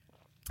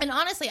 And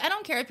honestly, I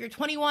don't care if you're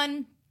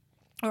 21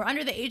 or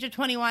under the age of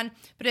 21,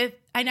 but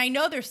I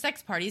know there's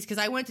sex parties because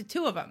I went to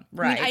 2 of them.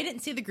 Right. I mean, I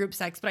didn't see the group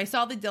sex, but I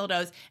saw the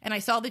dildos and I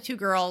saw the 2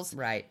 girls.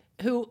 Right.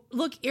 Who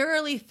look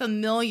eerily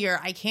familiar.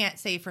 I can't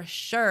say for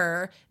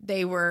sure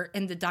they were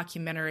in the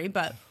documentary,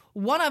 but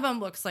one of them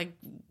looks like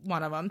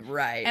one of them.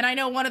 Right. And I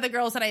know one of the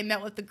girls that I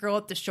met with, the girl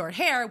with the short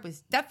hair,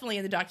 was definitely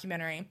in the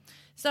documentary.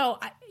 So,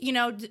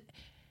 to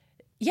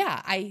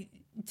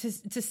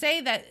say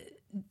that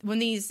when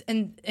these,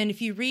 and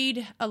if you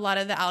read a lot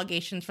of the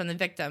allegations from the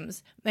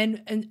victims,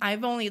 and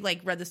I've only like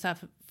read the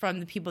stuff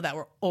from the people that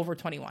were over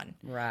 21.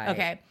 Right.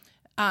 Okay.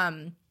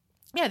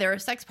 There were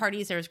sex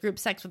parties. There was group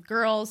sex with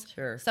girls.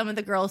 Sure. Some of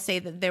the girls say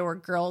that there were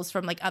girls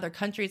from like other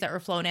countries that were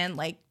flown in,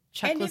 like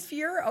And if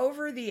you're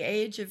over the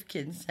age of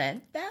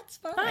consent, that's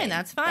fine.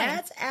 That's fine.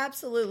 That's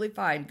absolutely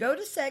fine. Go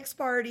to sex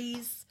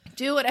parties.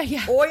 Do it.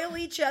 Yeah. Oil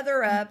each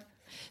other up.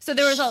 So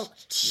there was a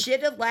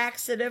shit a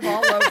laxative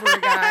all over a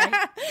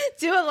guy.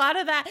 Do a lot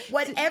of that.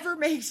 Whatever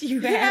makes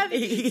you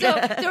happy. So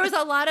there was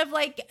a lot of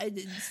like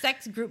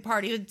sex group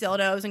parties with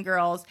dildos and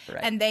girls, right.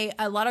 And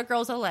a lot of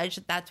girls allege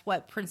that that's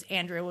what Prince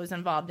Andrew was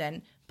involved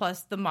in.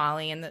 plus the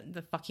Molly and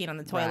the fucking on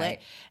the toilet. Right.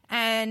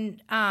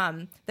 And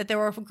that there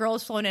were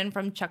girls flown in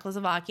from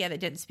Czechoslovakia that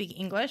didn't speak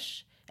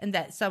English, and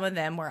that some of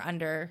them were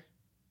under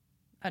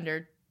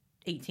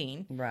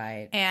 18.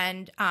 Right.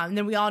 And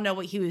then we all know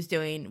what he was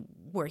doing,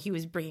 where he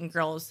was bringing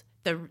girls,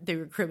 the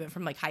recruitment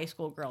from like high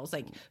school girls,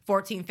 like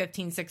 14,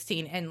 15,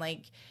 16, and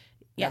like,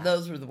 yeah,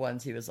 those were the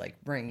ones he was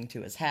like bringing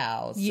to his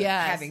house,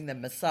 having them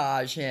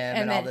massage him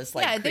and then, all this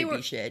like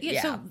creepy shit.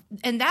 Yeah. So,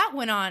 and that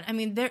went on. I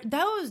mean,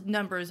 those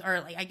numbers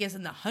are like, I guess,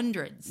 in the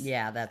hundreds.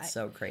 Yeah, that's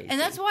so crazy. And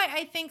that's why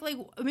I think, like,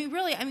 I mean,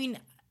 really, I mean,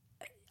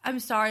 I'm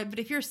sorry, but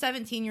if you're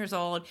 17 years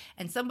old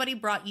and somebody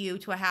brought you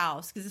to a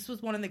house, because this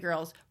was one of the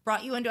girls,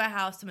 brought you into a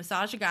house to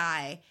massage a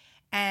guy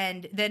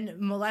and then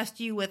molest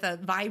you with a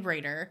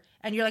vibrator,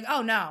 and you're like,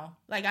 oh no,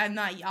 like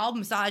I'll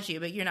massage you,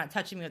 but you're not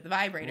touching me with the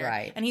vibrator.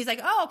 Right. And he's like,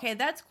 oh, okay,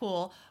 that's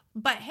cool.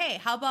 But hey,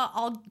 how about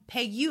I'll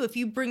pay you if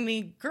you bring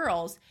me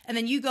girls, and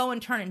then you go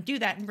and turn and do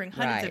that and bring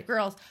hundreds of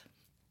girls.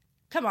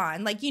 Come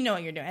on, like, you know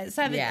what you're doing. At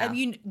 7, I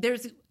mean,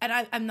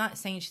 I'm not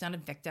saying she's not a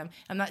victim.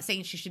 I'm not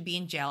saying she should be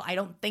in jail. I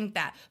don't think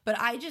that. But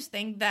I just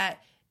think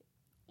that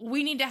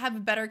we need to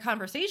have better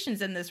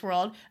conversations in this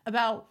world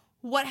about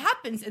what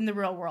happens in the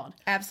real world.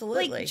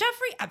 Absolutely. Like,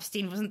 Jeffrey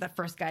Epstein wasn't the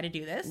first guy to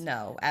do this.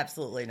 No,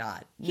 absolutely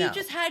not. He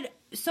just had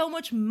so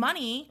much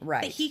money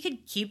that he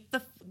could keep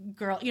the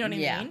girl, you know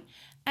what I mean?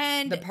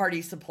 And the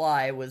party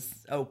supply was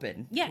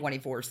open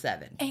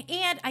 24/7.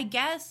 And I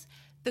guess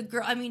the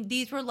girl, I mean,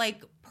 these were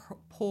like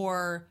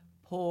poor.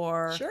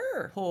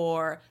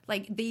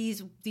 Like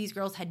these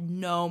girls had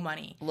no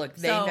money. Look,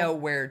 they know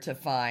where to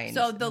find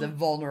the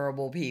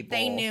vulnerable people.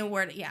 They knew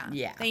where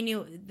to, they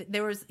knew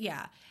there was,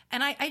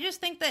 And I just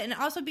think that, and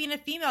also being a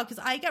female, because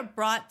I got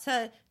brought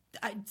to,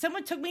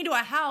 someone took me to a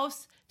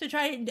house to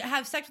try to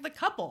have sex with a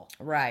couple.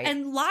 Right.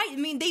 And lied. I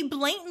mean, they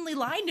blatantly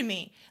lied to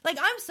me. Like,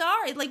 I'm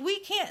sorry. Like,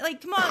 we can't,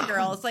 like, come on,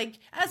 girls. Like,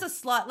 as a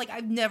slut, like,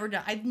 I've never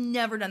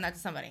done that to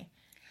somebody.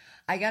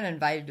 I got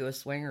invited to a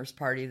swingers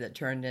party that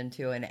turned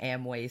into an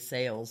Amway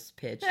sales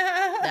pitch.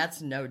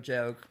 That's no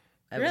joke.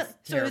 Really?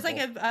 So it was like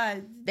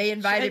a... they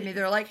invited me.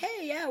 They're like,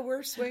 hey, yeah,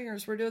 we're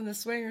swingers. We're doing the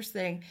swingers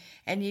thing.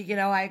 And,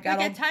 I got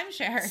like all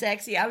timeshare.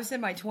 Sexy. I was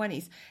in my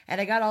 20s. And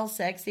I got all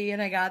sexy.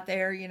 And I got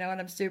there, and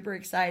I'm super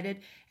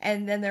excited.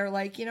 And then they're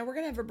like, we're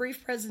going to have a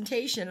brief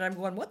presentation. And I'm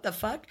going, what the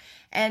fuck?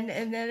 And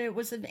then it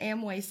was an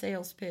Amway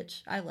sales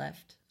pitch. I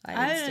left.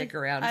 I didn't stick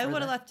around. I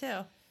would have left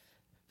too.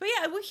 But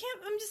yeah, we can't.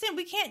 I'm just saying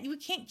we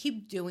can't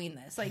keep doing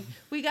this. Like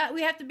we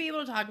have to be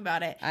able to talk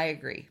about it. I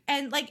agree.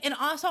 And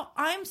also,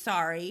 I'm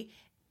sorry.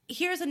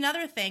 Here's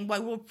another thing why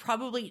we'll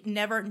probably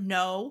never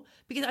know,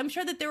 because I'm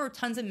sure that there were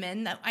tons of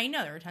men that went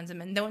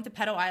to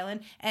Pedo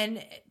Island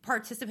and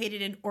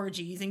participated in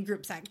orgies and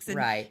group sex and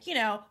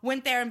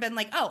went there and been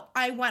like, oh,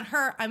 I want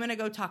her. I'm gonna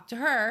go talk to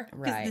her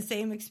because it's the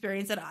same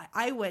experience that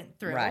I went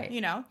through. Right.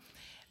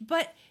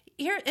 But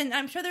here, and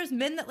I'm sure there's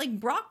men that like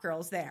brought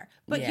girls there.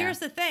 But here's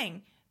the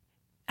thing.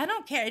 I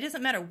don't care. It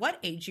doesn't matter what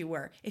age you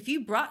were. If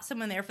you brought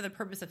someone there for the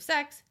purpose of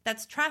sex,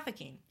 that's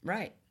trafficking.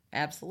 Right.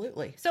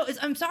 Absolutely. So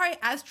I'm sorry,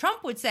 as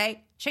Trump would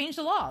say, change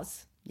the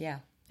laws. Yeah.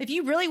 If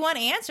you really want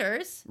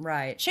answers,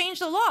 change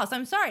the laws.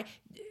 I'm sorry.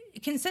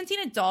 Consenting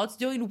adults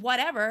doing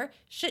whatever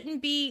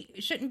shouldn't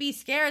be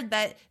scared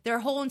that their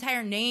whole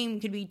entire name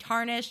could be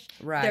tarnished.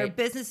 Right. Their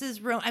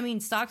businesses ruined. I mean,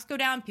 stocks go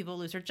down, people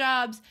lose their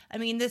jobs. I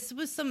mean, this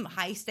was some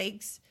high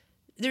stakes.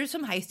 There's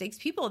some high stakes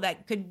people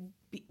that could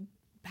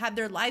have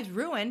their lives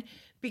ruined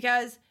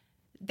because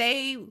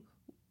they,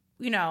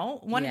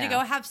 wanted to go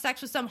have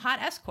sex with some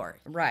hot escort.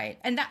 Right.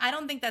 And I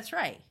don't think that's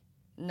right.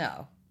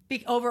 No.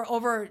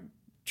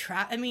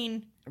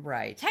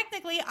 Right.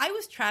 Technically, I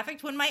was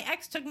trafficked when my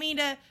ex took me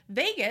to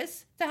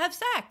Vegas to have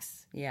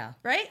sex. Yeah.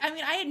 Right? I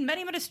mean, I had met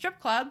him at a strip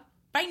club.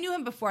 But I knew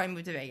him before I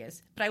moved to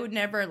Vegas. But I would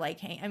never,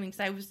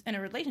 because I was in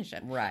a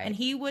relationship. Right. And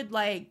he would,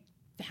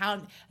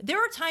 there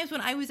were times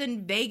when I was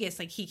in Vegas,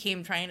 he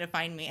came trying to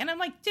find me. And I'm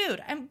like,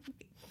 dude,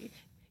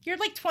 you're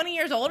 20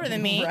 years older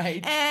than me.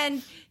 Right.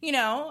 And,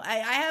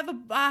 I have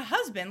a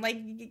husband.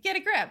 Get a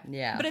grip.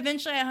 Yeah. But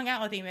eventually I hung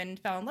out with him and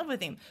fell in love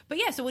with him. But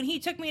yeah, so when he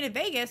took me to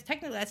Vegas,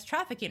 technically that's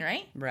trafficking,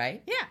 right?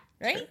 Right. Yeah.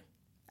 Right? Sure.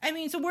 I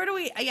mean, so where do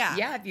we, yeah.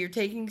 Yeah, if you're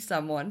taking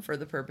someone for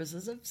the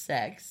purposes of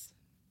sex.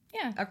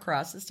 Yeah.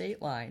 Across the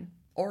state line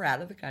or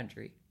out of the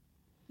country.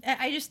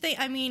 I just think,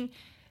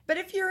 But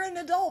if you're an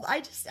adult,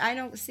 I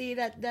don't see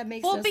that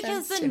makes no sense to me. Well,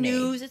 because the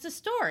news, it's a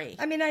story.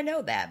 I mean, I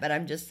know that, but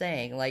I'm just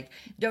saying,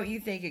 don't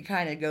you think it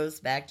kind of goes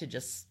back to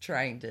just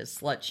trying to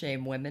slut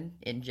shame women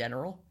in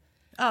general?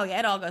 Oh, yeah,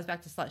 it all goes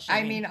back to slut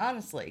shaming. I mean,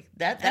 honestly,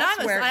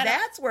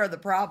 that's where the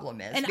problem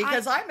is.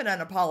 Because I'm an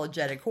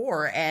unapologetic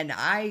whore, and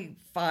I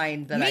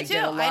find that I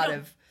get a lot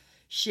of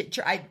shit.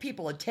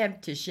 People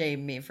attempt to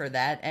shame me for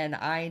that, and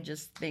I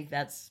just think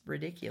that's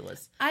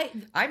ridiculous.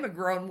 I'm a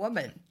grown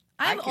woman.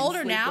 I'm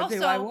older now,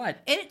 so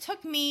it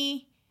took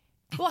me,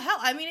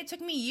 it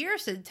took me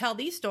years to tell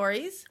these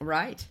stories.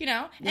 Right.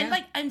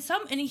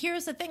 And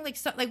here's the thing,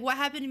 what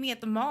happened to me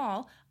at the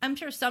mall, I'm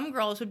sure some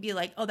girls would be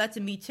like, oh, that's a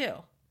me too.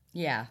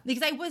 Yeah.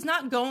 Because I was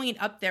not going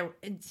up there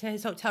to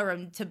his hotel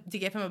room to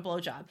give him a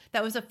blowjob.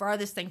 That was the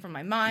farthest thing from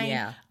my mind.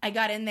 Yeah. I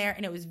got in there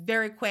and it was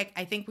very quick.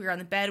 I think we were on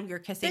the bed, we were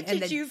kissing. But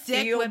did you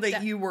feel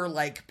that you were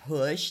like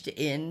pushed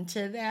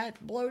into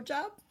that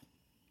blowjob?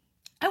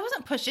 I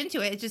wasn't pushed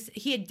into it. It's just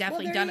he had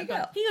definitely done it.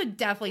 He had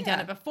definitely done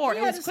it before.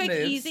 It was quick,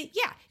 moves. easy.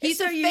 Yeah, he's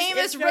a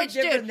famous rich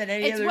dude.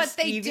 It's what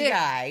they do.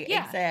 Guy.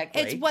 Yeah,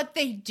 exactly. It's what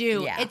they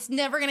do. Yeah. It's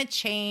never gonna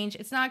change.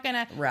 It's not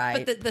gonna.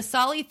 Right. But the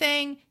Sully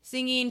thing,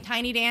 singing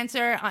Tiny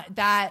Dancer,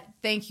 that.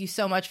 Thank you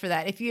so much for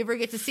that. If you ever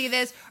get to see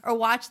this or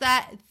watch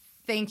that,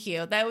 thank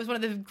you. That was one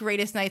of the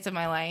greatest nights of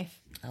my life.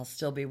 I'll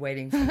still be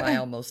waiting for my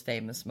almost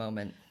famous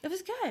moment. It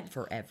was good.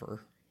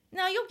 Forever.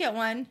 No, you'll get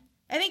one.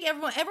 I think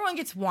everyone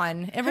gets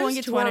one. Everyone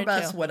gets one or two. Whose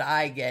tour bus would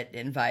I get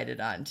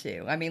invited on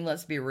to? I mean,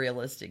 let's be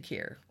realistic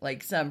here.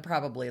 Like some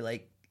probably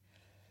like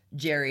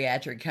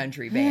geriatric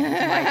country band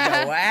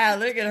might go, wow,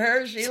 look at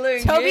her. She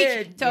looks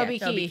good. Toby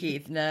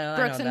Keith. No,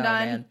 Brooks I don't and know,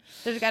 Dunn. man.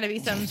 There's got to be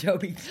some.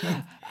 Toby Keith.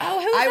 Oh,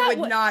 who was I that?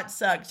 would not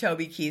suck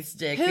Toby Keith's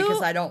dick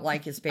because I don't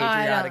like his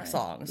patriotic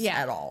songs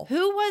at all.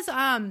 Who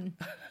was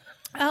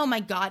oh my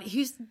God,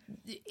 he's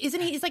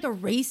like a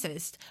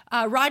racist.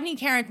 Rodney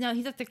Carrington. No,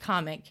 he's at the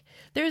comic.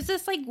 There's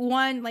this like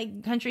one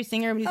like country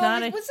singer, but he's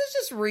not. Was this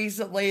just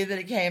recently that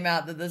it came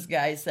out that this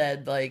guy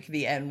said like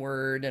the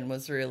N-word and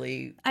was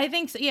really? I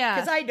think so. Yeah,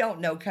 because I don't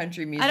know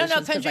country musicians. I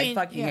don't know country. I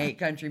fucking hate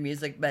country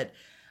music, but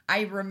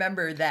I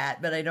remember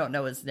that. But I don't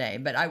know his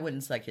name. But I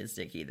wouldn't suck his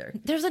dick either.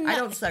 I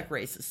don't suck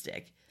racist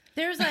dick.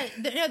 There's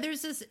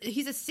this.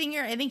 He's a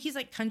singer. I think he's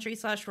like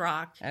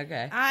country/rock.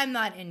 Okay, I'm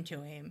not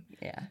into him.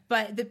 Yeah,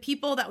 but the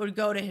people that would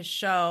go to his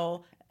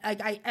show.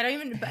 I don't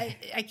even.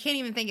 I can't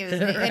even think of his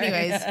name.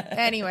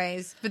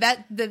 Anyways,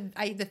 but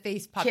the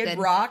face popped in. Kid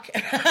Rock. No,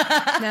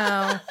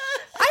 I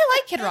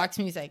like Kid Rock's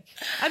music.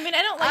 I mean,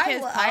 I don't like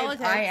his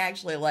politics. I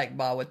actually like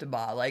Ba with the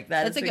Ba. Like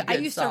that's a good I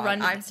used song. to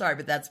run. I'm sorry,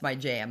 but that's my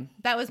jam.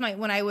 That was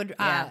when I would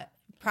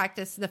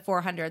practice the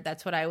 400.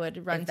 That's what I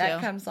would run to.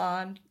 That comes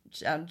on.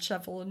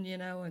 Shuffling,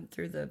 and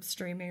through the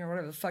streaming or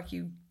whatever the fuck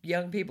you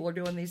young people are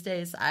doing these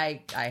days,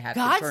 I have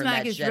to turn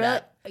that shit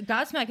up.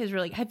 Godsmack is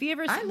really. Have you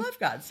ever? I love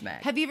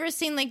Godsmack. Have you ever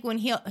seen like when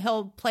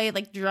he'll play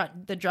like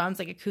the drums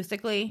like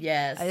acoustically?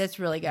 Yes, that's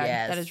really good.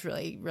 Yes. That is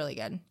really really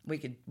good.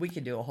 We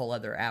could do a whole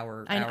other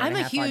hour. I'm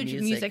a huge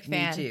music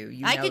fan. Me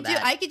too.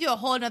 I could do a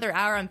whole another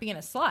hour on being a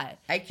slut.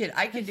 I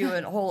could do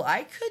a whole.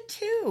 I could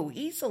too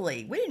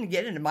easily. We didn't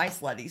get into my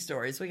slutty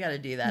stories. We got to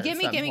do that. Give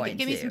me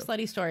some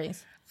slutty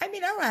stories. I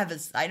mean,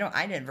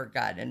 I never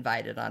got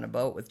invited on a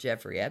boat with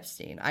Jeffrey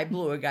Epstein. I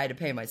blew a guy to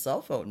pay my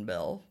cell phone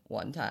bill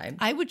one time.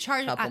 I would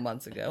charge a couple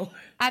months ago.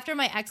 After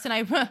my ex and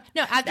I,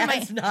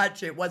 not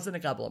true. It wasn't a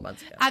couple of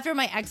months ago. After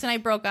my ex and I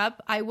broke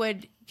up, I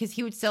would, because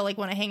he would still like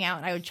want to hang out,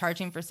 and I would charge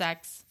him for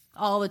sex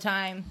all the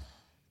time.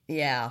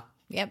 Yeah.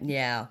 Yep.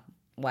 Yeah.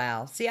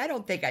 Wow. See, I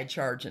don't think I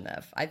charge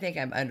enough. I think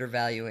I'm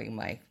undervaluing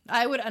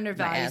I would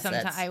undervalue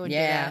sometimes. I would do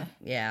that.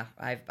 Yeah.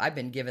 I've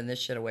been giving this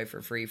shit away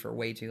for free for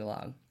way too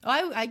long.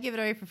 Oh, I give it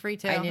away for free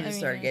too. I need to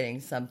start getting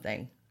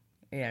something.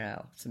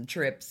 Some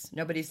trips.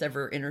 Nobody's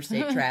ever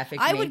interstate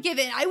trafficked me. I would give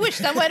it. I wish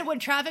someone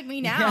would traffic me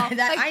now.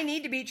 I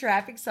need to be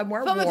trafficked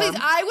somewhere warm. Please,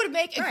 I would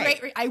make a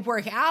great. I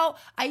work out.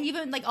 I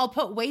even I'll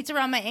put weights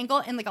around my ankle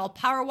and I'll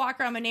power walk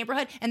around my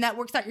neighborhood, and that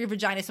works out your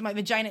vagina. So my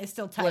vagina is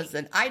still tight.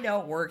 Listen, I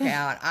don't work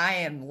out. I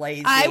am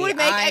lazy. I would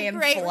make a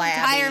great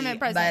retirement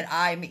present. But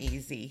I'm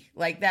easy.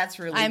 That's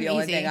really the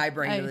only thing I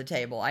bring to the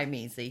table. I'm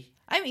easy.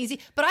 I'm easy,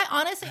 but I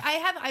honestly,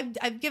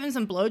 I've given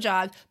some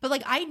blowjobs,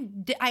 but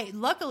I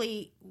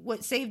luckily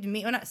what saved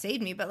me, well not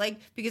saved me, but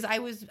because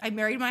I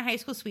married my high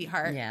school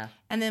sweetheart,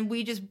 and then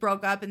we just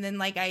broke up, and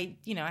then I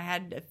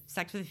had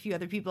sex with a few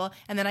other people,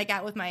 and then I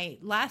got with my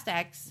last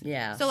ex,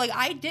 so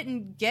I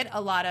didn't get a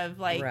lot of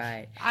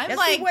right. I'm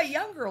what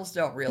young girls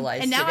don't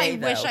realize, and now today, I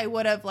wish I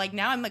would have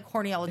now I'm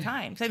horny all the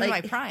time because I'm in my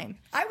prime.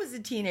 I was a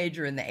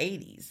teenager in the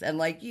 80s, and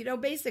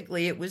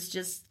basically it was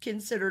just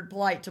considered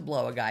polite to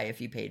blow a guy if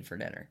you paid for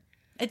dinner.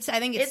 I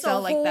think it's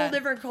still a whole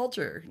different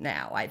culture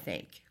now, I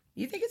think.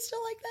 You think it's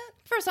still like that?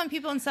 For some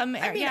people in some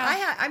areas.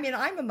 I mean,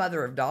 I'm a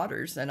mother of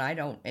daughters, and I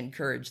don't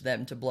encourage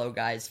them to blow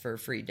guys for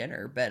free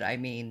dinner, but I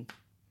mean,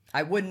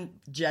 I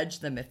wouldn't judge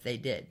them if they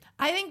did.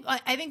 I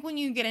think when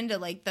you get into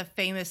the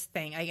famous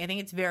thing, I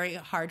think it's very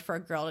hard for a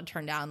girl to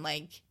turn down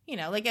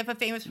if a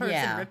famous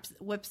person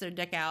whips their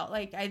dick out,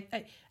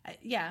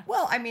 yeah.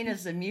 Well, I mean,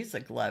 as a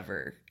music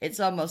lover,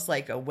 it's almost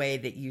like a way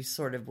that you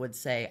sort of would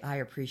say, "I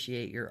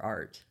appreciate your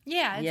art."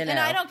 Yeah, and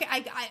I don't.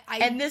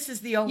 And this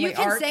is the only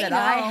art that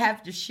I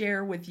have to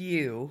share with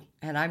you,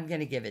 and I'm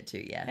going to give it to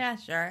you. Yeah,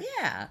 sure.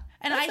 Yeah,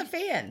 and that's a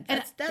fan.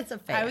 That's a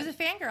fan. I was a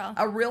fangirl.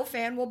 A real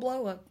fan will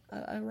blow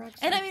a rock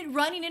star. And I mean,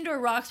 running into a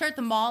rock star at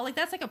the mall,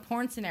 that's like a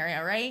porn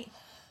scenario, right?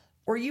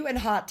 Were you in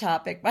Hot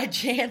Topic by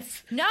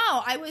chance? No,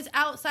 I was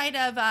outside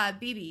of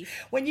BB's.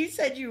 When you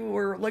said you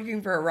were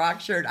looking for a rock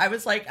shirt, I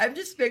was like, I'm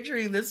just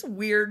picturing this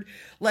weird,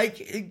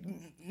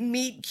 like,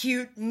 meet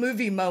cute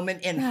movie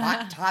moment in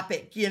Hot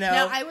Topic, you know?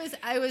 No,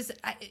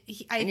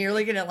 and you're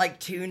looking at like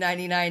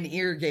 $2.99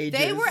 ear gauges.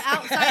 They were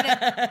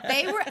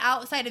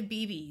outside of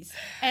BB's,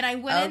 and I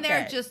went in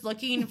there just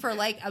looking for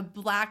like a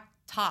black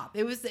top.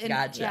 It was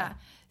gotcha. Yeah.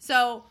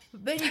 So,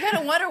 but you kind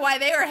of wonder why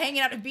they were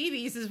hanging out at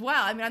BB's as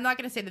well. I mean, I'm not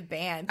going to say the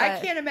band. But I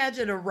can't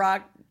imagine a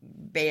rock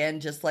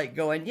band just like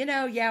going,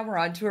 yeah, we're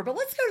on tour, but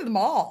let's go to the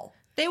mall.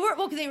 They were,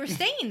 because they were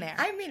staying there.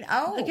 I mean,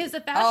 because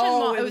the fashion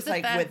mall. It was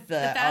like with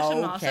the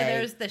fashion mall. So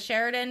there's the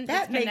Sheridan.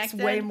 That makes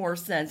way more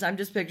sense. I'm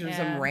just picturing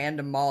some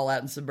random mall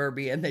out in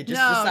suburbia, and they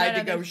just decide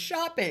to go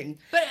shopping.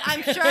 But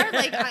I'm sure,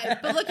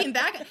 but looking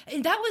back,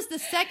 that was the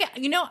second.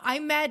 I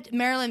met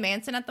Marilyn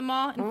Manson at the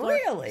mall in Florida.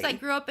 Really? I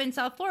grew up in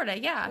South Florida.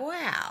 Yeah.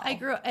 Wow. I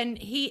grew up, and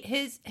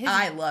his.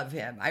 I love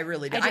him. I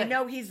really do. I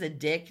know he's a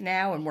dick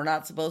now, and we're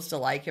not supposed to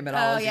like him at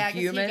all as a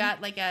human. He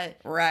got like a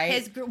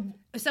right.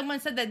 Someone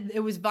said that it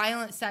was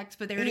violent sex,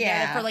 but they were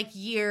together for like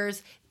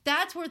years.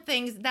 That's where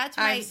things. That's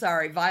why. I'm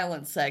sorry.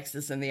 Violent sex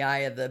is in the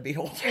eye of the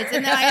beholder. It's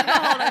in the eye of the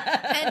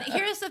beholder. And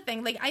here's the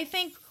thing. Like, I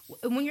think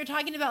when you're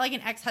talking about like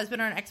an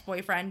ex-husband or an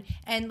ex-boyfriend,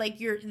 and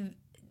like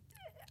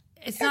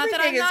it's not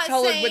that I'm not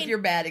saying with your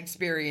bad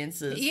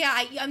experiences.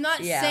 Yeah, I'm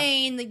not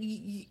saying like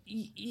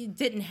it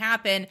didn't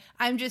happen.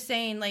 I'm just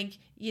saying like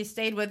you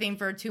stayed with him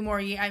for 2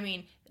 more years. I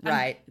mean,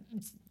 right.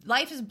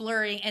 Life is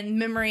blurry and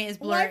memory is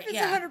blurry. Life is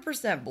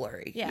 100%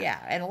 blurry.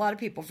 Yeah. And a lot of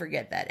people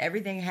forget that.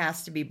 Everything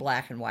has to be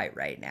black and white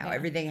right now. Yeah.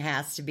 Everything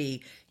has to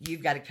be,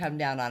 you've got to come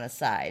down on a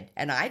side.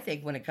 And I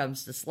think when it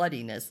comes to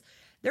sluttiness,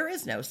 there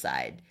is no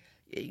side.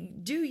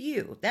 Do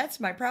you? That's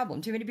my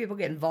problem. Too many people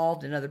get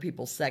involved in other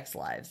people's sex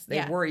lives.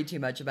 They worry too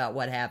much about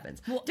what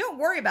happens. Well, don't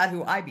worry about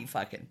who I be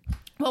fucking.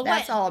 Well,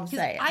 that's all I'm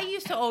saying. I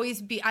used to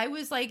always be, I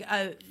was like,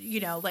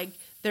 like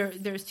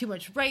there's too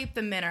much rape,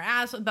 the men are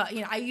assholes. But,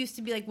 I used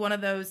to be like one of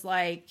those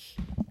like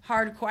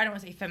hardcore, I don't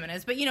want to say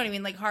feminist, but you know what I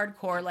mean? Like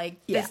hardcore,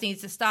 like this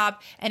needs to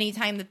stop.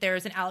 Anytime that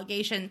there's an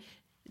allegation,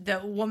 the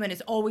woman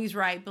is always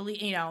right.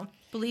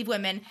 Believe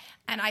women.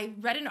 And I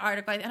read an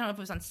article, I don't know if it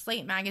was on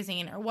Slate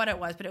magazine or what it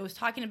was, but it was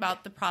talking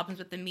about the problems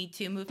with the Me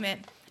Too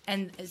movement.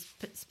 And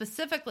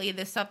specifically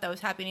this stuff that was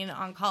happening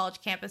on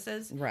college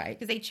campuses. Right.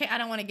 Because I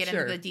don't want to get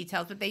into the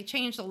details, but they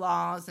changed the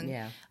laws.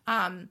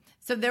 And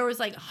so there was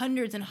like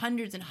hundreds and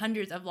hundreds and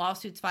hundreds of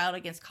lawsuits filed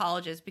against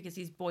colleges because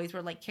these boys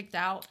were like kicked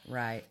out.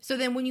 Right. So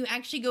then when you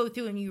actually go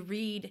through and you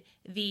read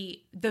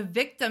the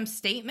victim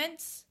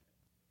statements,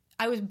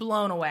 I was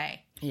blown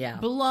away. Yeah.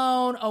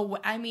 Blown away.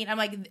 I mean, I'm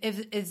like,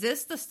 is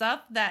this the stuff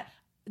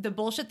the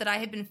bullshit that I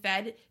had been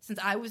fed since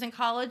I was in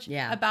college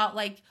about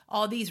like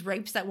all these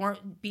rapes that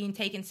weren't being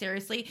taken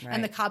seriously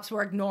and the cops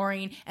were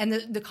ignoring and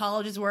the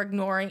colleges were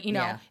ignoring,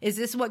 is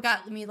this what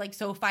got me like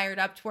so fired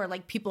up to where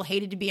like people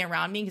hated to be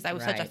around me because I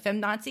was such a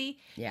feminazi?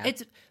 Yeah.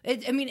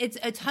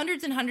 It's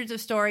hundreds and hundreds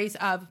of stories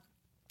of,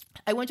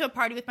 I went to a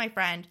party with my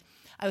friend.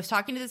 I was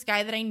talking to this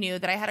guy that I knew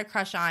that I had a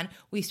crush on.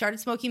 We started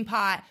smoking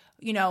pot.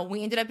 We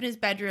ended up in his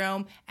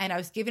bedroom and I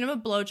was giving him a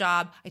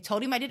blowjob. I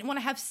told him I didn't want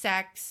to have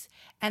sex.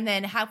 And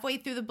then halfway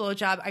through the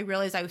blowjob, I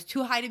realized I was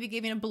too high to be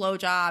giving a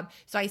blowjob.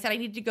 So I said I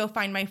needed to go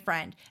find my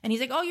friend. And he's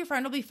like, oh, your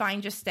friend will be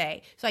fine. Just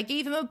stay. So I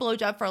gave him a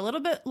blowjob for a little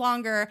bit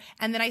longer.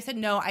 And then I said,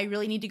 no, I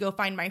really need to go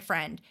find my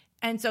friend.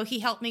 And so he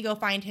helped me go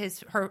find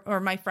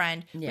my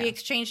friend. Yeah. We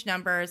exchanged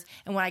numbers.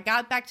 And when I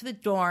got back to the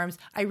dorms,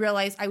 I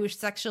realized I was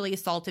sexually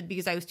assaulted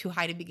because I was too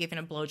high to be given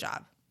a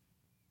blowjob.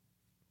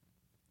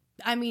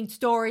 I mean,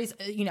 stories,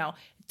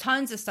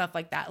 tons of stuff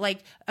like that.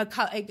 Like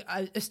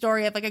a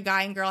story of like a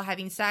guy and girl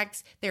having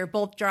sex. They were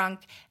both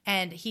drunk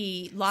and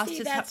he lost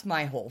his... that's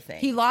my whole thing.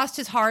 He lost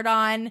his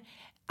hard-on.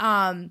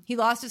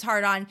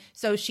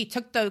 So she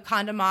took the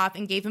condom off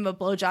and gave him a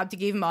blowjob to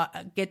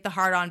get the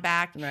hard-on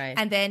back. Right.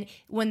 And then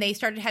when they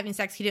started having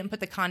sex, he didn't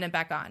put the condom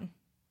back on.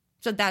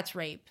 So that's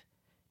rape.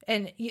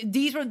 And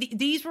these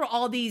were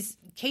all these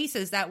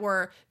cases that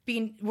where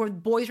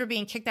boys were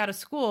being kicked out of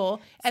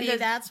school. And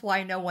that's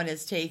why no one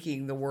is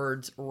taking the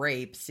words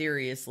rape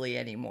seriously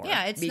anymore.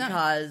 Yeah, it's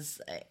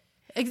because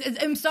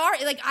I'm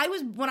sorry. Like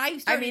when I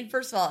started. I mean,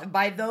 first of all,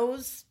 by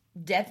those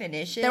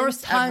definitions, there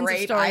was tons of rape.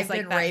 Of stories I've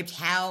been like raped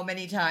how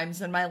many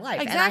times in my life,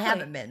 exactly. And I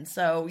haven't been.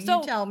 So you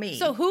tell me.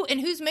 So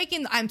who's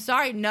making? I'm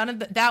sorry, none of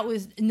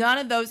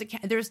those.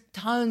 There's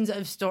tons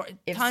of stories.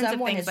 If tons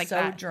someone of things is like so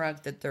that.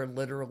 drunk that they're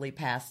literally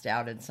passed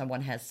out, and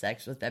someone has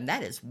sex with them,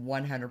 that is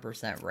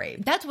 100%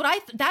 rape. That's what I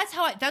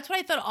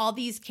thought all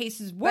these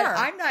cases were. But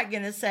I'm not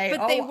going to say,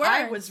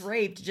 I was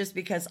raped just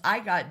because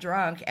I got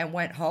drunk and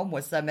went home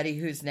with somebody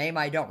whose name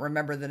I don't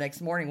remember the next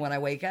morning when I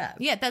wake up.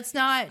 Yeah, that's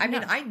not. I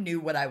mean, I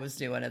knew what I was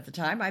doing at at the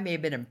time. I may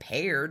have been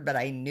impaired, but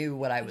I knew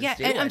what I was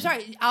doing. And I'm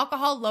sorry,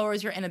 alcohol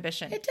lowers your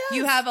inhibition. It does.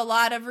 You have a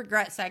lot of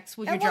regret sex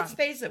when you're drunk. Let's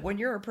face it, when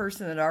you're a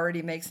person that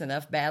already makes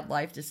enough bad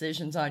life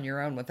decisions on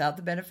your own without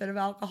the benefit of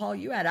alcohol,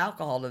 you add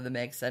alcohol to the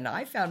mix, and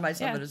I found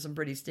myself into some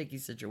pretty sticky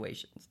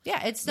situations.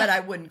 Yeah, it's but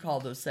I wouldn't call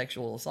those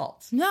sexual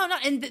assaults. No,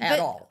 at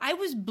all. I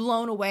was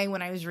blown away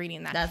when I was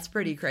reading that. That's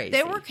pretty crazy.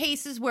 There were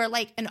cases where,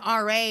 like, an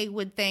RA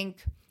would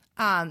think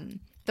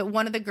that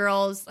one of the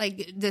girls,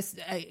 like this,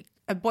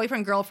 a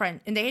boyfriend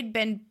girlfriend, and they had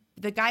been.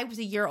 The guy was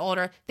a year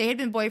older. They had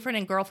been boyfriend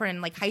and girlfriend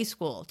in like high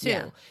school too.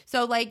 Yeah.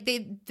 So like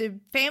the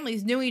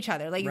families knew each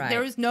other. Like there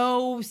was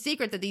no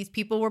secret that these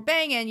people were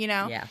banging, you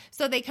know? Yeah.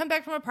 So they come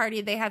back from a party,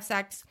 they have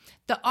sex.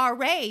 The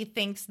RA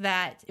thinks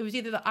that it was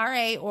either the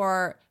RA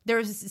or there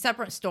was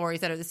separate stories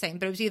that are the same,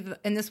 but it was either,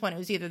 in this one, it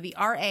was either the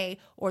RA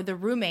or the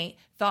roommate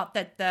thought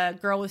that the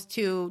girl was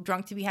too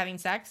drunk to be having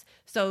sex.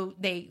 So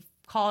they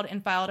called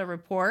and filed a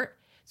report.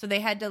 So they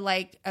had to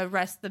like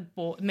arrest the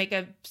boy, make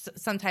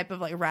some type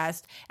of like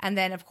arrest. And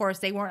then, of course,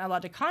 they weren't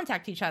allowed to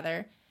contact each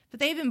other. But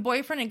they've been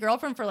boyfriend and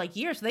girlfriend for like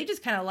years. So they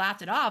just kind of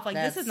laughed it off. Like,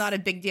 this is not a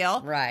big deal.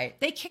 Right.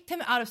 They kicked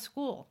him out of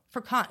school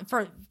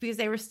because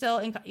they were still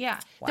in. Yeah.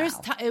 Wow.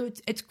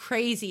 It's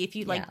crazy if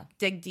you like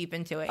dig deep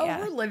into it. Oh,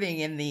 we're living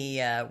in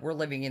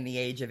the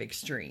age of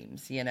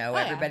extremes. You know,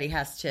 everybody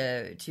has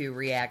to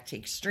react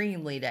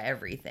extremely to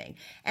everything.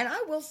 And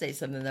I will say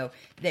something though,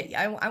 that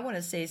I want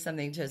to say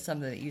something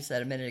that you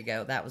said a minute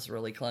ago. That was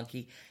really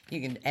clunky.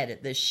 You can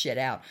edit this shit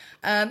out.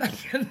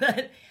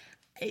 But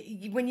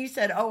when you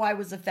said, "Oh, I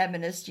was a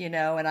feminist," you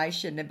know, and I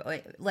shouldn't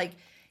have, like,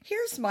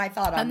 here's my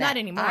thought on that. I'm not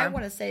anymore. I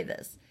want to say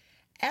this.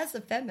 As a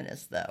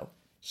feminist, though,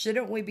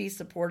 shouldn't we be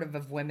supportive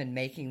of women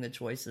making the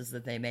choices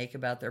that they make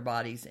about their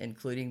bodies,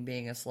 including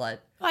being a slut?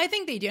 Well, I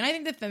think they do, and I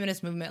think the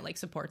feminist movement like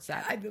supports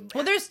that.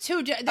 Well, there's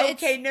two.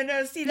 Okay,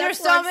 no. See, that's there's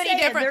so many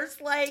different. There's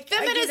like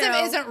feminism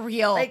isn't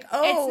real. Like,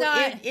 it's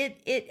not.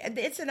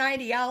 It's an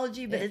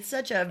ideology, but it's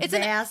such a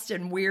vast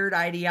and weird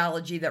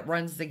ideology that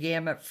runs the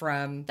gamut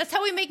from. That's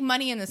how we make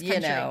money in this country.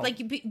 You know.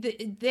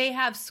 Like they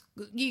have,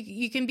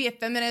 you can be a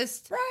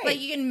feminist, right? Like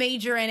you can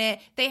major in it.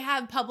 They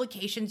have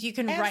publications you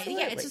can write.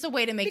 Yeah, it's just a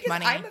way to make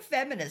money. I'm a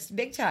feminist,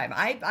 big time.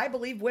 I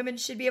believe women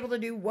should be able to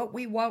do what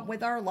we want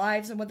with our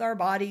lives and with our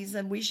bodies,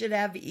 and we should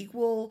have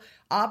equal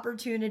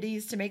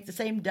opportunities to make the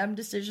same dumb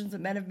decisions that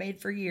men have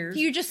made for years.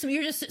 You're just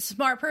a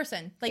smart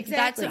person. Like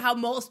exactly. That's how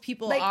most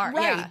people are.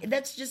 Right. Yeah.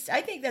 That's just, I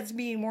think that's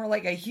being more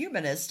like a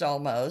humanist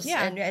almost.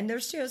 Yeah. And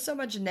there's so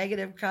much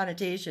negative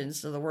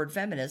connotations to the word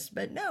feminist,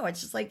 but no,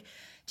 it's just like,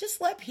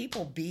 just let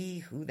people be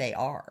who they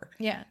are.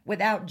 Yeah.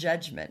 Without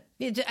judgment.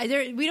 We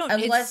don't.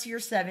 Unless you're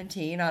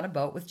 17 on a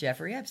boat with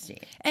Jeffrey Epstein.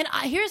 And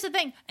here's the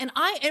thing.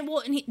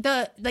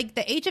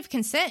 The age of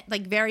consent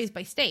like varies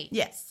by state.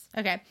 Yes.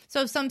 Okay.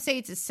 So some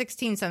states it's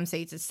 16, some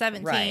states it's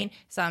 17, right.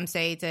 Some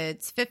states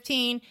it's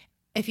 15.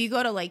 If you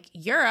go to like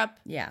Europe.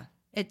 Yeah.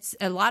 It's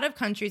a lot of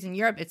countries in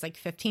Europe. It's like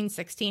 15,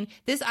 16.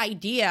 This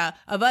idea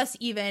of us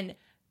even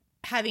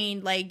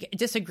having like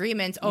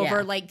disagreements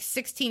over like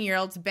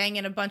 16-year-olds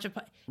banging a bunch of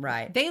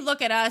right. They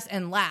look at us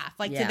and laugh.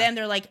 Like to them,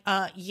 they're like,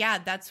 yeah,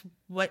 that's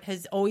what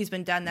has always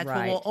been done. That's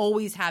what will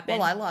always happen.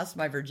 Well, I lost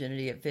my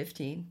virginity at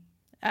 15.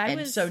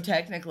 So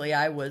technically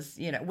I was,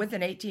 with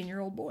an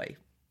 18-year-old boy.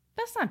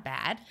 That's not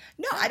bad.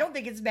 No, I don't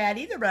think it's bad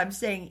either, but I'm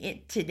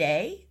saying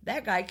today,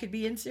 that guy could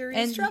be in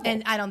serious trouble.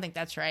 And I don't think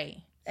that's right.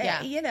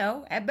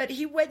 Yeah. But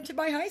he went to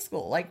my high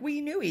school. Like,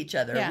 we knew each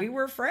other. Yeah. We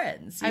were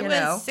friends. I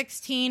was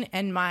 16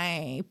 and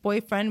my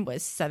boyfriend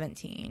was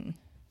 17.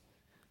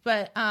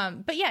 But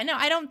yeah, no,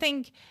 I don't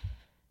think.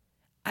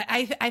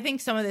 I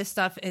think some of this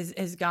stuff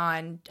is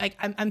gone. Like,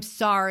 I'm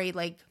sorry.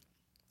 Like,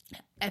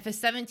 if a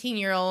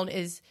 17-year-old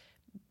is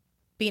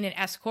being an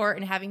escort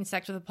and having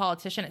sex with a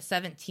politician at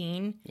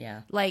 17,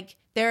 like,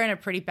 they're in a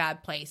pretty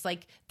bad place.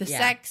 Like, the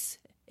sex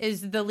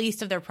is the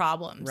least of their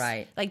problems.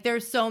 Right. Like,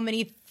 there's so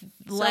many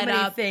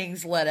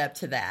things led up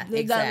to that.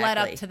 Exactly. That led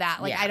up to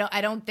that. Like,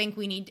 I don't think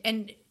we need,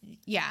 and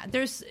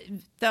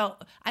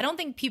I don't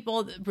think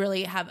people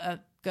really have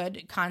a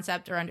good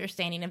concept or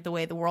understanding of the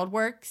way the world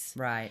works.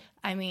 Right.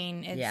 I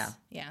mean, it's,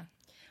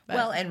 But,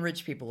 well, and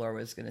rich people are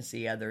always going to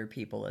see other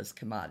people as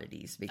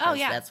commodities because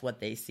that's what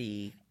they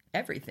see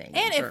everything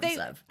and in terms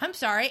of. I'm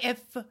sorry,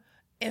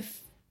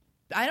 if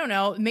I don't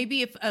know,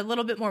 maybe if a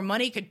little bit more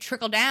money could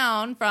trickle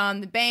down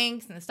from the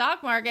banks and the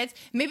stock markets,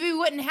 maybe we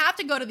wouldn't have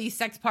to go to these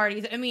sex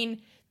parties. I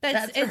mean,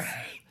 that's right.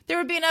 There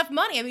would be enough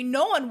money. I mean,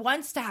 no one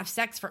wants to have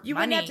sex for money. You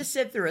wouldn't have to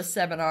sit through a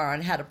seminar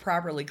on how to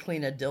properly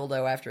clean a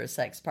dildo after a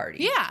sex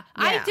party. Yeah.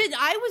 I did.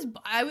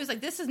 I was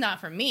like, this is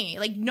not for me.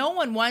 Like, no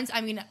one wants,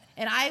 I mean,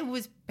 and I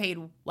was paid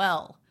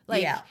well.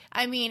 Like,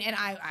 I mean, and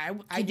I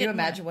Can you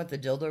imagine what the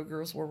dildo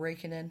girls were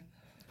raking in?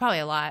 Probably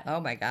a lot.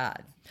 Oh, my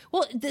God.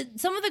 Well,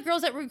 some of the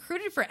girls that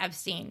recruited for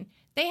Epstein,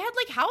 they had,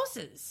 like,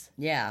 houses.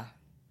 Yeah.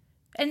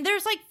 And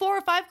there's, like, 4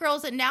 or 5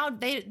 girls that now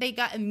they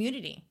got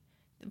immunity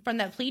from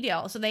that plea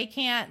deal. So they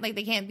can't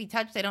be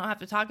touched. They don't have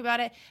to talk about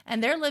it.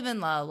 And they're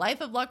living a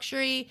life of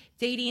luxury,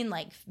 dating,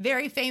 like,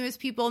 very famous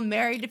people,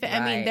 married to...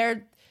 I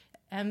mean,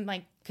 I'm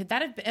like, could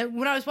that have been,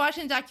 when I was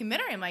watching the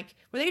documentary, I'm like,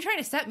 were they trying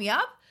to set me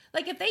up?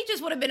 Like, if they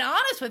just would have been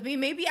honest with me,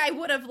 maybe I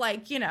would have,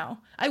 like,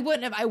 I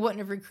wouldn't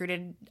have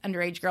recruited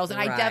underage girls, and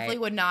I definitely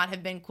would not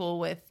have been cool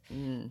with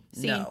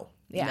seeing.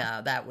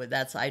 No,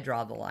 that's I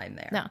draw the line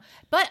there. No,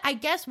 but I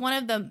guess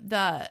one of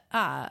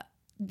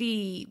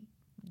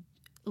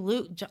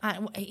Luke,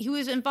 he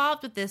was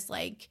involved with this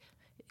like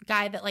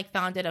guy that like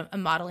founded a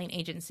modeling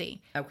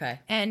agency. Okay,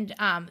 and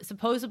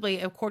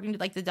supposedly, according to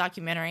like the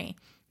documentary,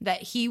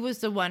 that he was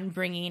the one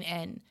bringing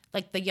in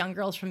like the young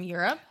girls from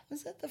Europe.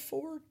 Was that the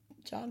Ford?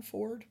 John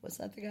Ford? Was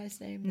that the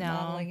guy's name? No. The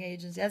modeling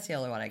agency? That's the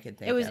only one I could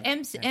think of. It was of.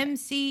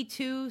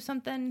 MC2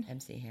 something.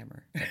 MC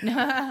Hammer.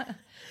 I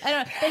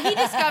don't know.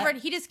 But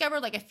he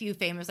discovered like a few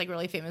famous, like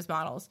really famous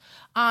models.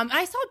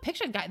 I saw a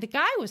picture of the guy. The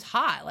guy was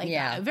hot. Like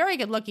a very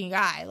good looking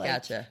guy. Like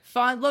gotcha.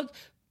 Fun.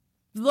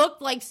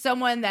 Looked like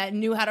someone that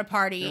knew how to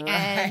party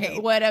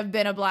and would have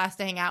been a blast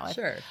to hang out with.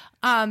 Sure.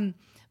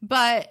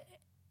 But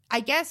I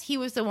guess he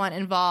was the one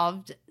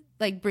involved,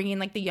 like bringing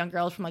like the young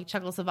girls from like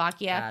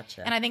Czechoslovakia.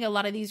 Gotcha. And I think a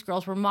lot of these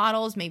girls were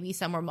models. Maybe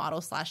some were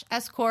models /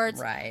 escorts.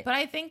 Right. But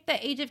I think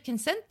the age of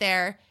consent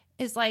there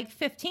is like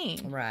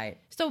 15. Right.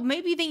 So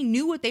maybe they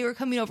knew what they were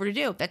coming over to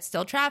do. That's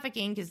still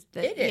trafficking because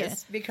it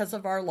is because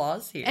of our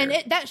laws here.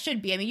 And that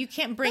should be. I mean, you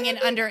can't bring in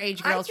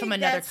underage girls from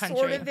another country. That's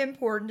sort of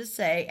important to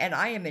say. And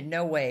I am in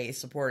no way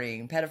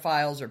supporting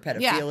pedophiles or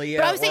pedophilia.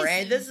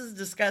 Yeah, this is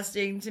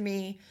disgusting to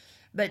me.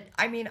 But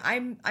I mean,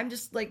 I'm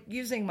just like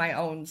using my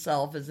own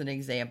self as an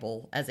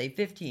example as a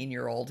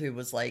 15-year-old who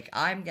was like,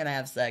 I'm going to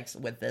have sex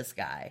with this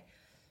guy.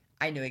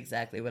 I knew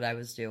exactly what I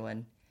was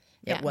doing.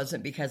 It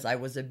wasn't because I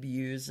was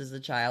abused as a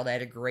child. I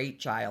had a great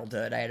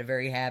childhood. I had a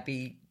very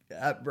happy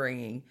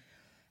upbringing.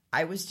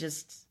 I was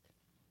just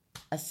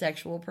a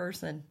sexual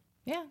person.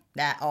 Yeah.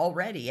 That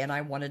already. And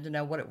I wanted to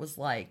know what it was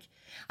like.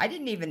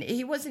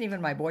 He wasn't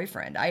even my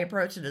boyfriend. I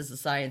approached it as a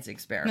science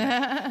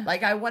experiment.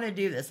 Like, I want to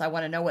do this. I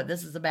want to know what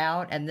this is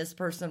about. And this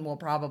person will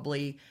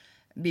probably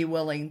be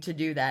willing to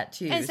do that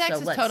too. And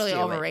sex is totally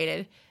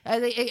overrated. I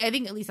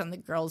think at least on the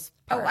girls'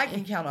 part. Oh, I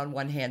can count on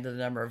one hand the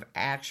number of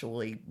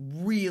actually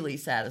really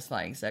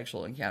satisfying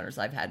sexual encounters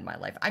I've had in my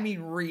life. I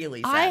mean,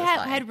 really satisfying. I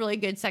have had really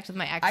good sex with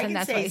my ex, and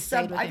that's why I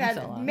stayed with him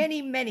so long. I've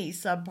had many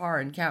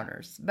subpar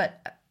encounters,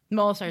 but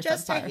most are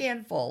just subpar. A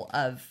handful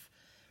of.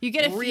 You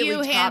get a really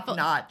few handful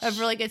notch of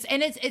really good,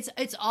 and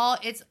it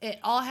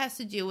all has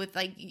to do with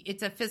like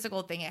it's a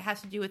physical thing. It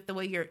has to do with the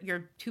way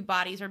your two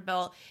bodies are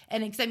built,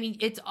 and it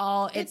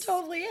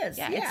totally is.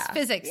 Yeah, it's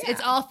physics. Yeah. It's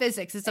all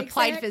physics. It's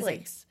applied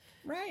physics.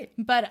 Right.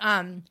 But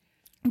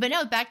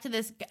no, back to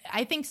this.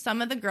 I think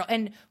some of the girl,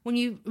 and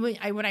when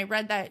I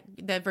read that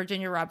the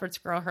Virginia Roberts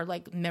girl, her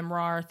like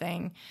memoir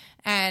thing,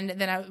 and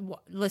then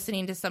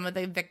listening to some of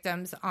the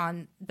victims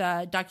on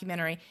the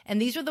documentary,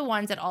 and these were the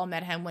ones that all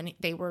met him when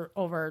they were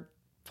over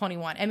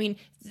 21. I mean,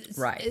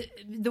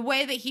 the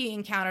way that he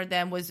encountered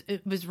them was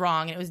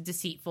wrong, and it was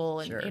deceitful,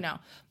 and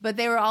but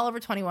they were all over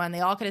 21. They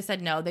all could have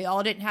said no. They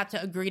all didn't have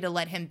to agree to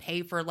let him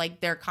pay for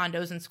like their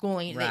condos and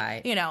schooling.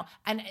 Right.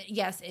 And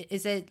yes,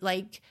 is it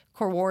like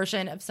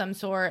coercion of some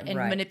sort and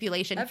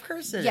manipulation? Of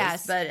course it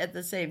is. But at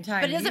the same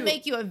time, but it doesn't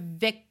make you a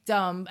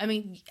victim. I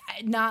mean,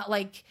 not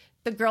like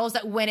the girls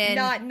that went in.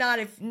 Not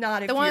if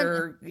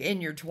you're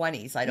in your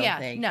 2020s. I don't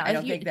think. No, I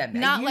don't think that.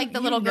 Not like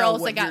the little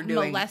girls that got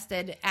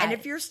molested. And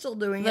if you're still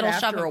doing it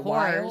after a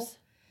while,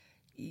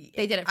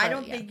 they did it. I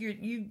don't think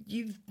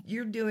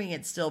you're doing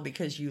it still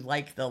because you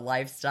like the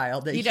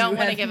lifestyle that you don't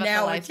want to give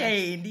now up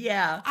attained.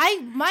 Yeah,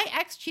 my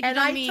ex cheated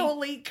on me, and I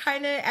totally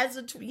kind of as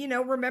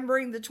a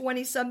remembering the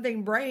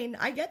 20-something brain,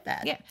 I get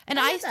that. Yeah, and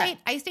I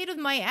stayed with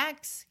my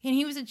ex, and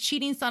he was a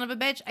cheating son of a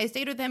bitch. I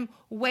stayed with him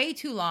way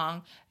too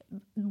long.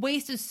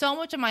 Wasted so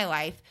much of my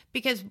life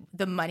because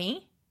the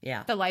money,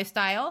 the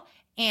lifestyle,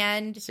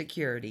 and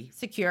security.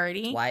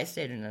 That's why I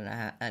stayed in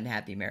an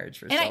unhappy marriage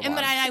for so long.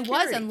 I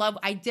was in love.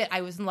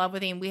 I was in love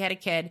with him. We had a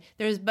kid.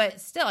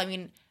 But still, I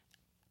mean,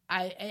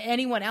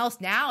 anyone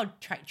else now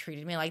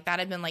treated me like that.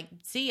 I'd been like,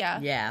 see ya.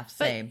 Yeah,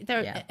 same.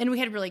 And we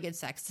had really good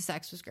sex. The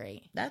sex was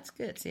great. That's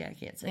good. See, I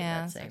can't say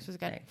that. Sex was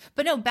good.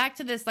 But no, back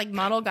to this like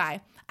model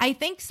guy. I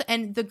think,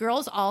 and the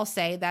girls all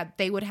say that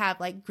they would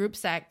have like group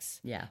sex.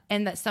 Yeah.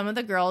 And that some of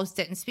the girls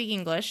didn't speak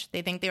English.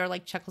 They think they were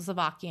like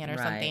Czechoslovakian or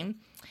something.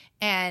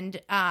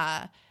 And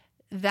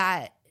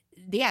that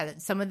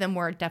some of them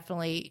were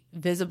definitely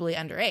visibly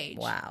underage.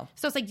 Wow.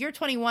 So it's like you're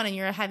 21 and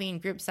you're having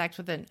group sex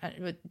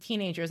with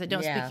teenagers that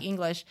don't speak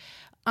English.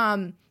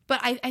 But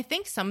I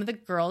think some of the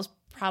girls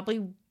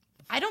probably,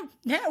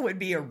 that would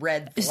be a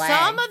red flag.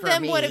 Some of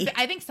them would have.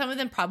 I think some of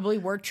them probably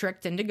were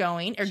tricked into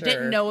going or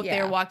didn't know what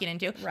they were walking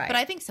into. Right. But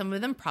I think some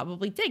of them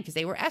probably did because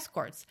they were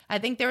escorts. I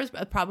think there was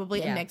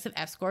probably a mix of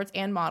escorts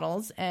and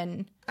models,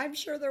 and I'm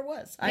sure there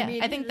was. I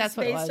mean, I think that's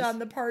what it was. Based on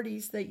the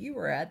parties that you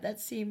were at, that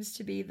seems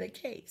to be the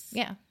case.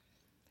 Yeah.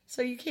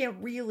 So you can't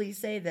really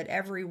say that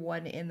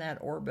everyone in that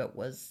orbit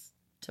was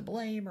to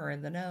blame or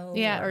in the know.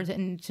 Yeah, or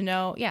to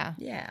know. Yeah.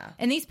 Yeah.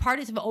 And these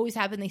parties have always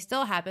happened. They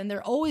still happen.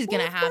 They're always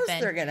going to happen. Of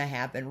course they're going to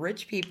happen.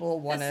 Rich people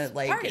want to,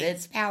 like, party.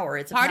 It's power.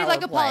 It's a party power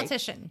like a play.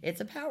 politician.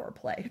 It's a power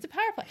play. It's a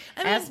power play.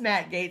 I mean, ask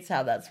Matt Gaetz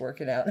how that's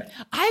working out.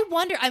 I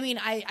wonder. I mean,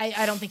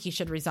 I don't think he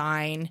should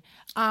resign.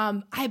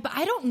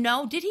 I don't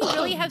know. Did he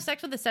really have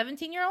sex with a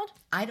 17-year-old?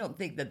 I don't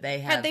think that they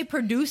have. Had they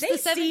produced the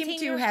 17-year-old? They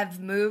seem to have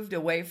moved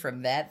away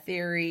from that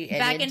theory and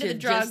back into the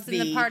drugs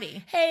and the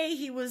party. Hey,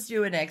 he was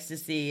doing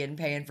ecstasy and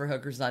paying for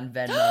hookers on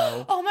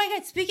Venmo. Oh my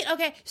God!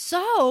 Okay,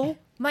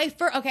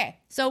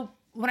 so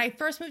when I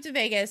first moved to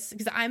Vegas,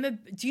 because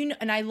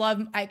and I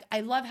love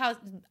how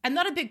I'm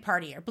not a big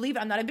partier. Believe it,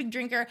 I'm not a big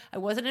drinker. I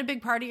wasn't a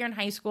big partier in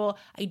high school.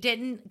 I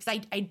didn't because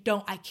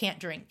I can't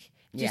drink.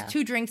 Just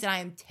 2 drinks and I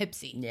am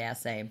tipsy. Yeah,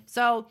 same.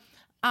 So,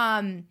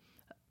 when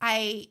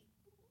I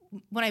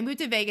moved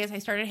to Vegas, I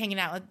started hanging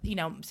out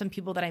with some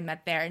people that I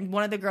met there, and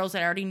one of the girls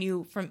that I already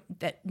knew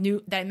that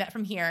I met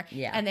from here.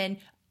 Yeah, and then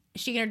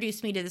she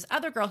introduced me to this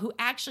other girl who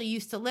actually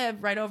used to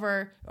live right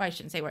over, well, I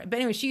shouldn't say where, but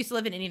anyway, she used to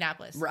live in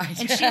Indianapolis. Right.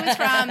 And she was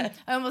from,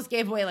 I almost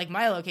gave away like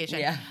my location.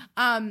 Yeah.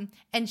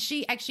 And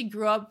she actually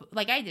grew up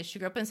like I did. She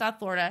grew up in South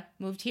Florida,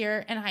 moved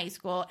here in high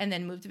school, and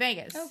then moved to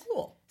Vegas. Oh,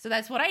 cool. So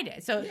that's what I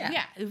did. So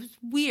yeah, it was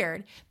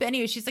weird. But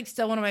anyway, she's like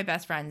still one of my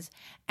best friends.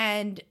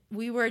 And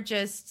we were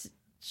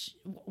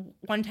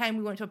one time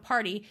we went to a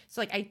party.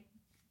 So like I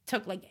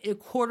took like a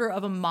quarter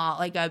of a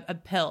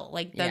pill,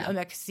 like the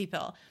ecstasy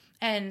pill.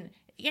 And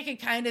I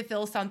could kind of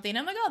feel something.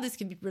 I'm like, oh, this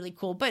could be really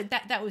cool. But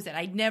that was it.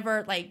 I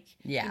never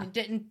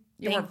didn't.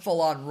 You weren't full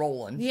on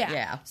rolling.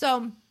 Yeah.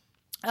 So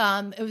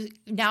it was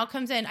now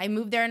comes in. I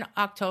moved there in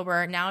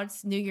October. Now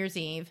it's New Year's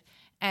Eve,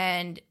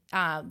 and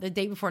the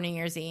day before New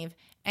Year's Eve,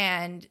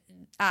 and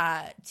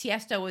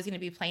Tiesto was going to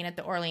be playing at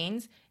the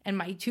Orleans, and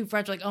my 2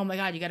 friends were like, "Oh my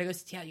God, you got to go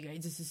see Tiesto! You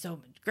guys, this is so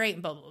great!"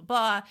 And blah blah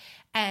blah.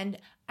 And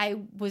I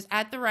was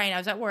at the Rhine. I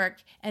was at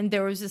work, and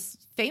there was this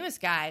famous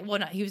guy. Well,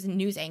 no, he was a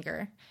news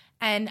anchor.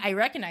 And I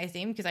recognized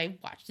him because I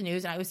watched the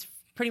news and I was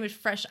pretty much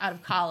fresh out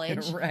of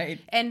college. Right.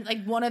 And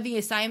like one of the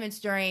assignments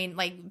during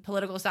like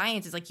political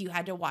science is like you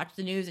had to watch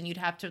the news and you'd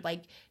have to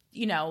like,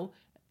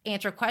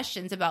 answer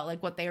questions about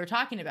like what they were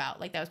talking about.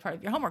 Like that was part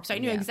of your homework. So I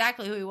knew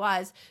exactly who he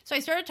was. So I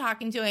started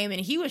talking to him and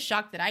he was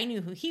shocked that I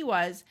knew who he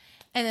was.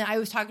 And then I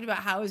was talking about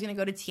how I was going to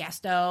go to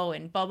Tiesto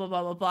and blah, blah,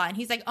 blah, blah, blah. And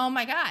he's like, oh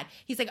my God.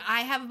 He's like,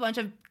 I have a bunch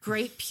of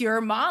great pure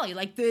Molly.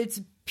 Like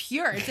it's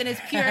pure. It's in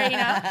its pure,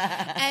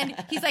 And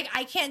he's like,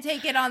 I can't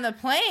take it on the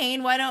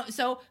plane.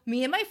 So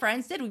me and my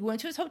friends did. We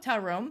went to his hotel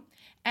room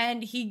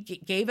and he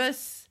gave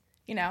us,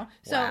 So,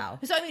 wow.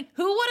 So I mean,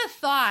 who would have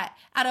thought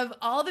out of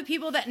all the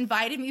people that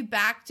invited me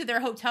back to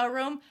their hotel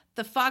room,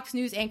 the Fox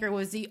News anchor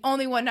was the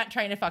only one not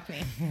trying to fuck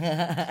me.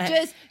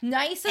 Just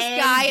nicest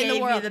guy in the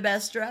world. Gave you the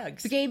best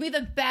drugs. Gave me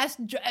the best.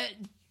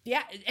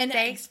 Yeah, and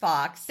thanks,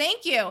 Fox.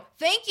 Thank you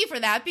for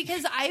that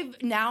because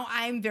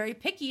I'm very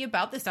picky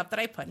about the stuff that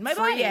I put in my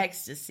body. Free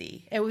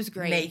ecstasy. It was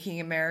great. Making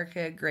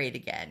America great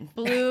again.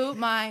 Blew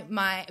my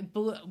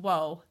blue.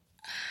 Whoa.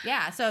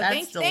 Yeah. So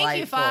thank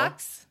you,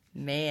 Fox.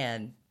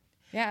 Man.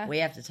 Yeah. We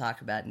have to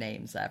talk about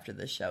names after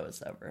the show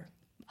is over.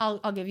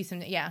 I'll give you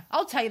some. Yeah,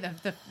 I'll tell you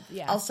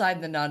I'll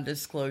sign the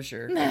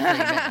non-disclosure agreement.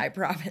 I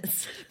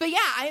promise. But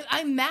yeah,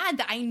 I'm mad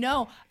that I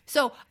know.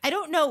 So I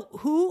don't know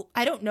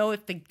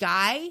if the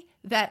guy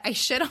that I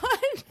shit on.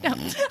 No,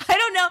 I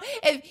don't know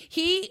if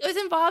he was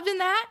involved in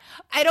that.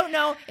 I don't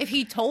know if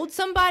he told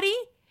somebody.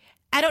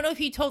 I don't know if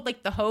he told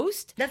like the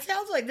host. This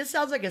sounds like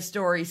a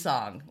story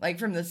song, like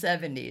from the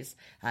 70s.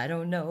 I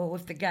don't know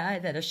if the guy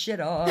that I shit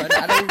on.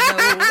 I don't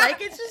know.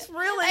 Like it's just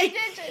really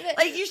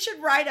like you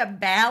should write a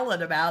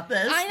ballad about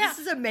this. I know. This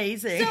is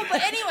amazing. So,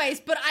 but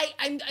anyways,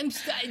 I'm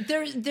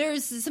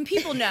there's some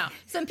people know.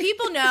 Some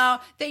people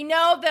know. They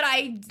know that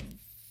I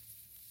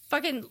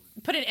fucking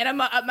put an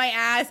enema up my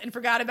ass and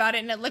forgot about it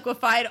and it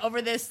liquefied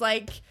over this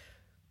like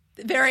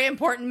very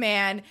important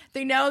man.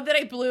 They know that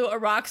I blew a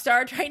rock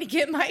star trying to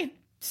get my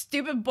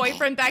stupid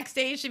boyfriend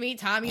backstage to meet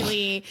Tommy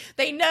Lee.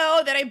 They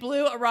know that I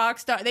blew a rock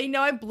star. They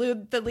know I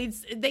blew the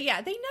leads. They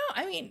know.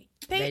 I mean,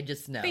 they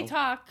just know. They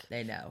talk.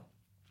 They know.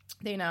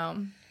 They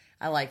know.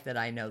 I like that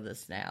I know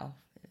this now.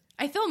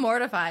 I feel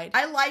mortified.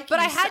 I like you.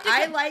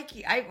 I like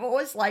you. I've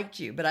always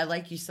liked you, but I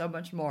like you so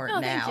much more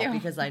now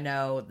because I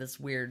know this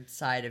weird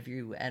side of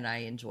you and I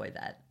enjoy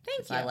that.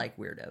 Thank you. I like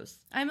weirdos.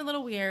 I'm a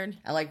little weird.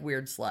 I like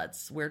weird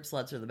sluts. Weird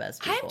sluts are the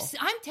best people.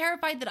 I'm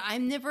terrified that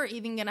I'm never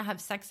even going to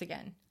have sex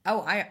again.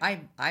 Oh,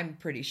 I'm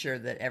pretty sure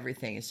that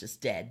everything is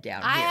just dead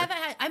down here.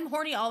 I'm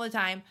horny all the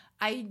time.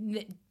 I'll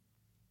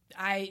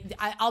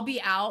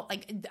be out.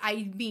 Like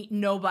I meet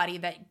nobody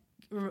that,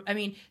 I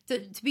mean, to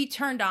be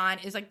turned on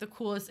is like the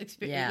coolest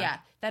experience. Yeah,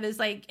 that is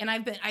like, and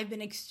I've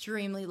been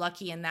extremely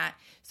lucky in that.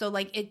 So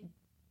like it,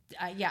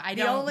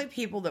 The only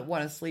people that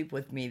want to sleep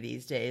with me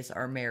these days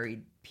are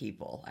married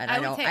people, and I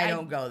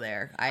don't go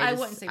there. I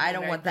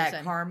don't want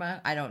that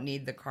karma. I don't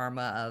need the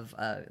karma of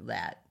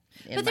that.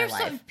 But there's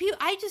some people.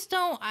 I just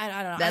don't.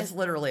 I don't know. That's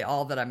literally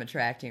all that I'm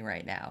attracting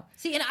right now.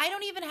 See, and I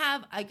don't even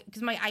have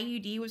because my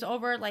IUD was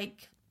over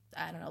like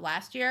I don't know,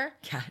 last year.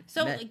 God,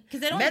 so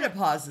because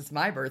menopause is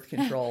my birth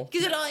control.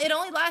 Because it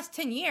only lasts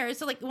 10 years.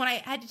 So like when I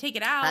had to take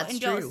it out and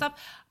do all this stuff,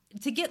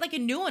 to get like a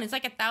new one, it's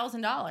like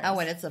 $1,000. Oh,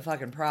 and it's a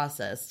fucking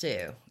process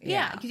too.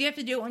 Yeah, because you have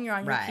to do it when you're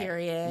on your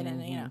period,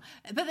 and you know.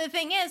 But the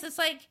thing is, it's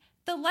like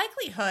the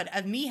likelihood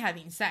of me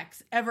having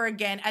sex ever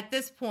again at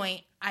this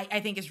point,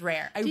 I think is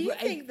rare. Do you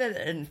think that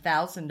a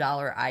 $1,000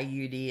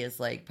 IUD is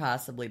like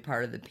possibly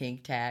part of the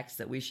pink tax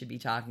that we should be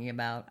talking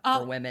about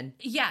for women?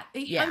 Yeah.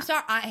 I'm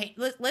sorry.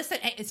 Listen,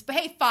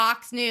 hey,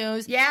 Fox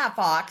News. Yeah,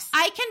 Fox.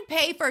 I can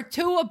pay for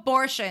 2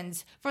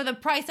 abortions for the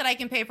price that I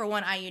can pay for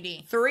 1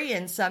 IUD. 3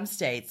 in some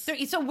states.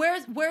 So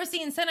where's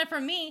the incentive for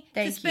me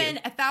to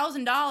spend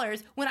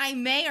 $1,000 when I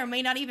may or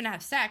may not even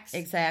have sex?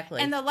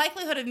 Exactly. And the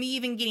likelihood of me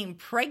even getting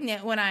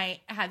pregnant when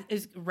I have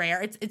is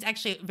rare. It's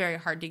actually very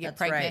hard to get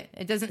pregnant.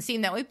 Right. It doesn't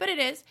seem that way, but it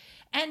is.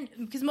 And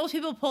because most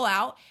people pull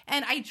out,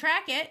 and I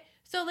track it.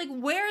 So like,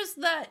 where's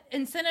the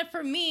incentive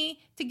for me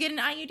to get an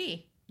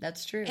IUD?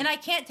 That's true. And I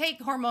can't take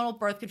hormonal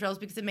birth controls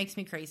because it makes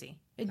me crazy.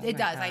 It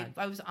does.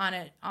 I was on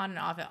it, on and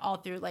off it all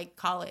through like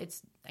college.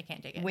 I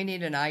can't take it. We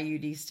need an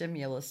IUD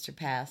stimulus to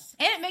pass.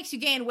 And it makes you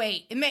gain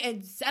weight.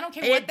 I don't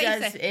care what they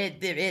say.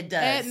 It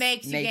does. It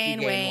makes you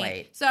gain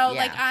weight. So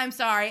like, I'm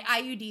sorry.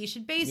 IUD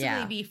should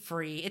basically be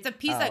free. It's a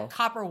piece of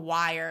copper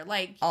wire.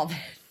 Like all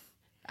that.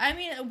 I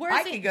mean,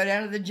 I could go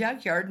down to the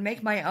junkyard and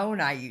make my own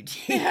IUD.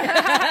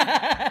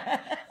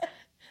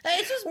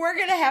 It's just we're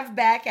gonna have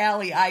back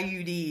alley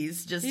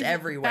IUDs just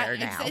everywhere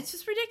now. It's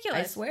just ridiculous.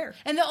 I swear.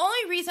 And the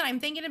only reason I'm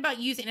thinking about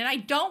using, and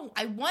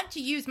I want to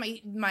use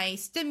my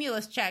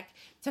stimulus check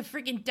to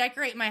freaking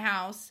decorate my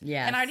house.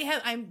 Yeah. And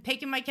I'm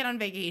taking my kid on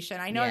vacation.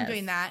 I know I'm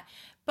doing that,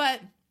 but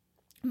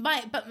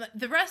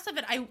the rest of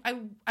it,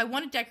 I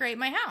want to decorate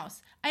my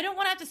house. I don't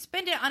want to have to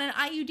spend it on an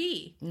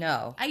IUD.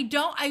 No, I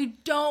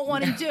don't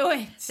want to do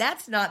it.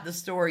 That's not the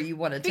story you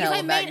want to tell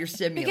about your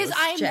stimulus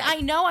check.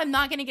 I know I'm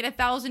not going to get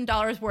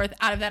 $1,000 worth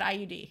out of that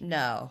IUD.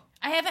 No,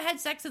 I haven't had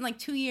sex in like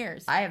 2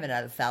 years. I haven't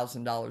had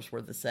 $1,000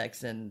 worth of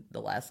sex in the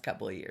last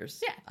couple of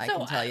years. Yeah, I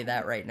can tell you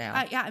that right now.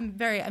 I'm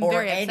very upset.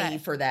 Or any,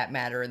 for that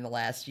matter, in the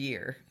last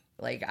year.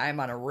 Like, I'm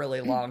on a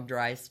really long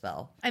dry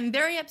spell. I'm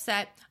very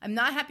upset. I'm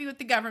not happy with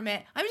the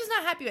government. I'm just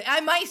not happy with it.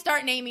 I might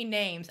start naming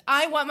names.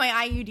 I want my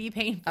IUD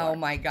paid for. Oh,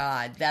 my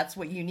God. That's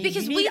what you need.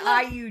 Because you need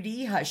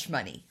IUD hush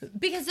money.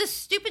 Because this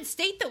stupid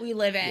state that we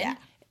live in. Yeah.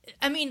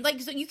 I mean,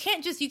 like, so you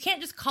can't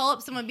just call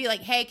up someone and be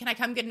like, hey, can I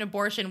come get an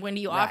abortion? When do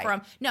you offer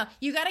them? No,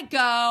 you got to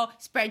go,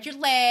 spread your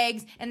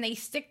legs, and they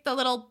stick the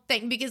little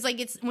thing. Because,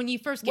 like, it's when you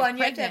first get pregnant.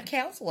 You have to have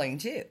counseling,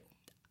 too.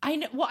 I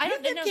know. Well, I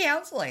don't know.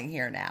 Counseling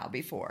here now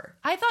before.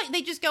 I thought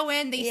they just go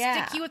in, they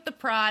stick you with the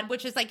prod,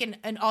 which is like an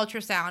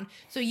ultrasound.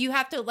 So you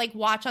have to like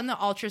watch on the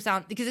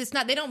ultrasound because it's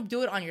not. They don't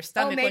do it on your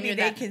stomach. Oh, maybe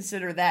they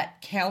consider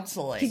that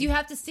counseling because you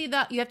have to see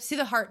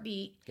the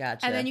heartbeat.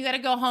 Gotcha. And then you got to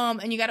go home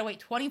and you got to wait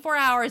 24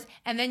 hours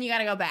and then you got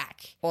to go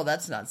back. Well,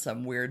 that's not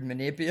some weird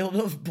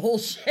manipulative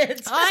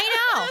bullshit.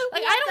 I know.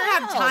 Like I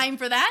don't have time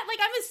for that. Like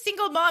I'm a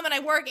single mom and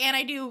I work and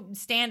I do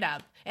stand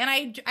up. And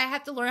I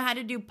have to learn how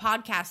to do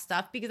podcast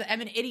stuff because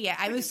I'm an idiot.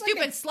 I'm a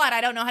stupid slut.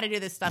 I don't know how to do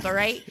this stuff, all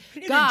right?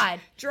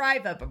 God.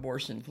 Drive up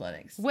abortion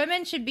clinics.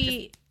 Women should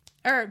be,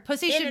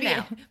 pussy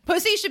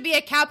should be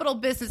a capital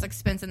business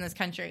expense in this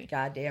country.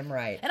 Goddamn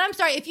right. And I'm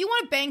sorry, if you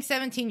want to bang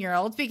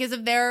 17-year-olds because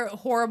of their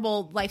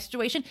horrible life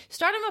situation,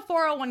 start them a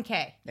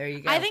 401k. There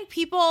you go. I think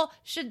people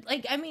should,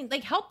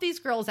 help these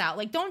girls out.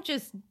 Like, don't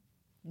just...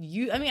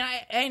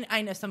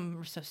 I know some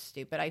are so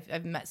stupid.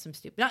 I've met some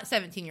stupid, not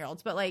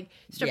 17-year-olds, but like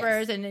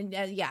strippers and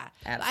yeah,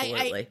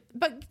 absolutely.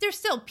 But they're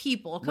still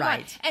people, come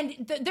right? On.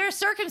 And their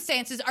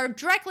circumstances are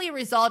directly a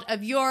result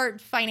of your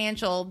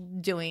financial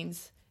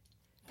doings.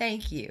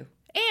 Thank you.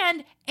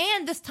 And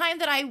this time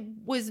that I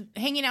was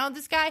hanging out with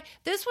this guy,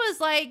 this was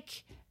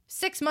like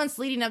 6 months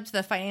leading up to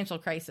the financial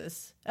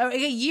crisis, or a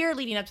year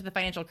leading up to the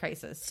financial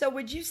crisis. So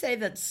would you say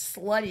that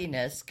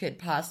sluttiness could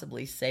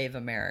possibly save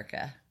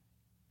America?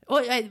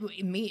 Well,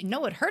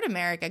 no, it hurt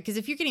America because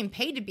if you're getting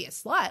paid to be a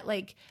slut,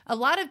 like a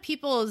lot of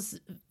people's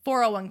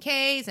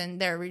 401ks and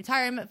their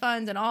retirement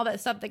funds and all that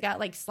stuff that got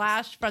like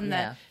slashed from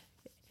the,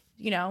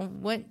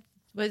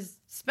 was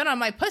spent on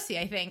my pussy,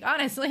 I think,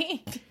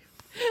 honestly.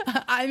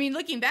 I mean,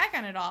 looking back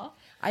on it all.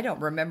 I don't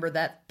remember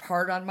that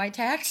part on my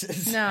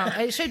taxes. No,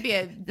 it should be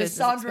the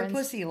Sandra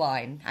expense. Pussy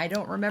line. I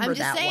don't remember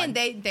that one. I'm just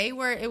saying they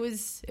were. It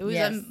was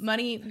yes. a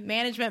money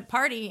management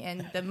party,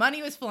 and the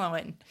money was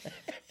flowing.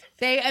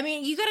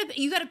 You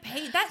gotta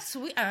pay that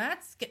suite.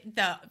 That's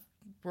the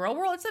real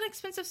world. It's an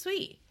expensive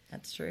suite.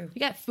 That's true. You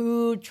got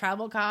food,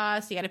 travel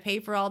costs. You got to pay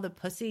for all the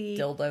pussy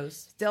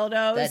dildos.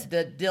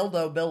 The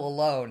dildo bill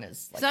alone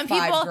is like $5,000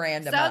 a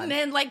month. Some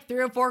men like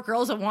 3 or 4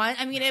 girls at once.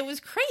 I mean, it was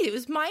crazy. It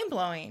was mind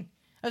blowing.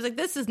 I was like,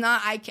 this is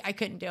not. I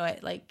couldn't do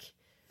it. Like,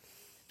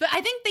 but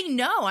I think they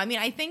know. I mean,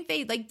 I think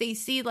they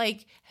see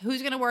like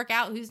who's gonna work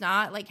out, who's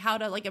not. Like how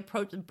to like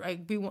approach.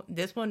 Like, we want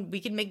this one. We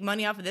can make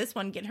money off of this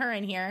one. Get her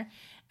in here.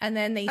 And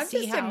then I'm just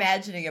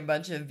imagining a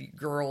bunch of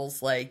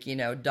girls like,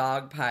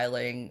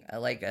 dogpiling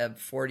like a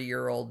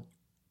 40-year-old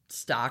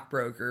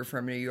stockbroker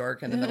from New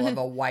York in the middle of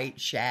a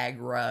white shag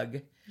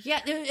rug. Yeah,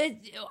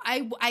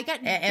 I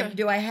got. And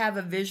do I have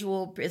a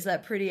visual? Is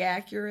that pretty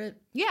accurate?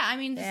 Yeah, I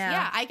mean,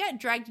 I got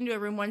dragged into a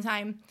room one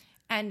time,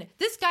 and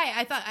this guy,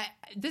 I thought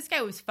this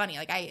guy was funny.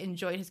 Like, I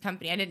enjoyed his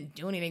company. I didn't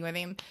do anything with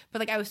him, but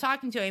like I was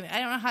talking to him. I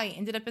don't know how he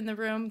ended up in the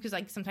room because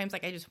like sometimes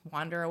like I just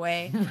wander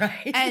away.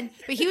 Right.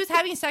 But he was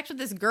having sex with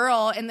this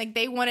girl, and like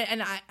they wanted,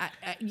 and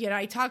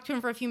I talked to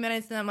him for a few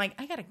minutes, and I'm like,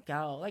 I gotta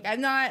go. Like I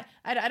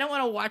don't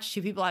want to watch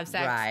two people have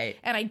sex, right?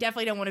 And I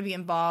definitely don't want to be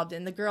involved.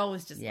 And the girl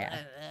was just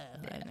I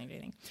didn't do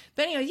anything.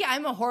 But anyways, yeah,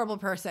 I'm a horrible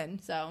person,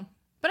 so.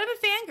 But I'm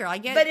a fangirl. I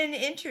get. But an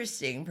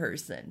interesting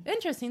person.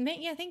 Interesting.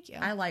 Thank you.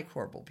 I like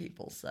horrible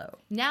people, so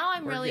now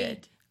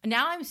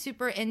I'm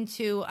super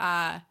into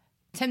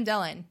Tim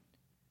Dillon.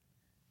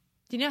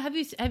 Do you know? Have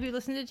you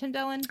listened to Tim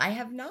Dillon? I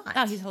have not.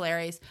 Oh, he's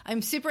hilarious.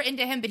 I'm super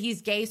into him, but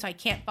he's gay, so I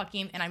can't fuck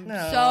him, and I'm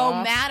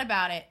so mad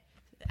about it.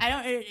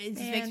 It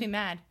just makes me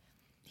mad.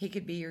 He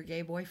could be your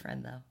gay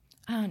boyfriend, though.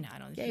 Oh no, I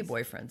don't. Gay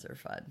boyfriends are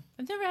fun.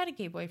 I've never had a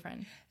gay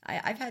boyfriend.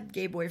 I've had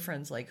gay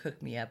boyfriends like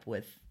hook me up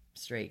with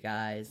straight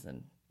guys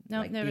and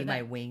be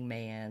my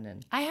wingman.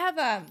 And I have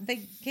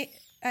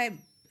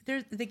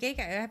there's the gay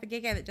guy. I have a gay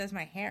guy that does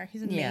my hair.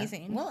 He's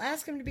amazing. Yeah. Well,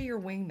 ask him to be your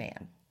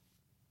wingman.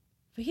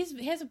 But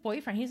he has a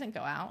boyfriend. He doesn't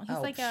go out. He's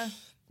like a.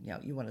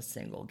 You want a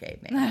single gay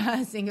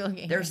man. Single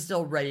gay. They're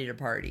still ready to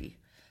party.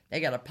 They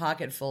got a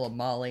pocket full of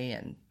Molly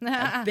and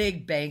a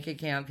big bank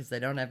account because they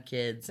don't have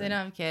kids. They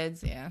don't have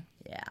kids. Yeah.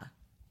 Yeah.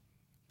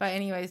 But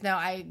anyways, no,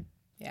 I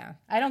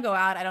don't go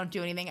out. I don't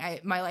do anything.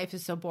 My life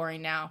is so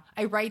boring now.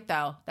 I write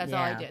though. That's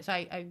all I do. So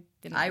I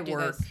didn't do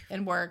work this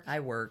and work.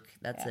 I work.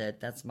 That's it.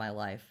 That's my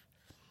life.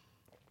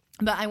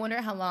 But I wonder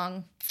how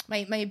long.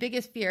 My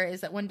biggest fear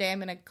is that one day I'm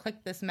going to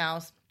click this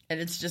mouse and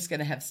it's just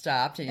going to have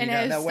stopped and you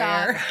don't know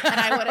where. And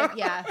I would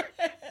have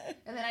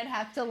and then I'd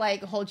have to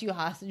like hold you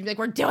hostage and be like,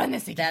 we're doing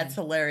this again. That's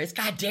hilarious.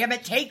 God damn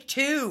it, take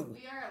two.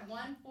 We are at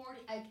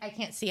 140. I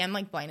can't see. I'm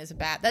like blind as a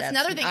bat. That's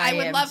another thing. I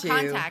would love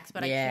contacts,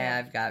 but I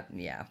can't.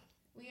 We are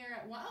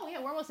at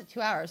we're almost at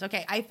 2 hours.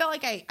 Okay. I felt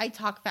like I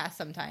talk fast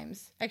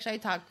sometimes. Actually, I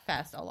talk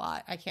fast a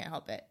lot. I can't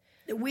help it.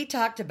 We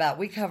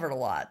covered a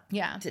lot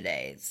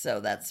today, so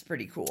that's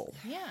pretty cool.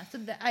 Yeah. So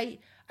I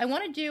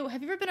want to do,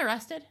 have you ever been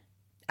arrested?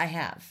 I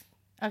have.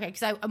 Okay.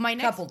 Because my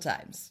next. Couple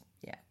times.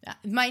 Yeah.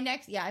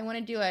 I want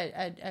to do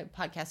a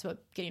podcast about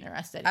getting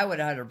arrested. I would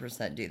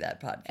 100% do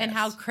that podcast. And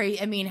how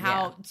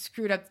how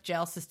screwed up the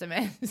jail system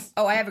is.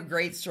 Oh, I have a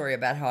great story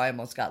about how I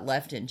almost got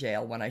left in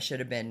jail when I should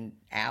have been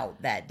out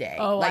that day.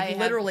 Oh,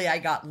 I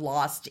got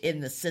lost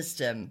in the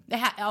system.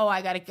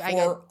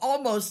 For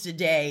almost a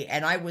day,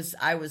 and I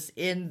was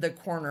in the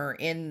corner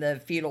in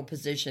the fetal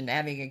position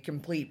having a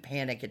complete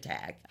panic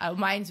attack.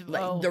 Mine's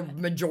the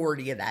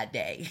majority of that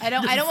day. I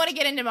don't want to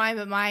get into mine,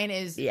 but mine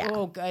is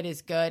good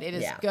is good. It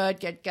is good.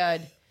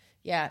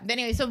 Yeah. But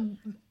anyway, so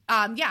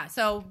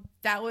so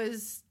that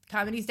was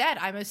Comedy's Dead.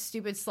 I'm a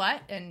stupid slut,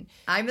 and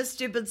I'm a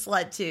stupid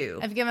slut too.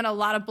 I've given a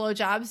lot of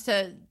blowjobs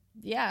to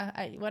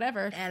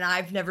whatever. And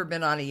I've never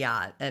been on a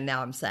yacht, and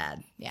now I'm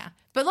sad. Yeah.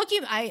 But look,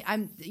 you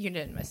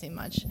didn't miss me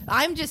much.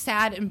 I'm just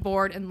sad and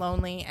bored and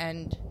lonely,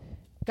 and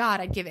God,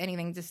 I'd give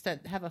anything just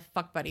to have a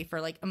fuck buddy for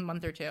like a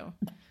month or two.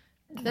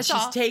 That's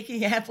all. She's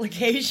taking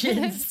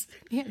applications.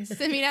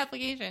 Send me an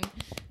application.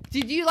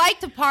 Did you like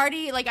to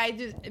party?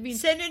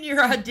 Send in your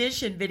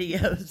audition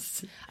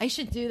videos. I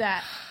should do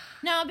that.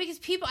 No, because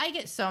I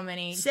get so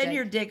many. Send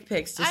your dick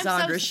pics to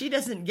Sandra. She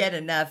doesn't get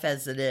enough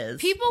as it is.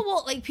 People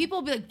will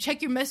be like,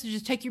 check your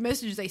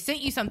messages. I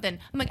sent you something.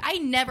 I'm like, I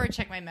never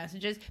check my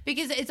messages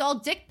because it's all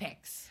dick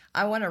pics.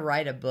 I want to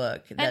write a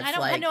book. And I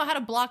don't know how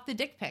to block the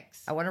dick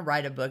pics. I want to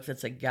write a book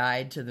that's a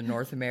guide to the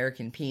North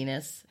American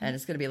penis. And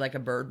it's going to be like a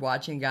bird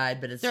watching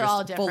guide, but it's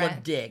just full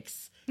of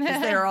dicks.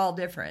 Because they're all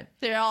different.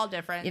 They're all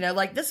different.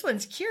 Like this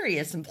one's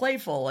curious and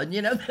playful, and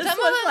some of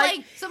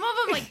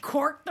them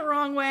corked the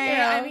wrong way.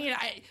 Yeah. I mean,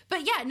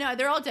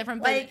 they're all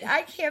different. But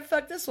I can't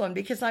fuck this one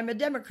because I'm a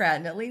Democrat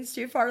and it leans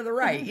too far to the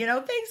right.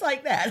 Things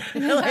like that.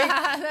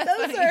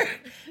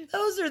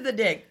 Those are the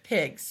dick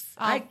pics.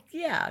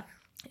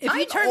 If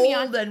you turn me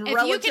on, and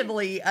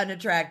relatively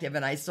unattractive,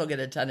 and I still get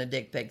a ton of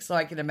dick pics, so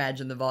I can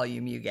imagine the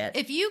volume you get.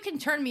 If you can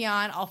turn me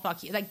on, I'll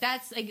fuck you.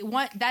 That's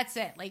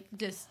it.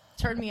 Just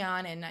turn me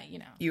on, and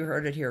You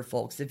heard it here,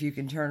 folks. If you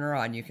can turn her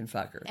on, you can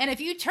fuck her. And if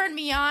you turn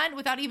me on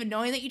without even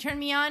knowing that you turned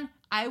me on,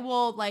 I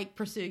will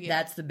pursue you.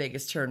 That's the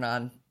biggest turn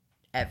on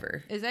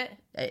ever. Is it?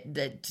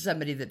 That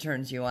somebody that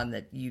turns you on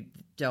that you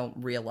don't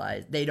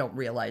realize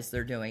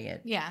they're doing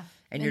it. Yeah.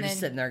 And you're just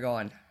sitting there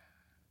going,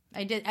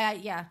 I did,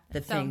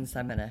 things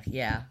I'm gonna,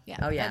 Yeah.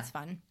 Oh, yeah. That's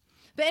fun.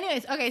 But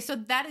anyways, okay, so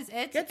that is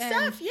it. Good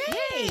stuff.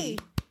 Yay!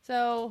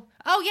 So,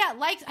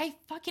 likes, I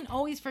fucking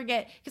always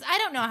forget, because I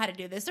don't know how to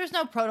do this. There's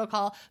no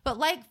protocol, but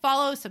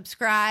follow,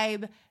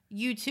 subscribe,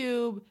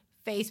 YouTube,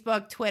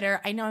 Facebook,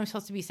 Twitter. I know I'm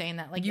supposed to be saying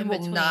that. You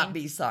will not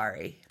be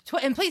sorry.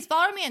 And please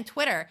follow me on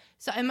Twitter.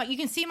 So you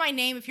can see my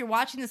name if you're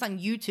watching this on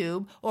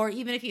YouTube, or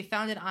even if you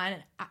found it on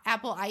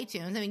Apple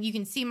iTunes. I mean, you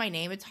can see my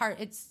name. It's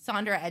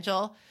Sandra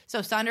Edgel.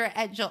 So Sandra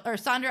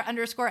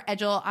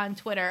 _Edgel on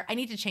Twitter. I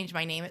need to change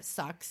my name. It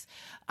sucks.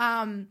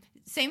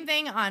 same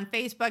thing on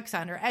Facebook,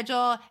 Sandra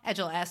Edgel,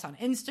 Edgel S on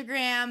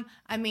Instagram.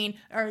 I mean,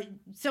 or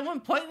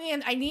someone point me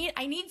in. I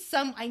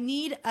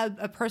need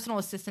a personal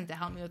assistant to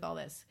help me with all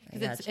this.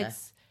 Gotcha.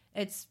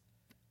 It's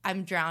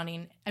I'm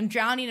drowning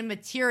in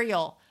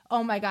material.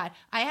 Oh my God.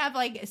 I have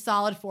like a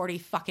solid 40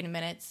 fucking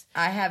minutes.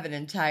 I have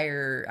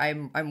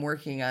I'm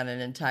working on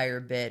an entire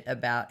bit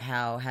about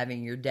how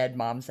having your dead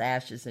mom's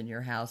ashes in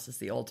your house is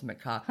the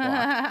ultimate cock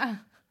block.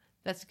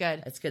 That's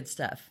good. It's good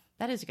stuff.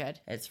 That is good.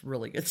 It's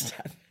really good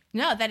stuff.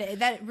 No,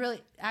 that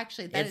really,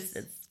 actually,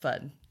 it's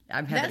fun.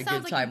 I'm having a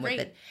good time with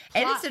it.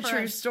 And it's a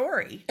true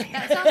story.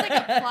 That sounds like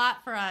a plot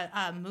for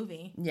a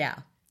movie. Yeah.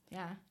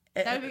 Yeah.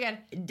 That would be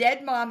good.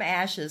 Dead mom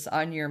ashes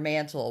on your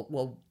mantle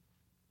will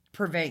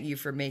prevent you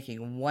from making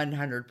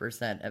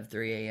 100% of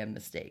 3 a.m.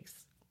 mistakes.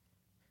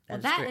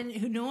 And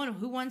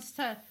who wants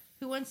to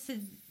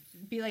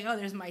be like, oh,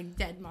 there's my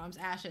dead mom's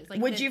ashes.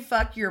 Like, would you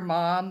fuck your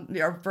mom?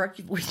 Or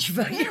would you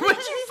fuck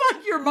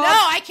your mom? No,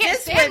 I can't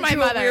stand my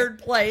mother. A weird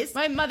place.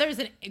 My mother's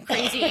a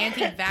crazy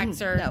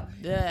anti-vaxxer. No.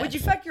 Ugh. Would you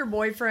fuck your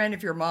boyfriend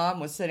if your mom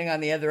was sitting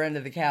on the other end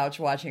of the couch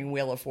watching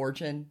Wheel of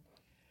Fortune?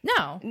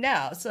 No.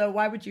 So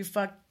why would you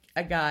fuck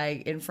a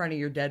guy in front of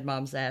your dead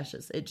mom's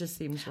ashes? It just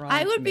seems wrong.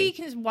 I would be,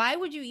 because why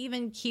would you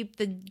even keep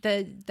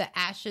the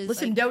ashes?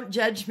 Listen, like, don't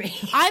judge me.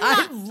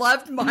 I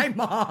loved my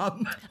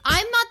mom.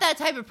 I'm not that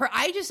type of person.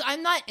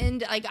 I'm not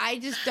into, like, I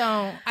just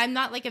don't. I'm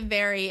not like a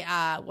very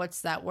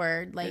what's that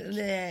word, like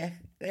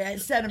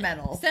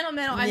sentimental. I'm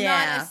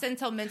not a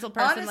sentimental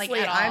person. Honestly,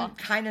 like at all. I'm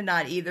kind of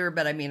not either.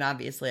 But I mean,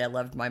 obviously, I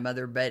loved my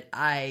mother. But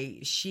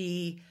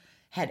she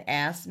had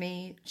asked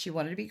me, she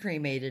wanted to be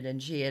cremated,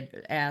 and she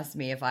had asked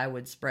me if I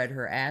would spread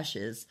her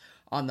ashes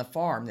on the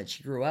farm that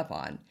she grew up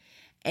on.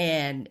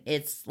 And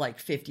it's like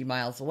 50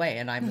 miles away,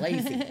 and I'm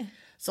lazy.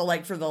 So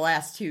like for the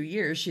last 2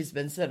 years, she's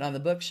been sitting on the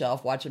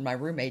bookshelf watching my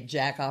roommate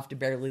jack off to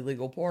barely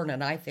legal porn,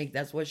 and I think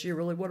that's what she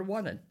really would have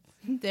wanted.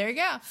 There you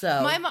go.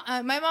 So my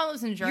mom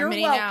lives in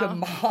Germany now. You're welcome,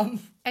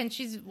 Mom. And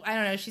she's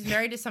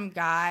married to some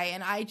guy,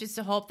 and I just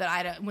hope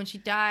that when she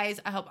dies,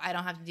 I hope I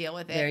don't have to deal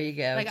with it. There you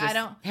go. Like, just I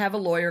don't have a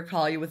lawyer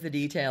call you with the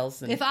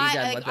details and if be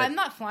done with it. I'm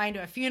not flying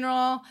to a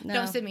funeral. No.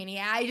 Don't send me any.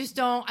 I just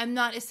don't. I'm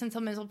not a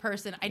sentimental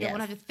person. I don't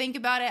want to have to think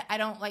about it. I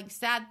don't like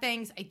sad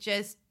things.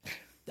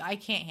 I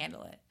can't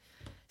handle it.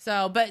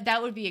 So, but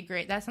that would be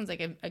that sounds like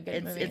a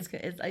good movie.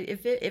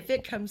 If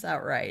it comes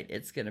out right,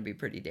 it's going to be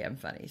pretty damn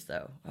funny.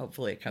 So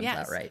hopefully it comes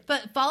out right.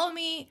 But follow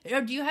me,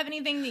 or do you have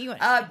anything that you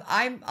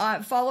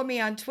want? Follow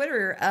me on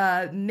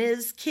Twitter,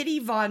 Ms. Kitty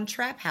Von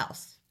Trap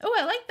House. Oh,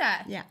 I like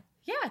that. Yeah.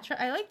 Yeah,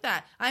 I like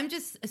that. I'm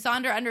just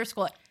Sandra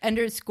 __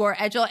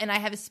 Edgel, and I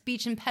have a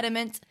speech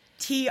impediment.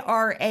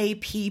 TRAPPHAUS.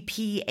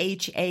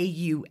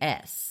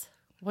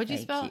 What'd you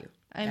spell? You.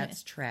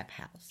 That's Trap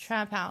House.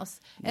 Trap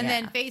House. And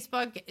then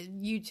Facebook,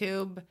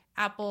 YouTube,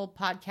 Apple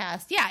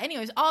Podcast. Yeah,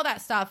 anyways, all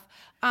that stuff.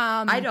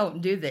 I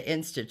don't do the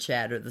Insta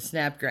chat or the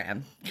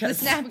Snapgram. The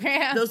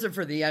Snapgram. Those are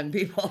for the young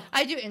people.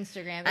 I do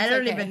Instagram. I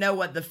don't even know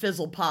what the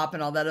fizzle pop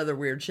and all that other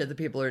weird shit that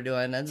people are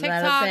doing. Isn't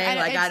TikTok, that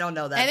a thing? I don't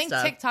know that stuff.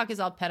 I think TikTok is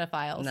all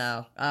pedophiles.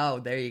 No. Oh,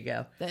 there you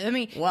go. I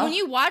mean, when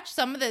you watch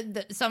some of the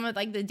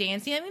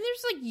dancing, I mean,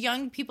 there's like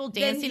young people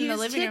dancing in the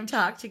living room.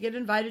 TikTok to get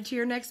invited to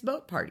your next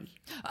boat party.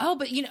 Oh,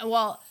 but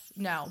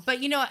no. But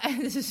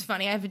this is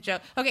funny. I have a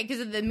joke. Okay, because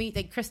of the meet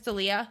that Chris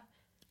D'Elia.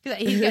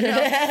 He's gonna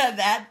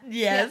that,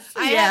 yes.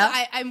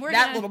 I'm working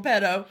that little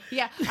pedo.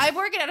 Yeah, I'm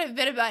working on a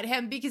bit about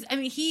him because, I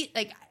mean,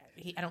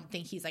 I don't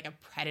think he's like a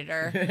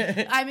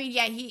predator. I mean,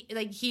 he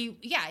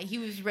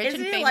was rich and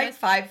famous. Isn't he like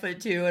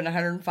 5'2" and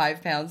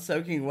 105 pounds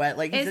soaking wet?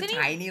 Like he's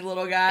tiny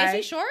little guy. Is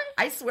he short?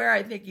 I swear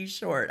I think he's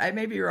short. I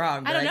may be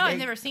wrong. But I don't know. I've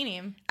never seen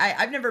him.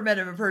 I've never met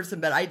him in person,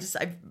 but I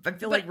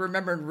feel like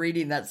remembering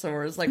reading that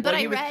somewhere. It's like,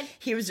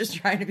 he was just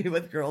trying to be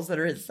with girls that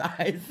are his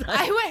size.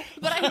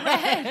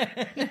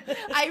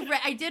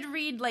 I did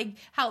read like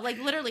how like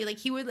literally like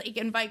he would like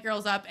invite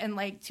girls up and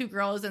like two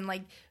girls and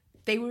like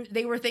they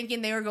were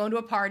thinking they were going to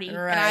a party,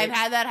 right. And I've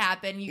had that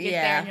happen. You get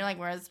there and you're like,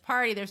 "Where's the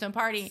party? There's no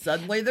party."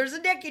 Suddenly, there's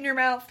a dick in your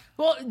mouth.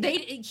 Well,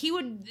 he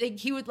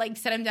would like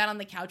set him down on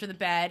the couch or the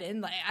bed, and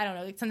like I don't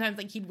know. Like, sometimes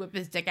like he'd whip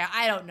his dick out.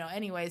 I don't know.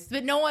 Anyways,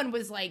 but no one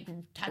was like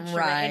touched it.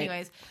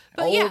 Anyways,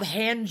 but old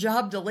hand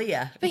job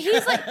D'Elia. But he's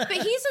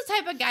the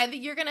type of guy that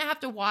you're gonna have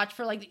to watch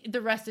for like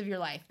the rest of your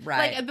life.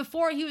 Right. Like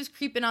before, he was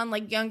creeping on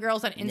like young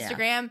girls on Instagram.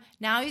 Yeah.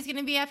 Now he's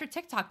gonna be after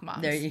TikTok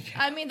moms. There you go.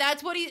 I mean,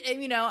 that's what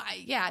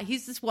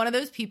he's just one of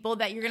those people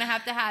that you're gonna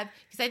have because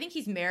I think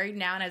he's married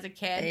now and has a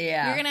kid.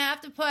 Yeah. You're gonna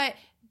have to put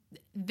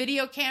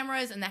video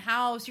cameras in the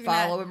house. You're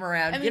follow him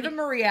around. Give him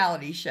a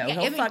reality show.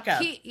 Yeah, he'll fuck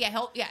up.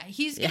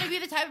 He's gonna be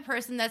the type of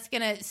person that's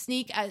gonna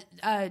sneak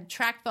a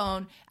track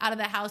phone out of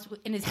the house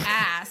in his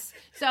ass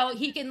so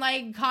he can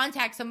like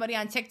contact somebody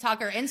on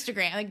TikTok or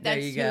Instagram. Like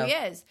that's who he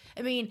is.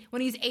 I mean,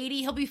 when he's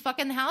 80, he'll be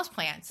fucking the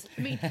houseplants.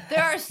 I mean,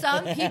 there are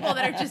some people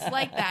that are just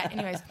like that.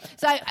 Anyways,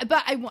 so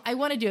I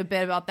want to do a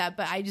bit about that,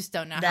 but I just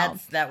don't know how.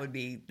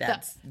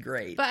 That's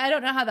great. But I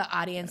don't know how the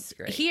audience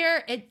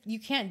here. You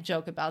can't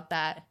joke about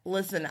that.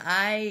 Listen,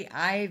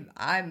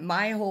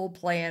 my whole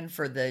plan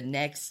for the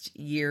next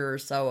year or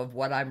so of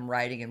what I'm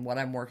writing and what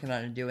I'm working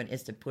on and doing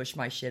is to push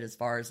my shit as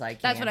far as I can.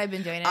 That's what I've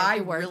been doing. I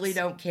really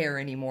don't care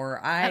anymore.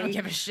 I don't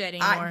give a shit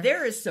anymore.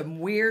 There is some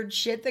weird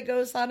shit that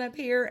goes on up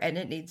here, and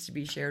it needs to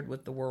be shared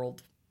with the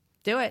world.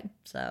 Do it.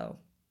 So,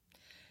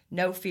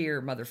 no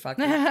fear,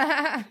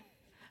 motherfucker.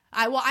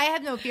 I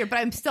have no fear, but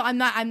I'm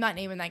not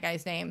naming that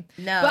guy's name.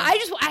 No. But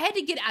I had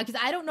to get out because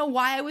I don't know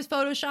why I was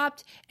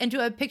photoshopped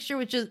into a picture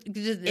which is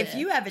just if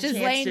you have a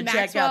chance to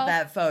check out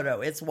that photo,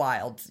 it's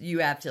wild. You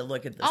have to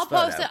look at this photo.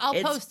 I'll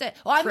post it.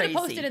 Well, I'm going to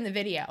post it in the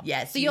video.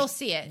 Yes. So you'll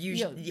see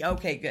it.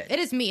 Okay, good. It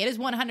is me. It is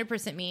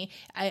 100% me.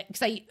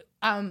 Because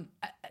I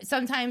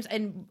sometimes,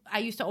 and I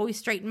used to always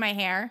straighten my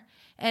hair.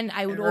 And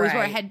I would always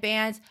wear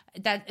headbands.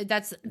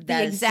 That's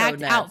the exact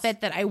so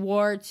outfit that I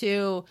wore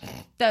to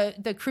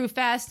the Crew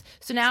Fest.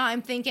 So now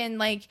I'm thinking,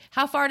 like,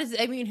 how far does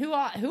I mean, who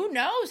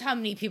knows how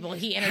many people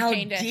he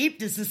entertained? How deep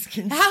does this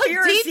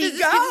conspiracy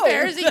go?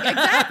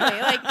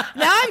 Exactly. Like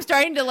now I'm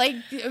starting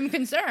to I'm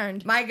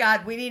concerned. My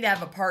God, we need to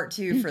have a part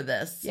 2 for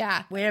this.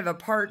 Yeah, we have a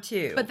part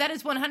 2. But that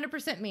is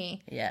 100%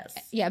 me. Yes.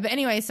 Yeah. But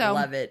anyway, so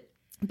love it.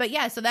 But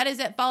yeah, so that is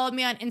it. Follow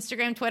me on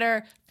Instagram,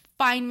 Twitter.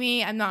 Find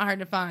me. I'm not hard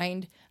to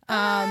find.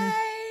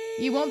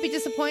 You won't be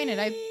disappointed.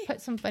 I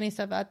put some funny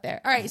stuff out there.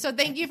 All right. So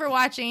thank you for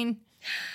watching.